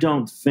I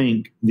don't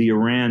think the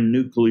Iran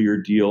nuclear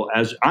deal,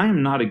 as I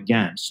am not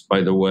against,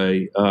 by the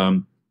way, a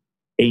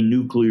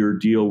nuclear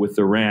deal with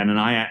Iran. And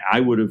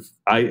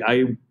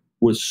I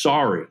was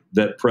sorry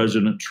that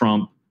President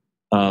Trump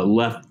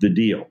left the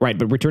deal. Right.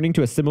 But returning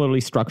to a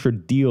similarly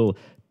structured deal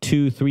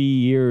 2-3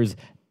 years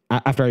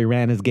after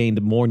Iran has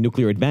gained more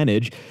nuclear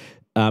advantage,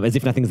 as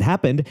if nothing's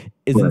happened,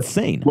 is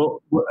insane.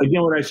 Well,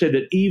 again, what I said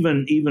that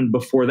even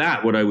before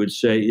that, what I would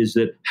say is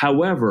that,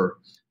 however,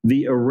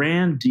 the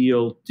Iran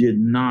deal did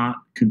not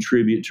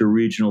contribute to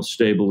regional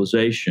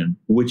stabilization,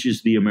 which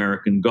is the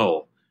American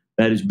goal.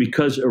 That is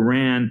because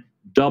Iran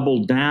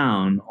doubled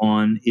down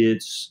on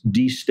its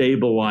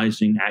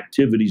destabilizing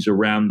activities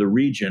around the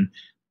region,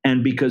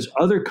 and because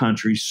other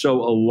countries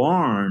so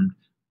alarmed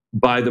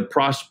by the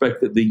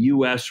prospect that the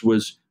U.S.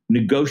 was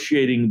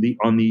negotiating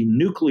on the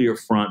nuclear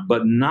front,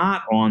 but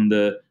not on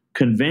the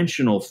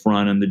conventional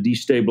front and the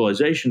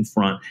destabilization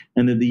front,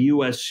 and that the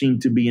U.S.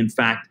 seemed to be, in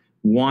fact,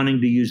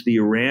 wanting to use the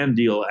Iran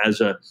deal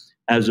as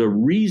a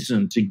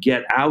reason to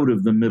get out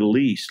of the Middle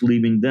East,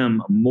 leaving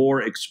them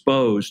more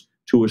exposed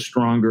to a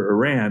stronger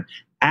Iran.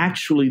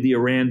 Actually, the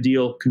Iran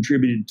deal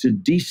contributed to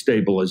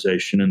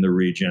destabilization in the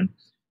region,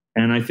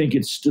 and I think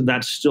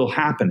that's still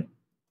happening.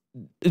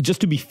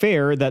 just to be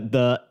fair, that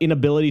the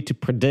inability to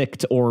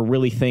predict or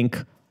really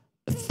think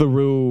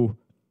through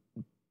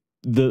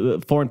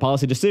the foreign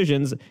policy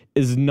decisions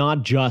is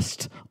not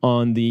just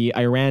on the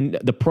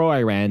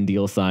pro-Iran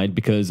deal side,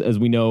 because as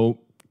we know,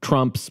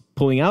 Trump's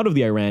pulling out of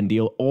the Iran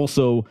deal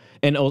also,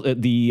 and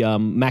the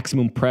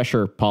maximum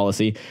pressure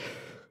policy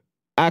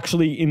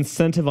actually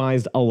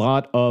incentivized a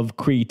lot of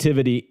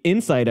creativity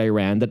inside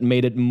Iran that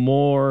made it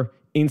more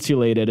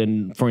insulated,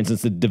 and for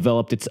instance, it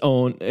developed its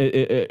own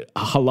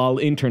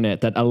halal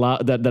internet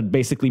that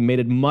basically made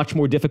it much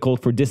more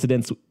difficult for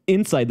dissidents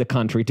inside the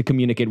country to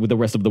communicate with the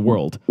rest of the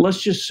world.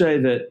 Let's just say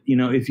that,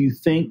 if you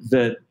think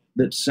that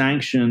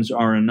sanctions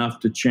are enough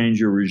to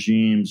change a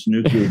regime's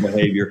nuclear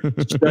behavior,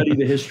 study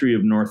the history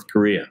of North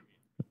Korea.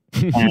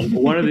 And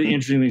one of the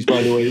interesting things,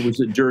 by the way, was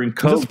that during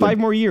COVID, just 5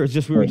 more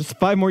years, we were just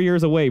 5 more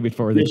years away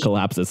before it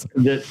collapses.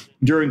 That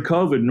during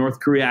COVID, North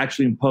Korea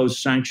actually imposed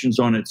sanctions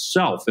on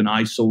itself in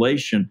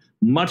isolation,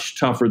 much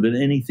tougher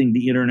than anything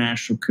the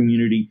international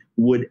community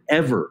would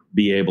ever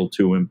be able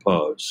to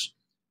impose.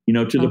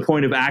 To the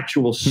point of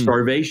actual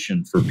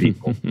starvation for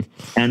people.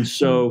 And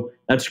so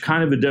that's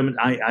kind of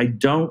I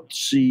don't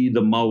see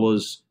the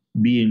mullahs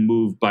being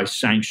moved by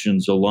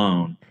sanctions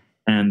alone.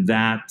 And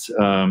that,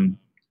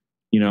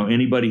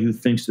 anybody who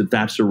thinks that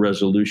that's a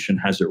resolution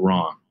has it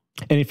wrong.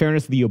 And in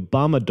fairness, the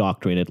Obama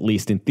doctrine, at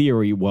least in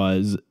theory,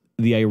 was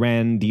the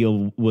Iran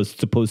deal was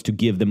supposed to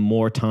give them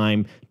more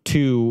time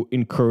to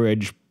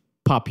encourage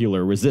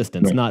popular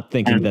resistance, right. Not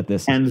thinking that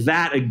this... And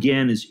that,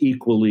 again, is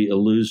equally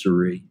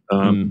illusory.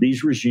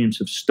 These regimes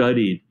have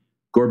studied,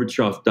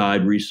 Gorbachev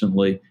died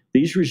recently,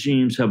 these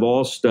regimes have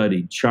all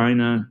studied,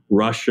 China,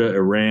 Russia,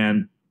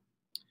 Iran,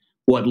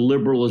 what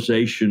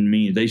liberalization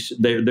means.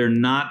 They're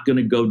not going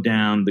to go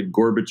down the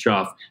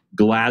Gorbachev,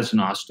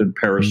 glasnost, and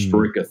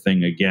perestroika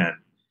thing again.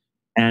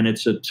 And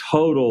it's a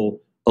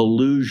total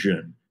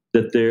illusion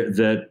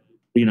that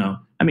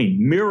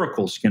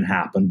miracles can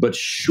happen, but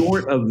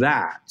short of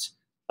that,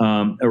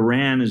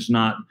 Iran is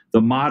not,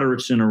 the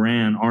moderates in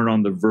Iran aren't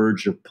on the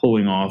verge of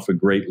pulling off a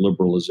great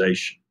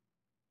liberalization.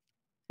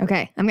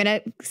 Okay, I'm going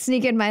to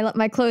sneak in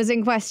my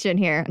closing question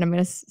here, and I'm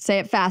going to say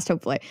it fast,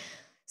 hopefully.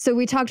 So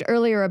we talked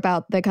earlier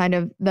about the kind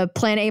of the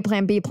plan A,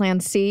 plan B, plan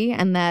C,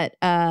 and that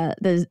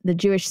the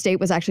Jewish state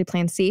was actually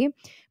plan C.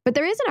 But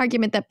there is an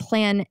argument that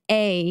plan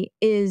A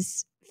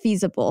is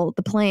feasible,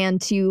 the plan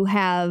to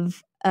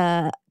have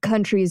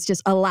countries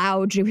just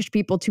allow Jewish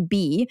people to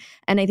be.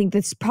 And I think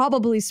that's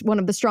probably one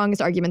of the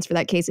strongest arguments for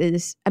that case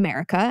is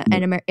America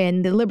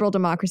and the liberal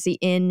democracy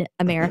in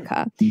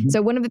America. Mm-hmm.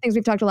 So one of the things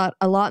we've talked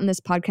a lot in this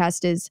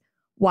podcast is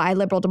why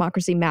liberal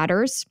democracy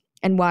matters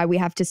and why we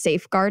have to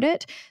safeguard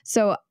it.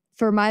 So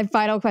for my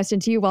final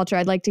question to you, Walter,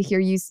 I'd like to hear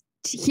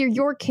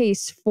your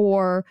case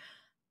for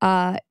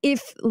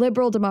if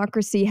liberal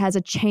democracy has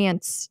a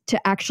chance to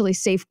actually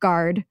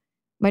safeguard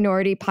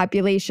minority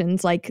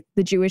populations like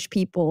the Jewish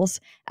peoples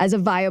as a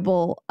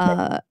viable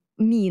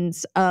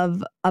means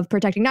of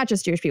protecting not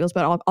just Jewish peoples,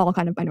 but all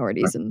kind of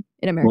minorities in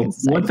American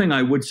society. One thing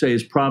I would say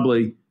is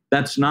probably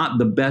that's not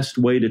the best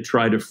way to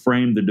try to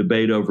frame the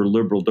debate over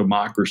liberal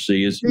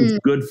democracy. It's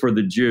good for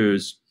the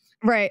Jews.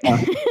 Right.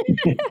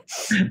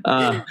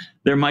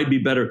 There might be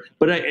better,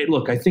 but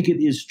I think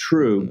it is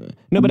true.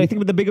 No, but I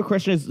think the bigger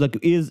question is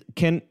is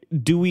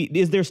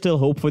there still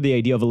hope for the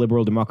idea of a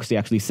liberal democracy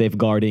actually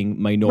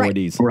safeguarding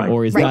minorities, right.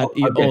 Or is that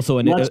also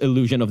an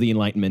illusion of the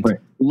Enlightenment? Right.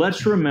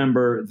 Let's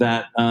remember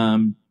that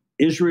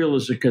Israel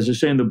is, as I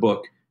say in the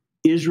book,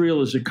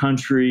 Israel is a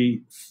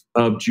country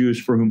of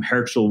Jews for whom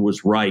Herzl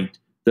was right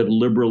that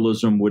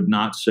liberalism would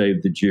not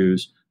save the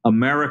Jews.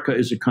 America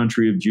is a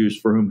country of Jews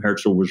for whom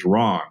Herzl was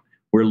wrong,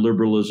 where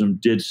liberalism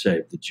did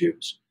save the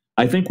Jews.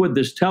 I think what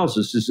this tells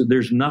us is that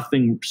there's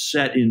nothing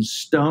set in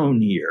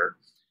stone here.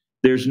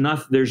 There's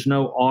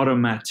no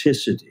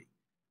automaticity.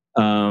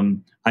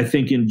 I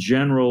think in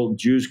general,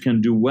 Jews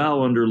can do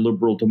well under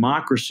liberal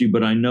democracy,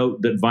 but I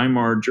note that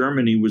Weimar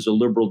Germany was a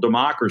liberal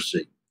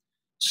democracy.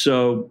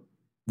 So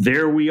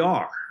there we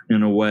are,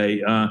 in a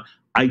way.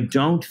 I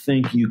don't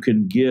think you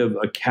can give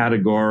a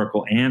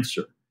categorical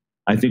answer.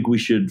 I think we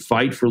should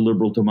fight for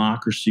liberal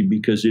democracy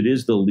because it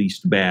is the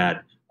least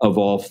bad of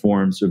all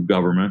forms of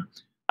government.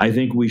 I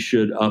think we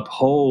should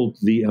uphold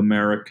the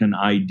American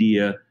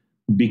idea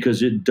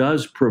because it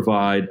does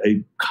provide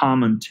a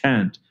common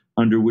tent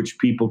under which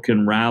people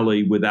can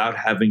rally without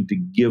having to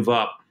give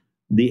up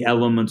the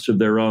elements of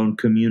their own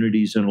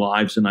communities and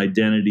lives and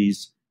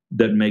identities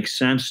that make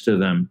sense to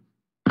them.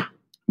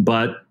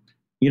 But,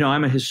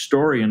 I'm a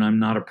historian, I'm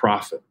not a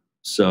prophet.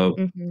 So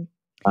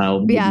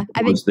I'll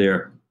pause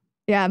there.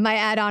 Yeah, my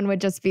add-on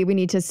would just be we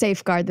need to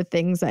safeguard the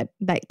things that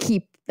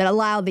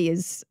allow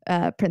these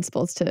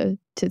principles to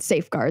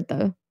safeguard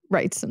the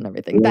rights and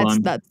everything. Well,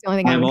 that's the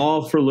only thing I'm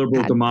all for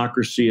liberal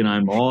democracy, and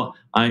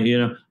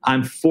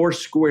I'm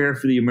foursquare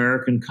for the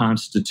American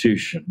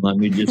Constitution. Let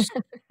me just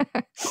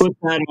put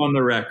that on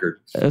the record.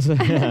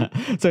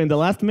 So in the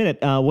last minute,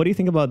 what do you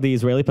think about the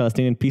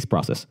Israeli-Palestinian peace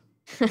process?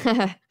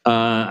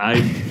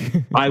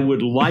 I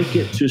would like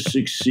it to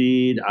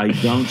succeed. I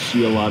don't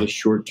see a lot of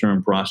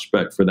short-term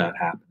prospect for that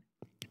happening.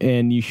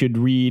 And you should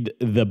read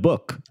the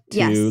book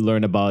to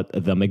learn about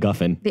the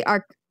MacGuffin. The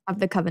Ark of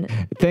the Covenant.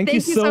 Thank you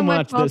so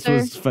much. This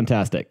was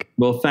fantastic.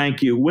 Well,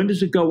 thank you. When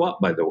does it go up,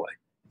 by the way?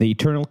 The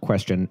Eternal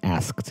Question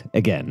Asked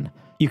Again.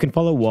 You can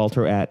follow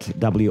Walter at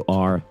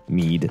WR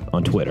Mead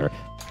on Twitter.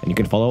 And you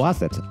can follow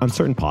us at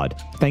UncertainPod.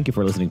 Thank you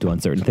for listening to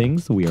Uncertain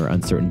Things. We are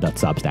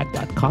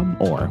uncertain.substack.com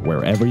or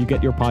wherever you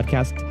get your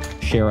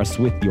podcast. Share us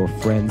with your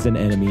friends and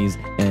enemies.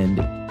 And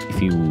if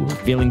you're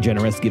feeling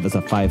generous, give us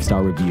a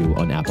 5-star review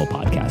on Apple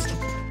Podcast.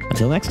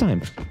 Until next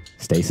time,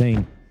 stay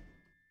sane.